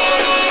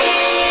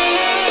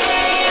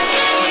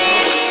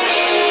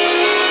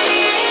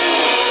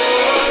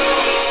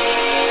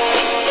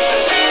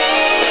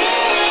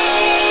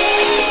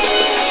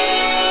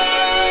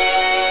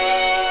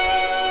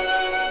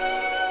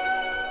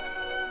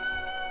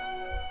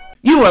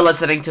 You are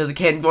listening to the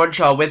Kayden Gordon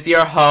Show with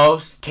your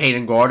host,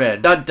 Kayden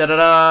Gordon. Dun dun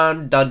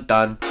dun dun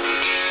dun.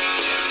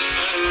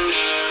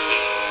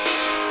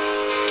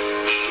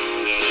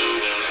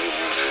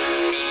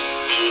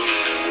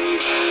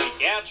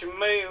 Got your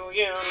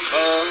million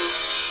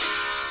bucks,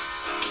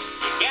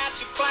 got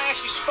your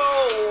flashy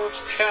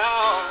sports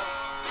car,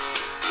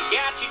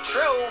 got your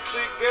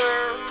trophy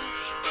girls.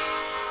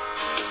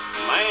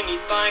 Man, you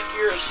think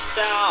you're a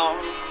star.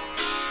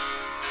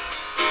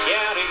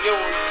 Out of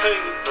your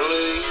teeth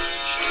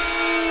bleached,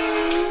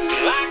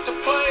 like to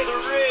play the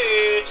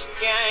rich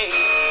game.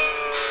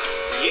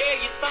 Yeah,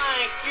 you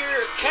think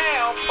you're a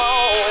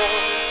cowboy,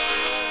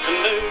 the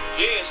new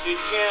Jesse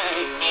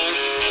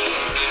James.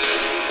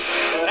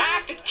 But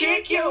I could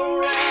kick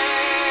your ass,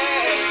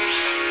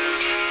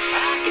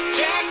 I could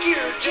jack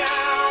your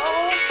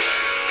jaw,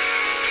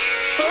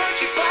 put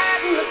you flat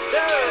in the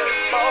dirt,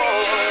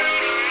 boy.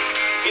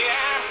 Yeah,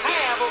 I'd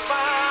have a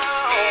ball.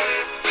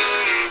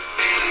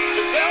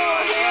 So go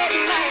ahead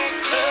and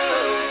act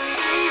tough,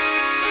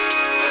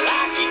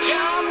 like you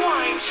John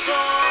Wayne's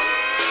son.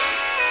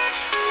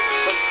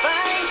 But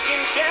things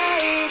can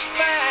change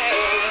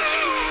fast.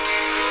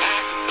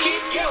 I can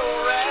kick your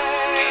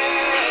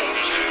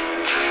ass,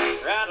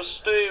 try to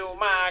steal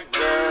my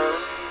girl.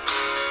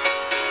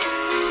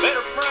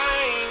 Better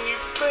bring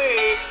your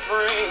big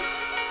friend,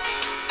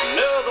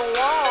 another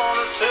one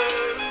or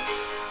two,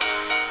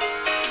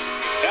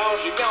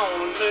 'cause you're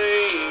gonna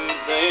need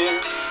them.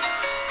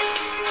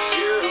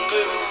 You're a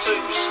little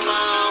too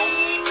small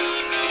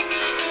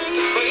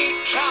to be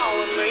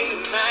calling me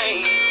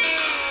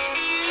names.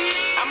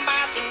 I'm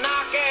about to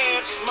knock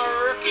that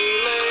smirky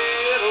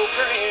little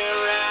grin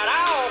right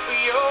off of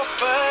your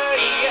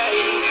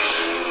face.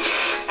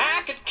 I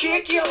could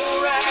kick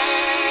your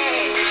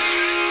ass,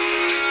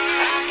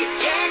 I could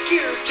jack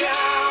your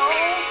jaw,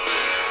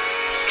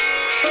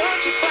 put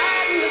you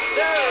flat in the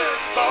dirt,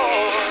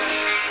 boy.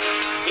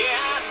 Yeah,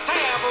 I'd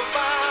have a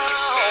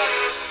ball.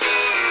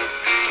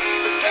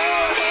 So go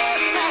ahead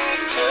and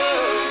act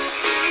tough,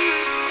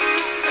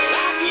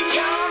 like you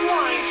John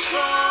Wayne's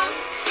son.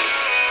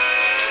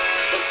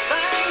 But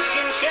things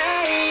can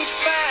change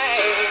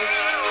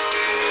fast.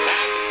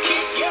 I can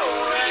kick your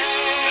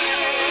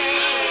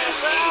ass.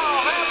 Oh,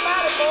 how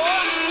about it,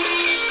 boy?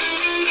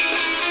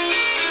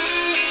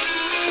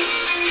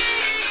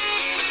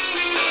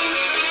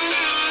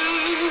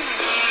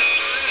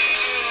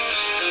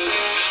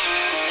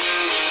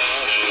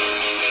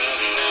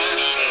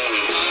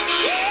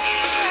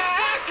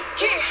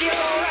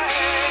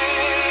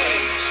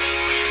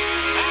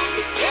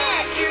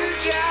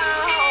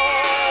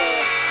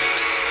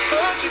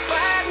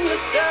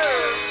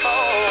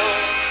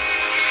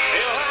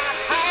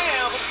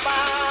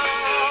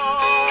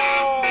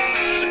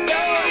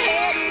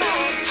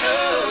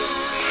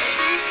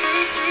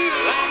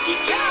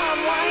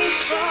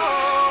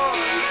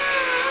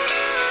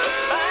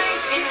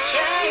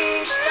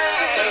 changed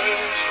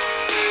fast.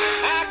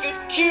 I could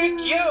kick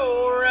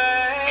your ass.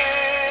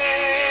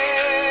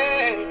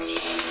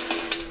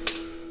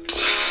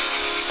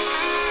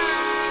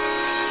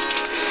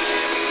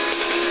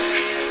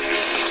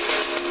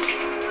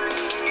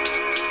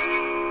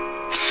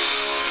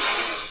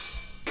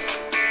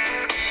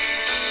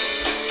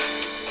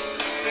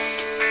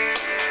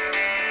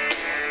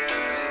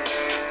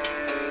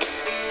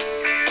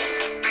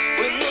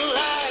 When the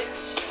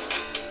lights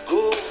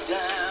go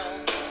down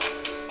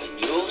and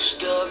you're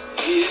stuck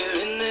here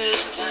in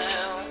this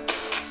town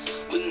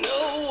with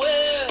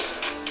nowhere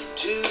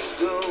to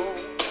go,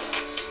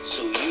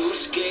 so you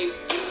escape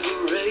through the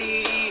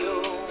radio,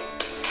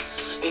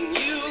 and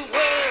you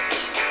worked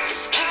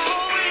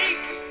all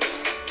week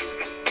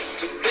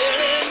to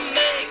barely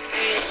make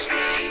ends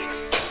meet.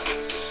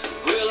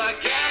 Well, I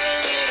got a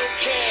little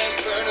cash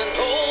burning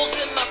holes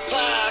in my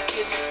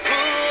pocket,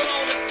 foot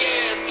on the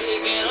gas,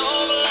 taking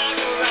off like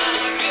a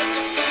rocket.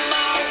 So come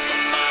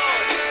on,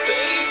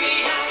 baby,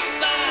 I'm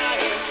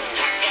buying.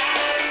 I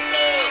got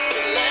enough to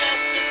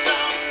last us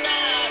all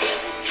night, and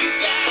you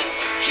got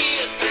a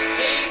kiss that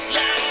tastes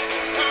like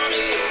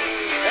honey,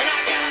 and I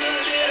got a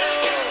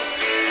little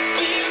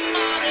bit of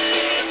money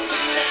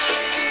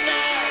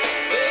tonight,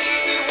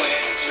 baby,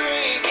 we're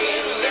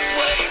drinking. Let's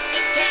wake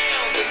the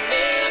town that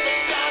never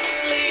stops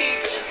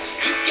sleeping.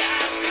 You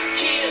got a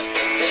kiss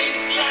that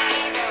tastes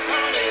like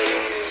honey,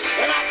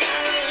 and I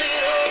got a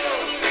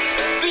little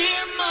bit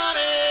of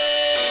money.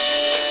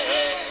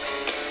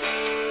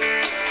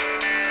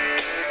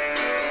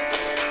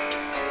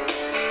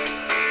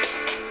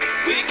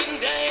 We can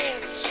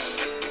dance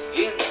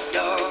in the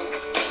dark,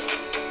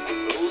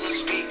 blow the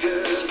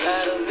speakers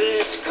out of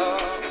this car,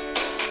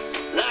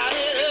 light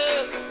it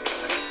up,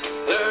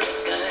 burn it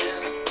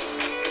down,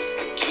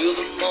 until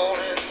the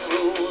morning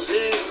rolls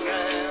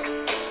around.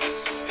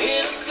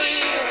 In a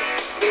field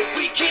where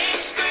we can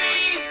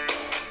scream,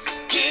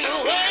 get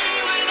away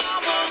with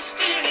almost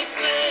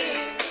anything.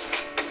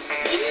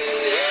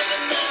 Yeah,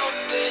 every now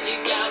and then you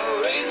gotta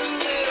raise a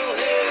little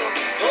hell.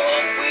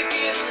 Hope we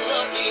get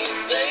lucky and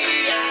stay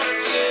out of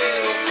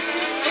jail.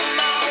 So come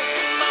on,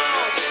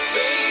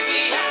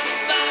 baby, I'm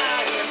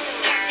buying.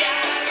 I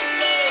got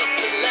enough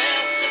to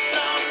last us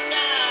all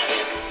night,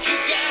 and you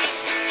got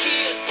a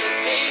kiss that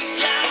tastes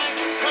like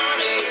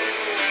honey,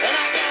 and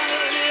I got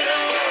a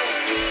little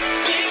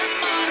bit of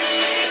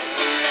money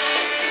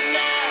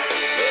tonight,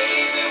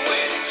 baby,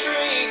 we're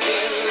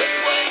drinking. Let's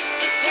wake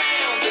the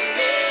town that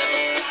never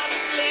stops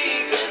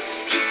sleeping.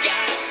 You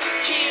got a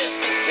kiss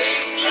that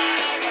tastes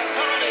like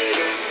honey,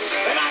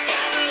 and I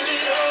got a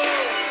little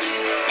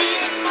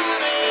bit of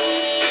money.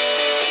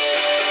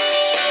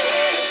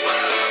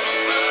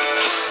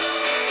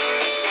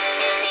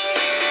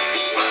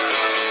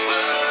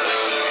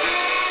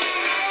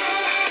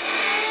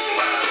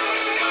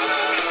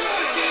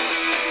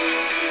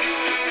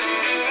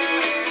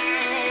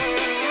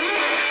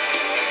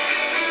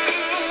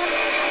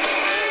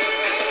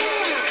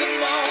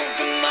 Come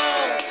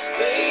on,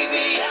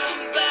 baby, I'm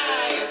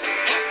buying.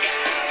 I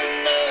got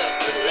enough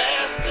to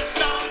last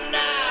us all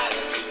night.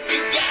 You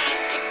got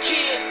a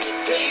kiss that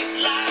tastes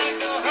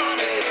like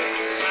honey,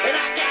 and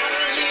I got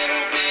a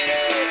little bit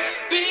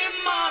of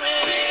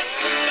money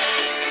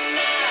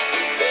tonight,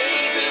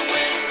 baby,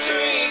 we're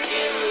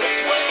drinking. Let's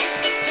wake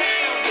the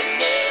town that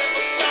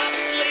never stops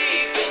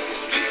sleeping.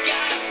 You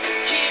got a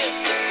kiss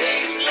that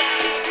tastes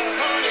like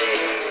honey,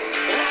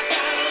 and I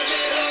got a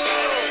little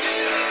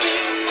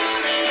bit of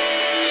money.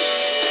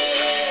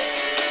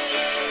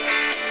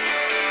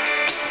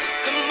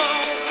 Come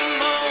on,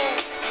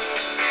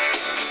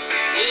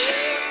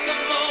 yeah,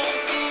 come on.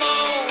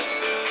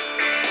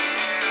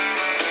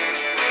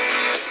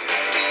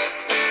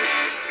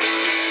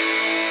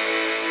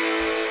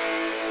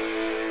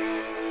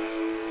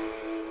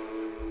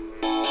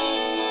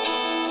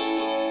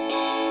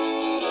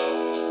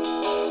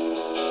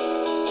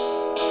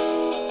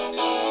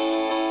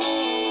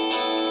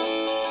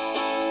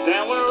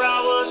 Down where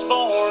I was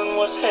born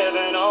was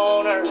heaven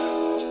on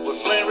earth, where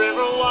Flint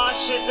River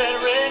washes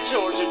that red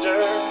Georgia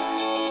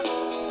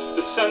dirt.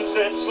 The sun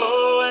sets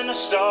slow and the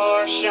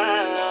stars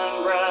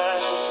shine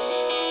bright.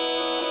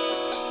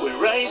 We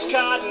raised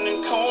cotton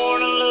and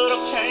corn, a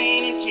little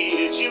cane and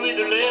kids. You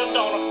either lived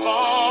on a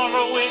farm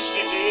or wished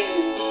you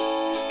did,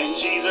 and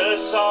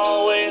Jesus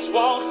always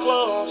walked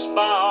close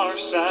by our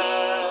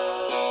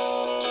side.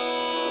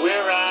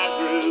 Where I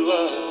grew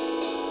up,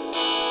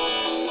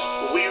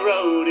 we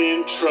rode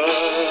in trucks.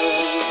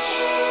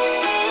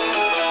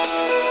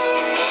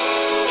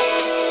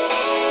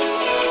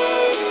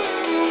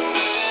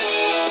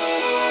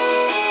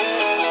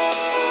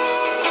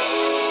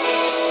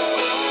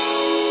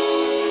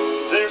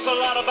 There's a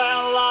lot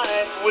about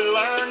life we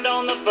learned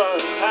on the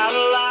bus. How to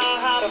lie,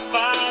 how to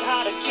fight,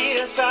 how to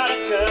kiss, how to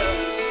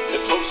cuss. The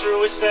closer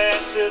we sat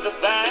to the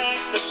back,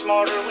 the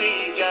smarter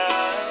we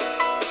got.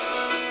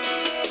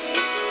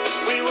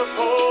 We were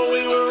poor,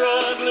 we were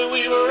ugly,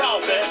 we were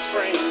all best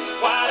friends.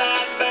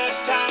 Wide-eyed,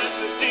 baptized,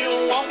 and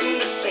still wanting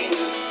to sin.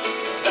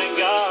 Thank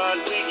God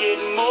we get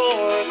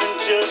more than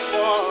just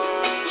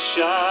one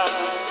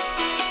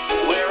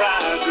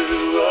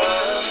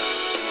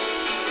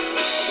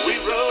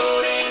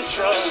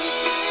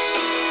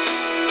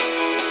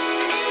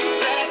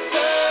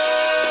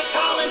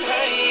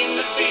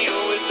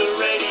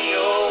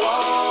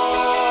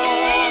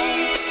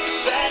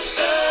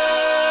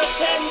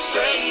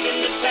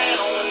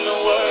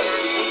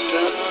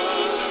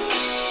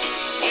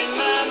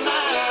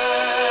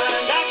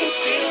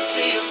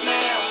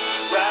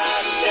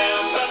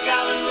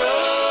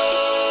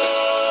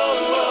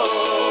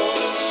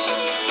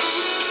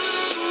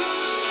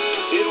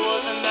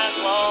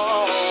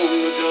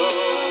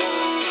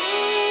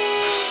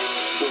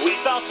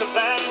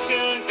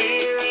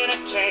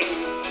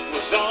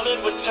it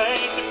would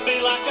take to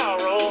be like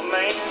our old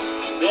man.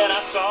 Then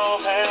I saw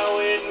how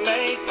it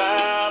made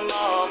my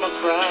mama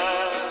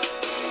cry.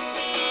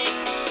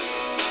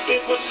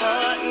 It was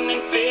hunting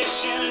and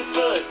fishing and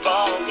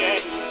football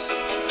games.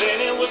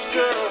 Then it was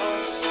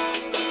girls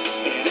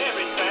and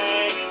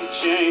everything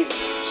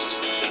changed.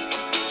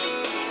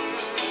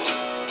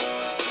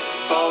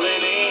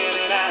 Falling in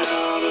and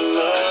out of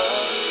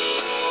love.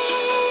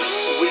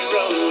 We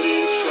rode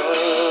in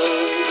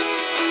trucks.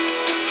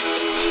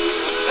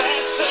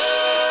 That's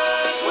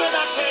us with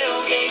our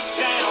tailgates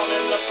down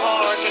in the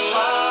parking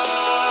lot.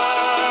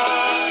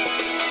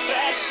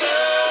 That's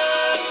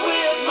us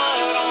with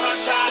mud on our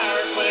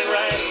tires when it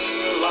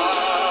rained a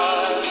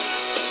lot.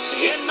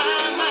 In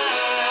my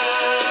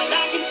mind,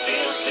 I can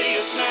still see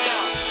us now,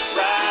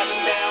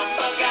 riding down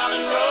Buck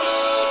Island Road.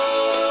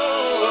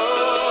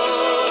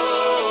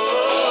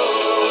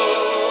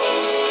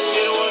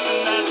 It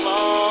wasn't that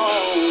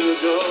long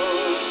ago.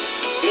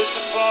 It's a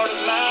part of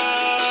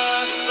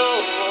my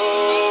soul.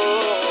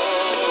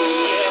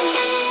 Yeah.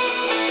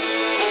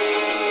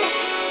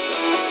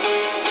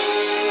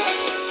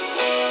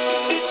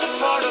 It's a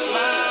part of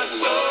my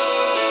soul.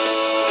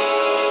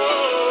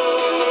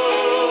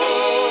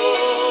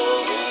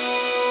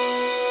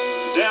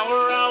 Down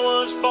where I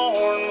was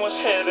born was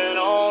heaven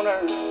on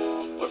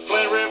earth, where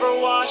Flint River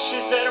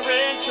washes that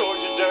red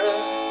Georgia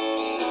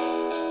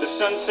dirt. The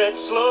sun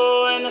sets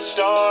slow and the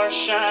stars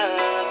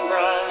shine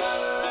bright.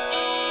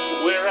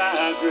 Where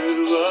I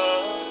grew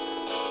up,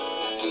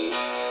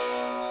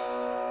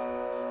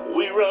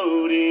 we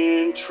rode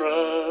in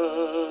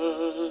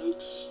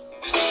trucks.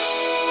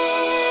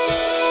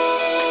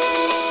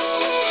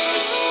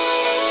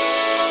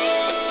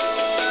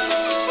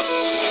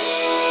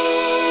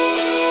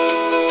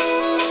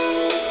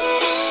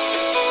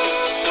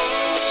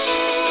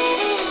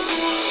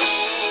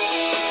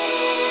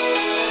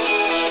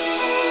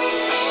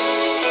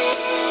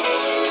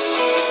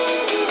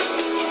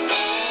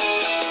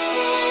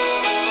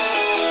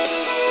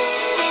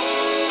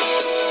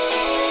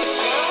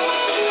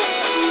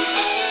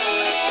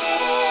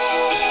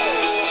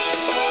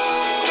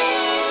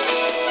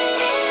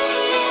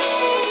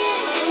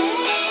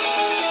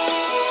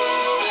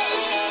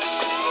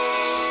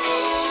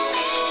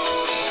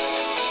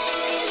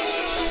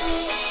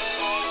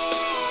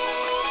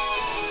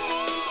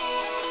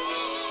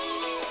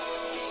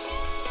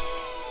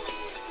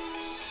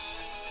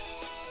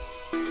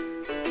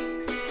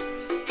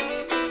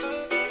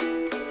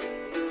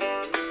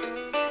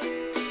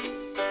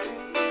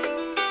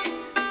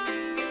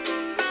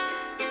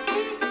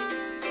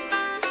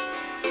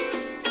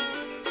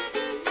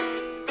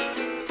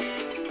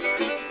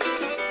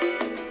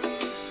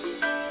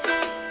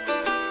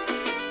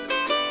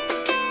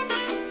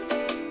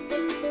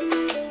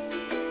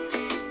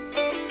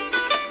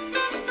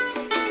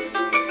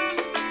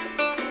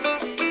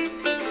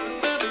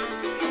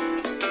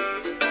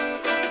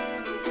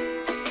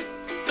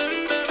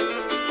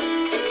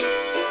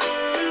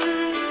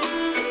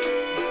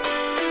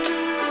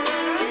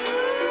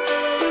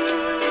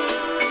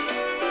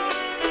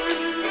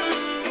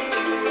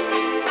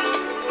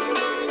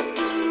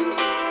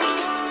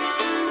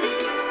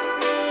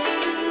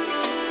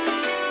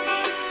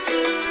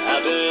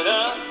 I've been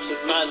up to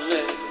my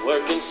neck,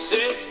 working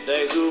 6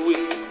 days a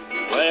week,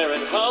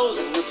 wearing holes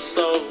in the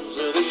soles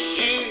of the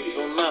shoes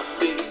on my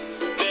feet.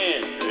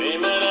 Been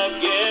dreaming of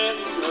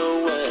getting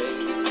away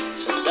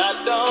since I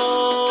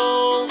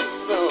don't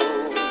know.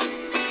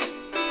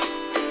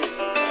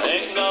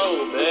 Ain't no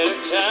better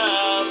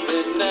time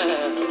than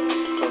now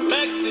for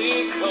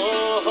Mexico.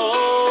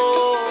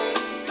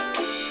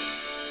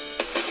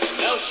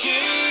 No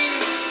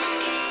shoes,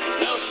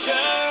 no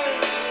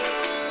shirt,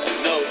 and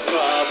no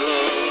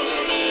problem.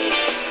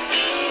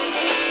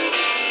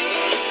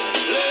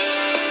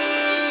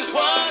 Blues,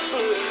 what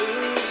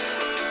blues?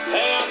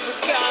 Hey, I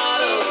forgot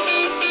 'em.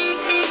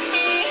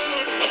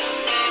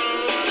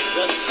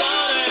 The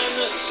sun and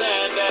the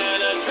sand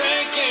and a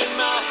drink in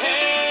my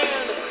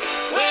hand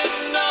with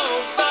no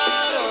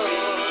bottle.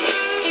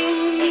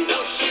 And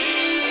no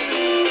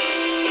shoes,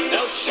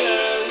 no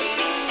shirt,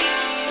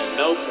 and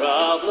no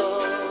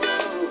problems.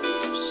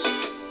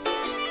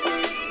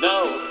 No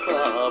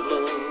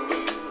problems.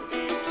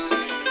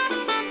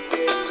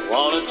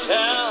 Want a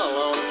towel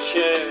on a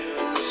chair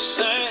in the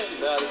sand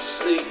by the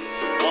sea.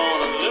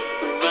 Wanna look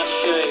through my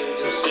shades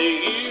and see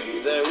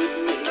you there with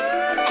me.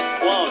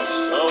 Wanna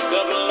soak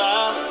up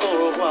life for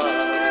a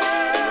while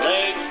and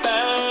lay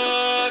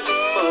back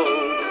and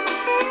mold.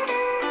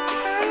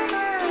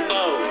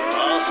 No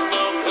loss,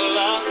 no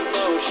clock,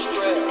 no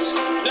stress,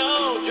 no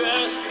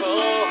dress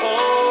code.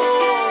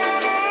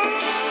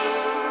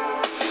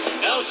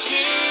 No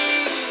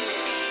shoes,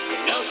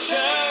 no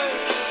shirt,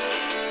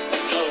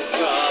 no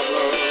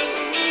problem.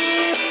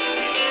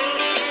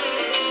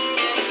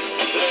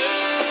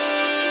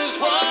 Blues,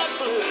 what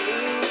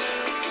blues?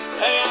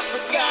 Hey, I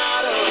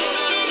forgot 'em.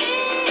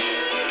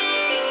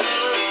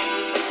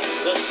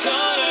 The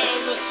sun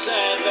and the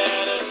sand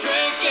and a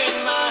drink in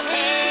my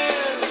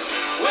hand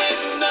with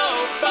no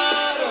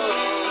bottle.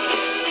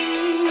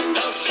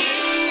 No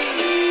shoes,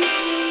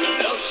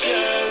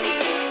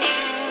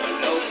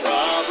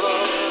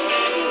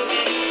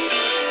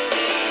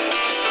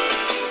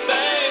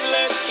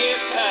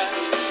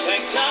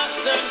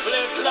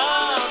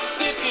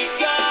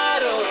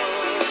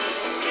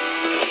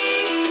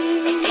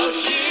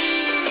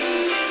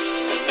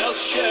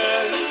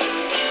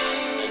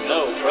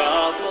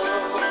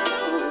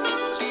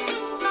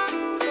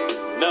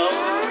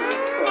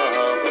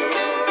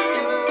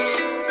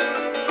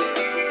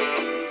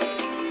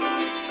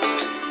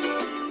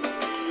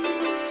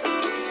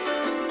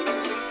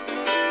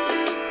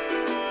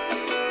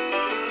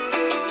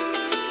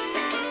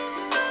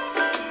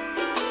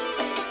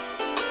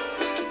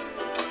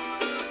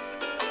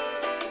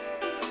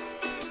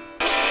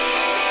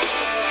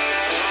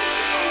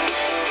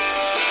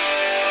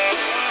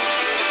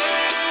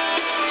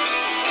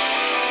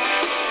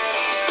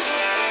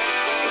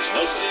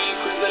 No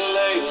secret that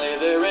lately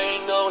there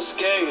ain't no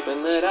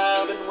escaping that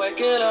I've been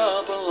waking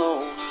up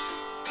alone.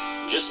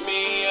 Just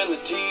me and the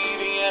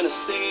TV and a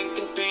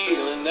sinking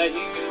feeling that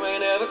you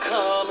ain't ever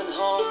coming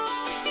home.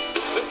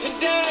 But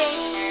today,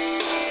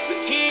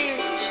 the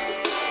tears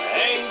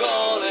ain't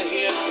gonna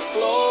hit the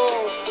floor,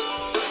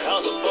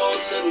 'cause the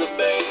boat's in the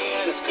bay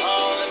and it's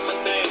calling my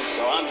name,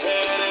 so I'm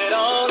headed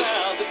on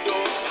out the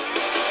door.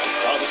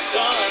 'Cause the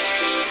sun's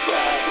too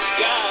bright, the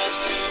sky's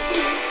too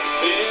blue,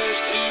 it's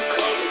too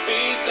cold to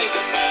be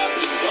thinking about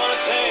you. Gonna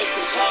take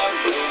this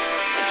heartbreak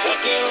and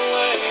tuck it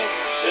away,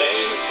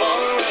 save it for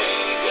a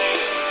rainy day.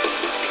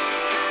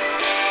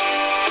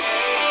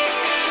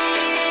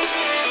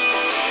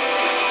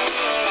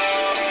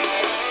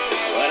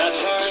 When I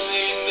turned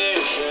the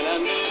ignition, I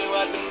knew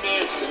I'd been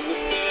missing the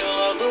feel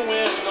of the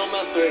wind on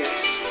my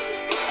face.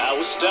 I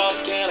was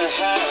stuck in a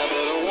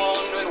habit of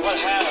wondering what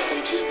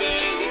happened, too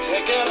busy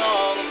taking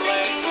all the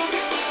blame.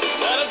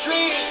 But a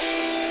dream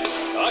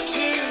or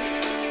two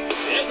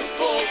is a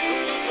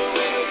foolproof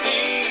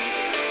remedy.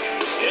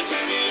 It's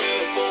a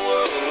beautiful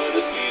world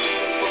with a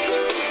beautiful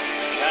girl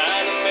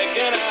kind of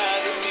making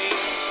eyes at me.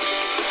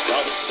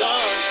 'Cause the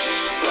sun's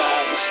too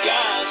bright, the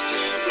sky's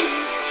too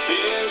blue,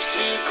 feels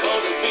too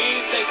cold to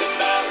be thinking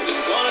about you.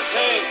 Gonna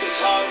take this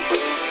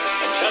heartbreak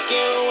and tuck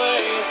it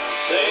away,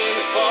 save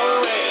it for a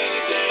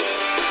rainy day.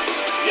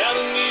 Yeah,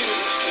 the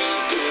music's too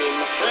good,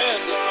 my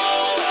friends are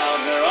all out,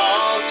 and they're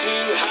all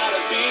too high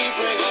to be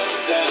bringing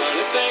them down.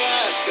 If they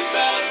ask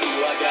about you,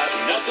 I got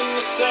nothing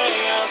to say,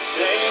 I'll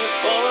save it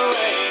for a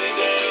rainy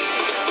day.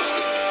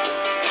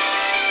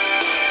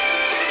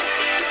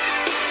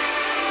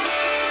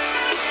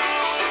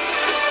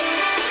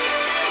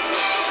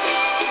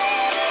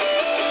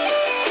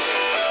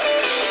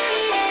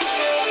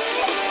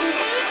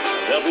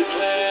 There'll be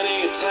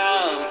plenty of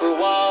time for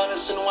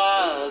what's and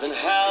whys and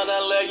how'd I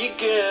let you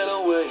get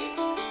away.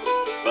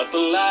 But the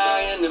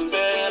lying in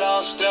bed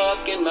all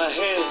stuck in my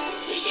head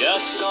is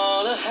just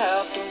gonna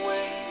have to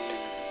wait.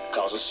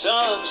 'Cause the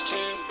sun's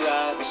too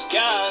bright, the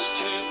sky's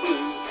too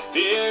blue,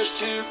 fear's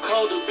too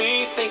cold to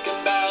be thinking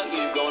about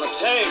you. Gonna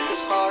take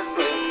this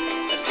heartbreak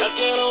and tuck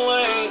it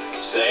away,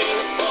 save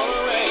it for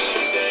a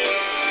rainy day.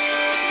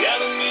 Yeah,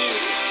 the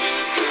music's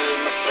too good,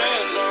 my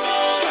friends are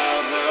all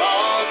out, and they're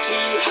all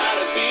too high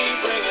to be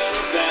bringing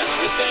them down.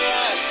 If they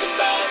ask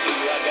about you,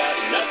 I got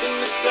nothing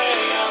to say,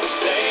 I'll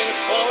save it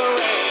for a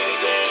rainy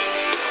day.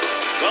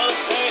 Gonna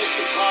take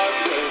this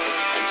heartbreak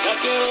and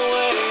tuck it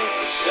away,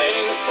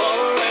 save it for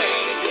a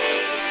rainy day.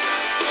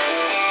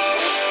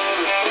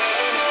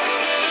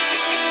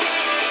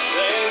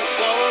 Save it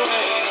for a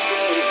rainy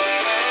day.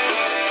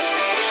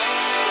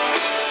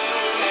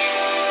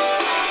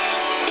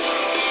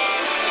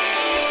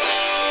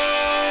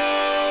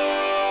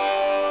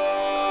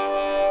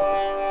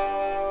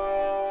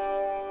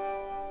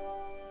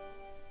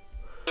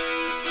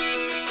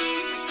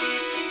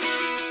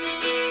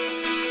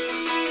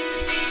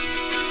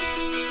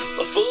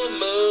 A full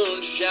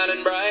moon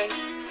shining bright,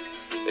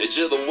 edge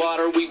of the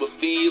water, we were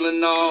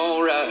feeling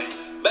alright.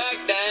 Back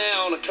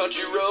down a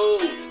country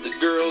road, the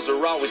girls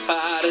are always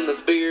hot and the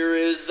beer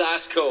is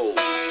ice cold.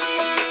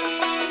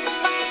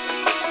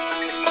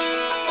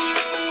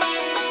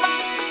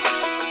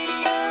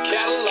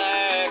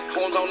 Cadillac,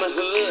 horns on the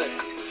hood,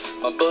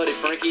 my buddy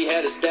Frankie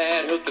had his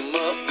dad hook him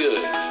up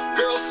good.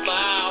 Girls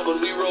smile when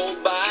we roll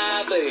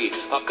by, they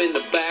hop in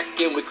the back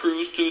and we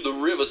cruise to the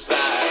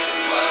riverside.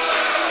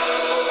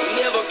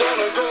 Never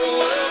gonna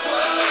grow up,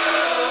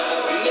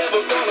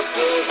 never gonna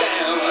slow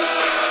down.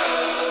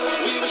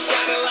 We were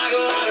shining like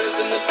lighters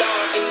in the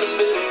dark in the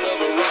middle of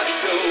a rock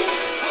show.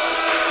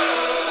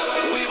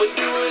 We were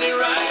doing it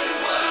right,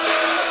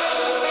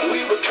 we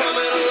were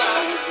coming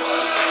alive.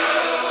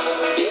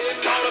 Yeah,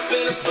 caught up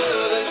in a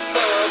southern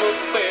summer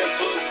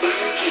barefoot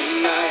blue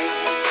jean night.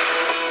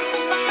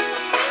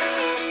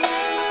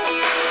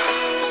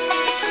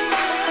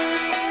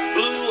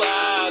 Blue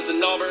eyes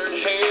and auburn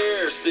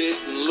hair,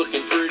 sitting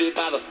looking pretty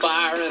by the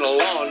fire in a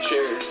lawn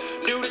chair.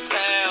 New to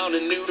town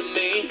and new to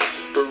me,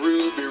 her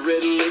ruby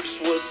red lips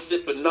was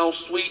sipping on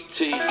sweet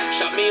tea.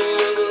 Shot me a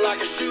look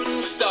like a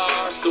shooting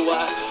star, so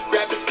I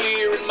grabbed a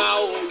beer and my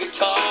old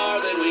guitar.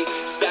 Then we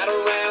sat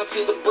around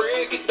till the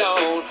break of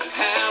dawn,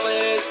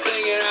 howling,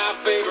 singing our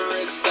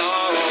favorite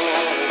song.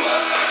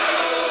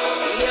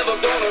 Never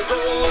gonna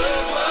grow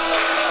up,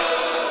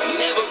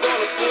 never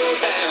gonna slow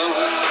down.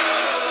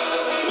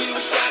 We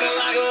were shining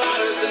like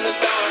lighters in the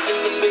dark in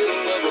the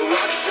middle of a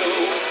rock show.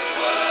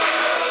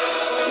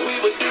 We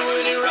were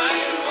doing it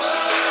right,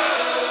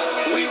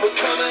 we were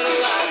coming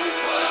alive.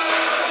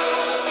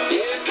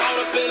 Yeah, caught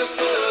up in a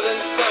southern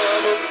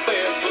summer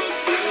barefoot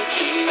blue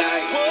jean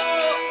night.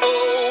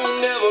 Whoa,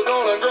 never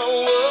gonna grow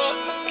up,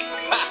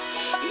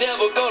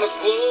 never gonna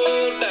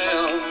slow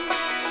down.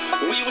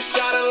 We were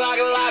shining like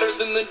lighters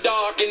in the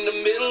dark in the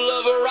middle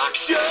of a rock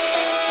show.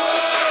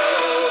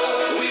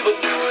 We were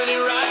doing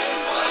it right,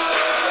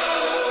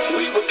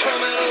 we were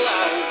coming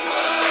alive.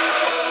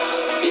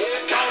 Yeah,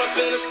 caught up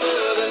in a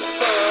southern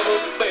summer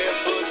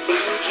barefoot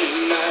blue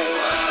jean night.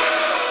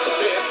 A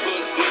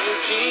barefoot blue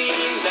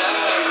jean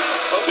night.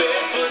 A barefoot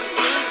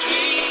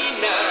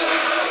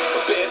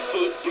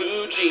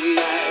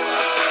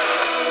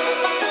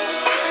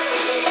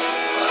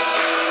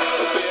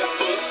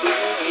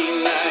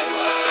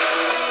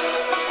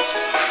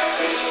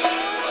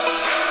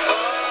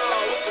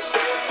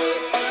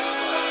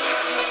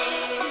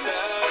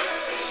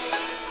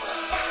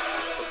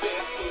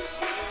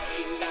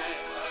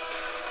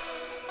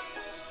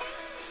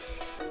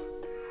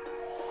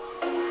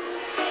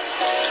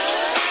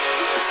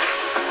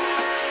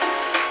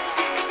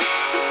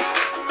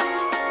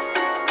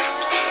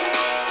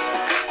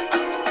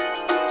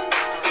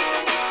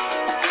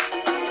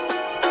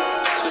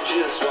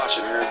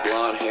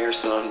blonde hair,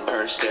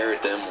 sunburned, stare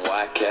at them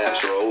white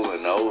caps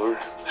rolling over.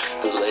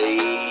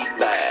 Laid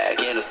back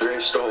in a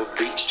thrift store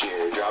beach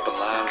chair, dropping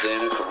limes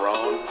in a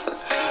Corona.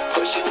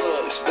 But she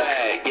looks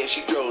back, yeah,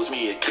 she throws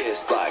me a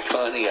kiss like,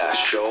 honey, I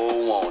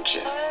sure want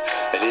you.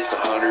 And it's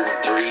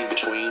 103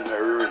 between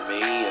her and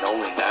me, and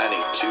only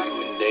 92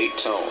 in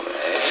Daytona.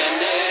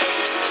 And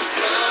it's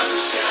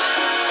sunshine,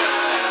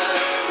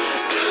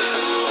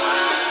 blue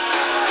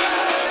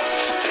eyes,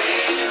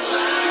 tan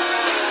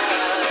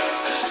lines,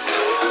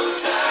 so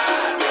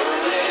tight,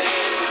 rolling,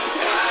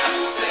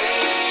 white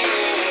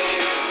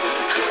sand,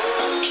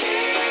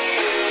 cocaine,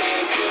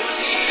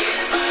 koozie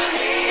in my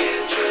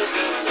hand, just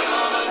a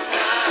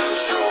summertime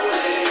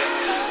strolling,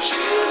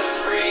 chilling,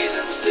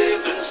 breezing,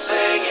 sipping,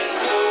 singing.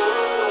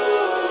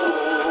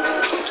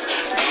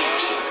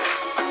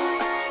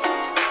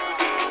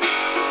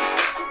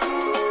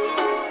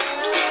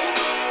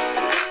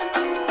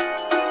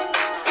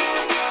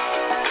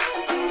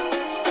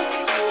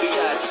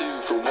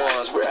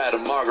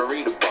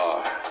 Margarita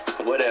bar,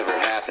 whatever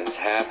happens,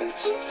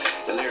 happens.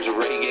 And there's a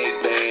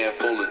reggae band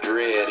full of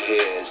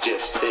dreadheads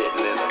just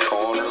sitting in the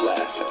corner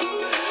laughing.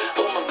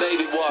 Well, my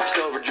baby walks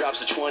over,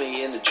 drops a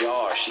 20 in the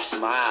jar. She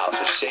smiles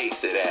and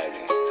shakes it at me.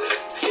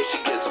 Yeah, she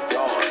gets them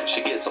going,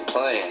 she gets them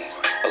playing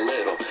a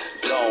little.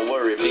 Don't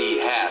worry, be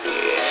happy.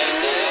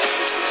 And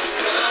it's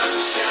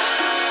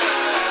sunshine,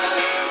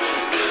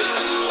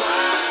 blue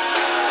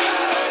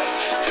eyes,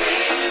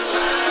 tan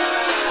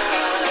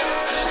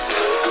lines,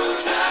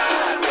 so tight.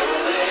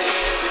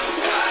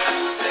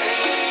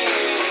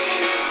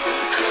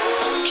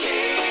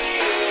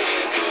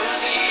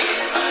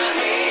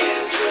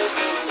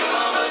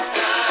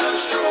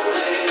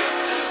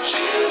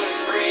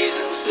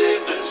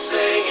 Sipping,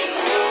 singing,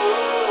 oh,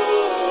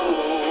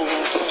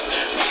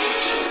 yeah.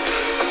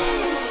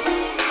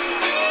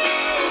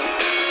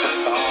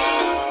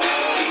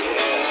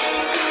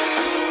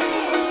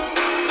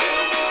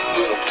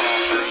 Little palm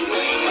tree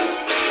leaning.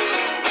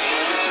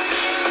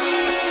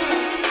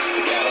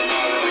 Got a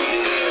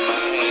margarita in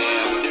my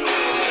hand, we're doing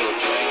a little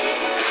drinking.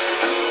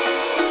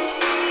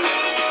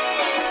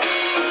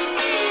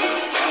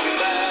 Talk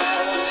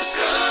about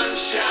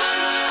sunshine.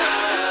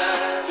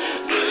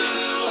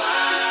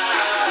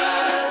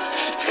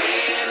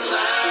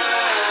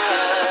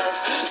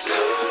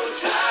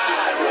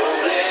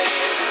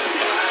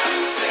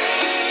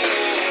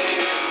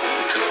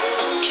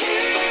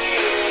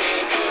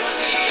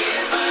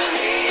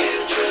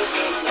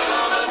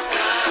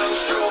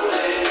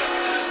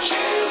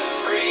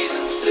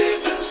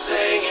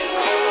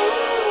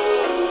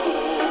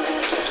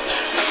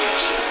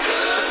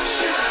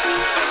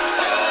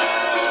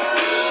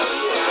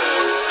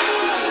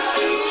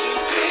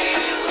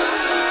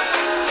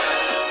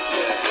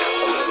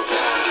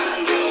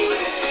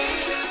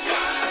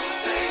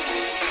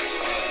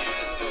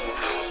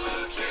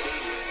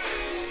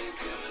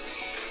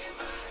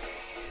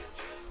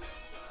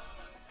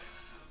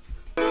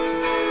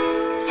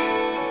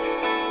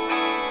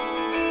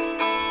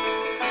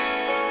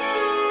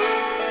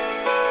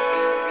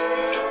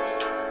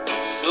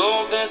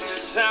 This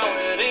is how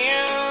it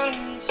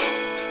ends.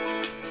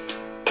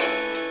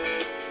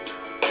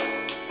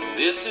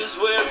 This is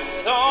where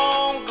it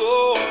all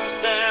goes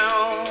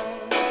down.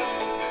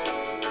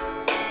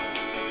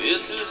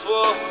 This is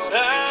what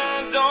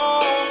I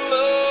don't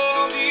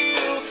love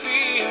you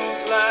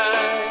feels like.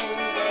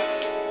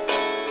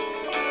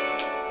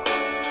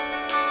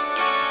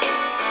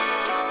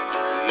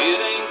 It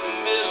ain't the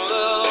middle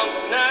of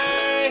the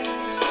night,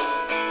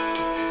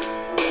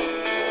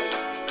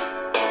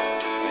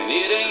 and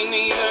it ain't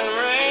even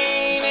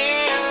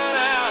raining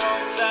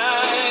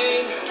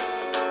outside.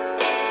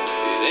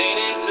 It ain't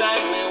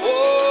exactly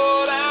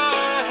what I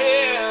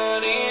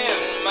had in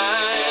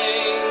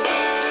mind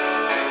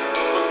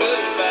for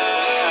goodbye.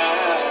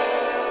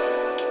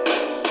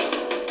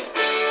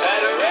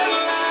 At a red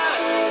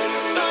light,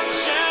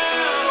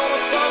 sunshine on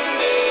a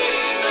Sunday,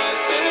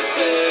 nothing to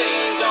say,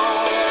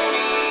 don't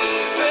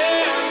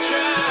even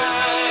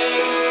try.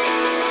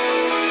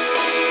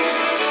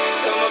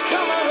 Some are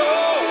coming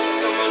home,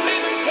 some are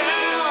leaving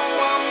town.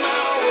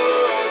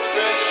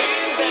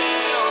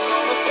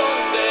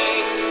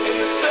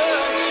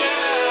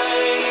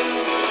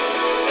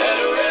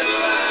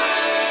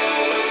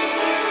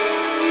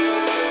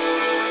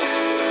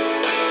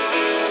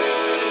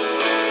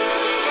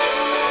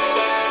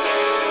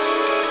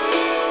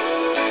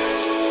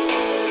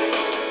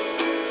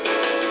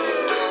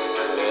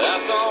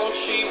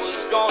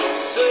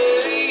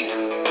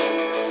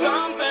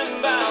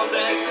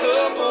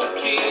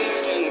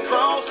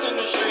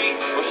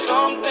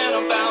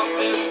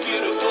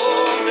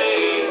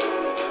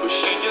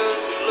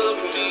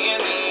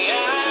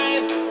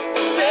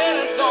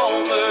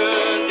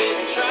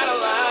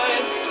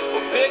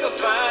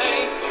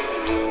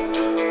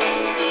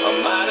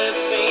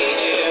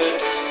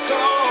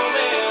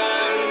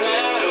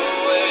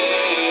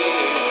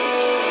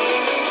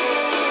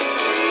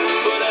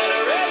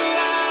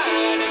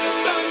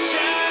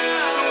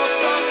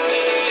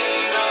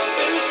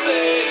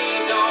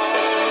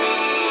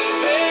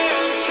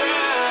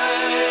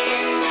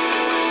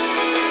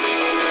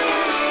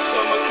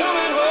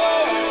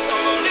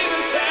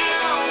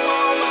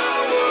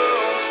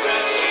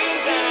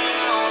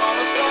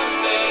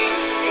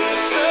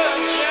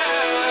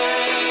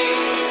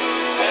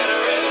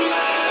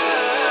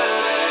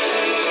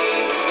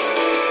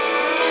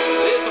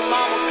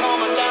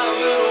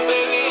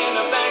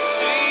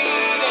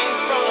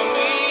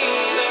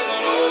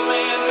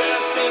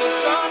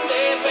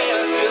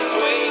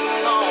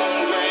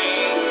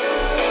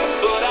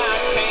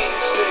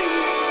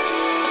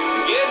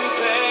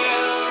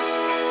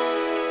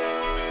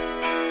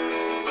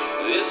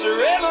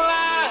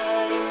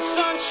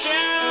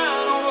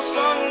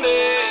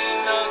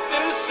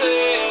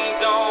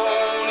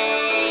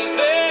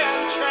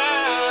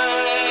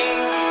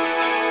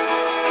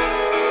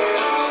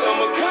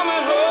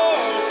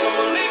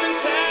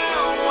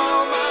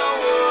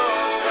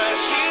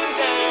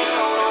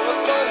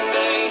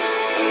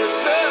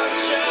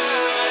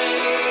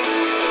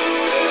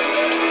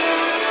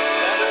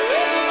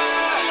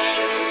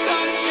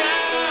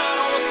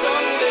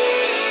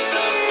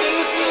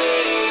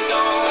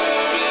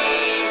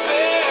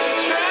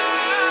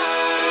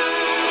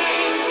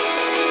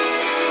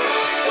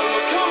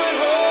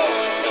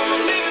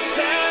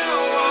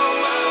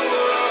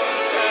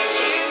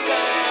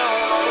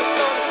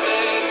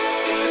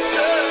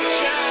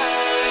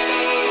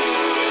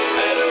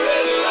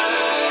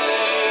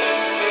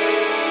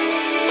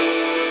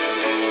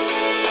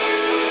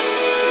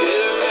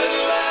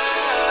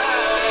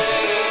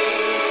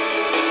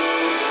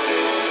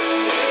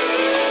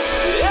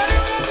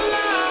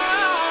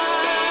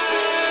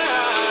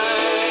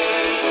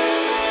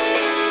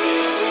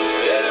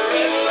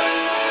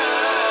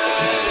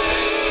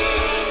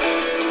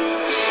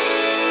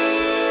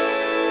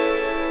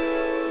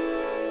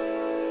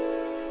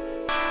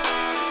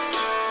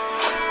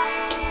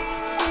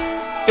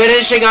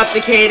 Finishing up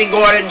the Kayden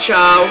Gordon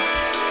show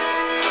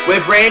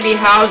with Randy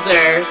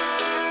Houser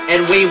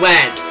and We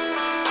Went.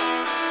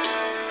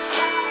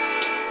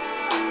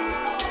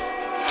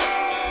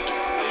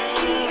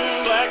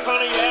 Black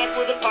Pontiac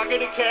with a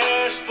pocket of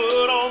cash,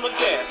 foot on the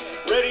gas,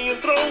 ready and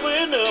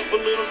throwing up a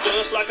little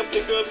dust like a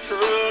pickup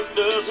truck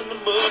does in the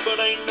mud, but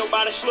ain't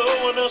nobody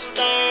slowing us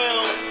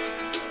down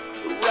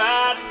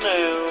right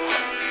now.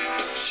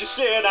 She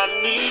said I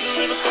need a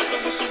little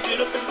something with some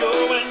get up and go,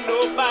 and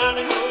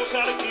nobody knows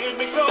how to get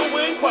me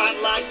going quite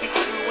like you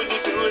do when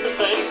you're doing the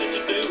things that you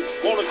do.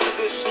 Wanna get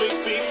this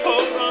sleepy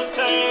folk run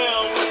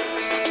town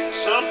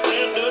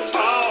something to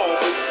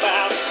talk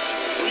about.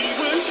 We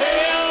were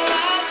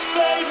taillights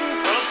fading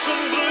from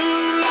some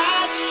blue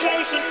lights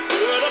chasing,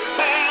 put a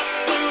path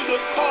through the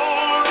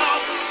corn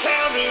off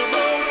County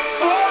Road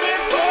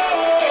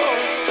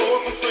 44.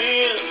 Tore up a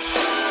fence,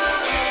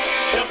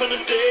 jumping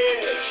a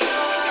ditch,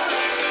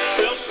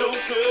 felt so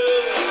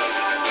good,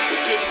 we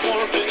didn't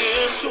want to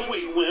end, so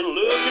we went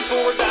looking for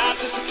a dive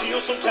just to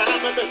kill some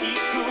time, let the heat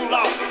cool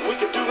off. We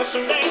could do us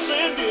some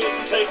dancing,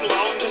 didn't take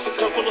long, just a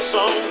couple of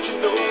songs, you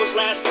know it's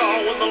last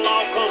call when the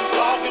law comes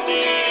walking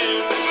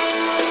in.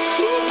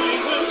 So we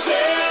will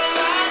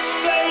taillights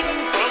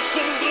fading from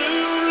some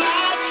blue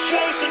lights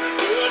chasing,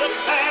 put a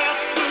path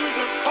through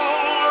the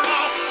corn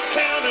off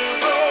County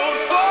Road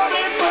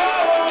 44.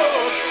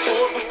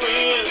 Tore up a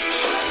fence,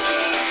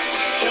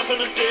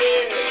 jumping a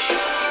ditch,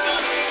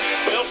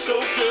 felt so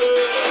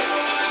good,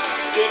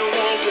 didn't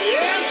want to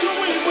end, so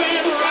we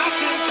went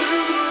rocking to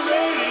the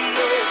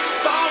radio,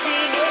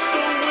 fogging up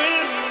the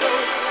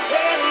windows,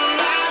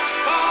 headlights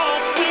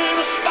off in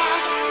a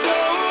spot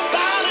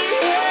nobody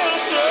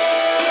else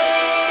knows.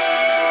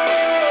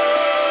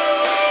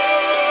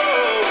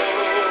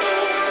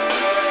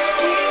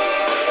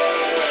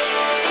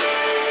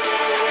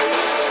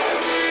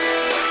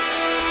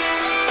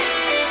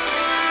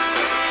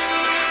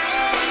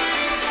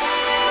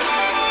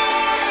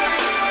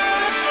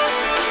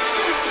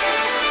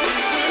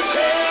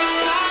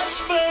 Taillights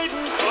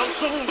fading from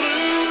some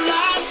blue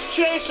lights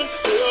chasing,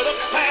 put a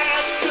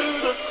path through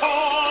the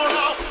corn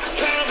off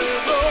County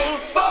Road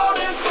 44.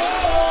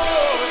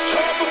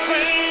 Tore up a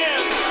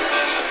fence,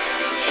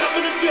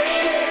 jumping a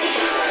ditch,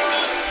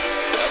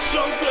 felt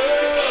so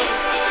good,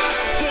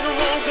 didn't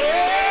want to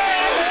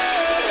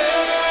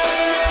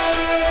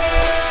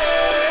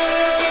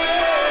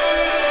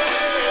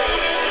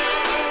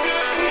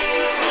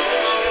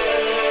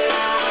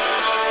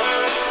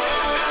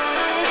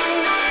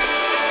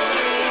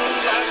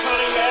Black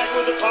Pontiac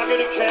with a pocket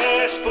of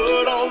cash,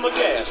 foot on the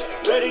gas,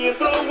 ready and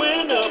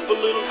throwing up a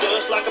little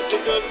dust like a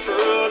pickup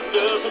truck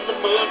does in the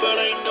mud, but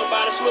ain't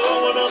nobody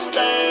slowing us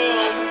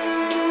down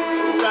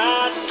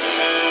right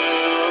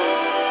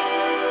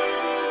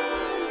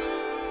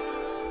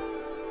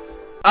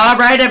now.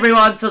 Alright,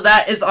 everyone, so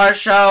that is our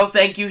show.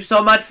 Thank you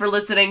so much for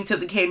listening to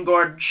the Kayden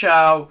Gordon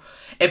Show.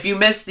 If you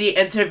missed the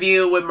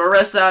interview with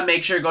Marissa,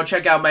 make sure to go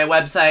check out my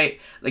website,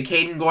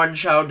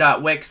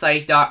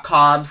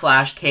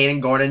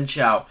 theKaydenGordonShow.wixsite.com/Kayden Gordon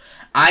Show.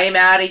 I am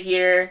out of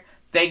here.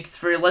 Thanks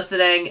for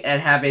listening,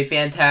 and have a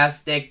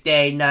fantastic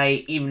day,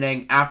 night,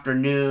 evening,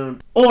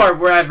 afternoon, or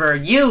wherever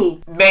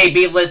you may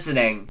be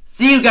listening.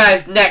 See you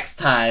guys next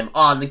time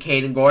on the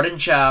Kayden Gordon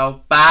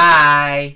Show. Bye!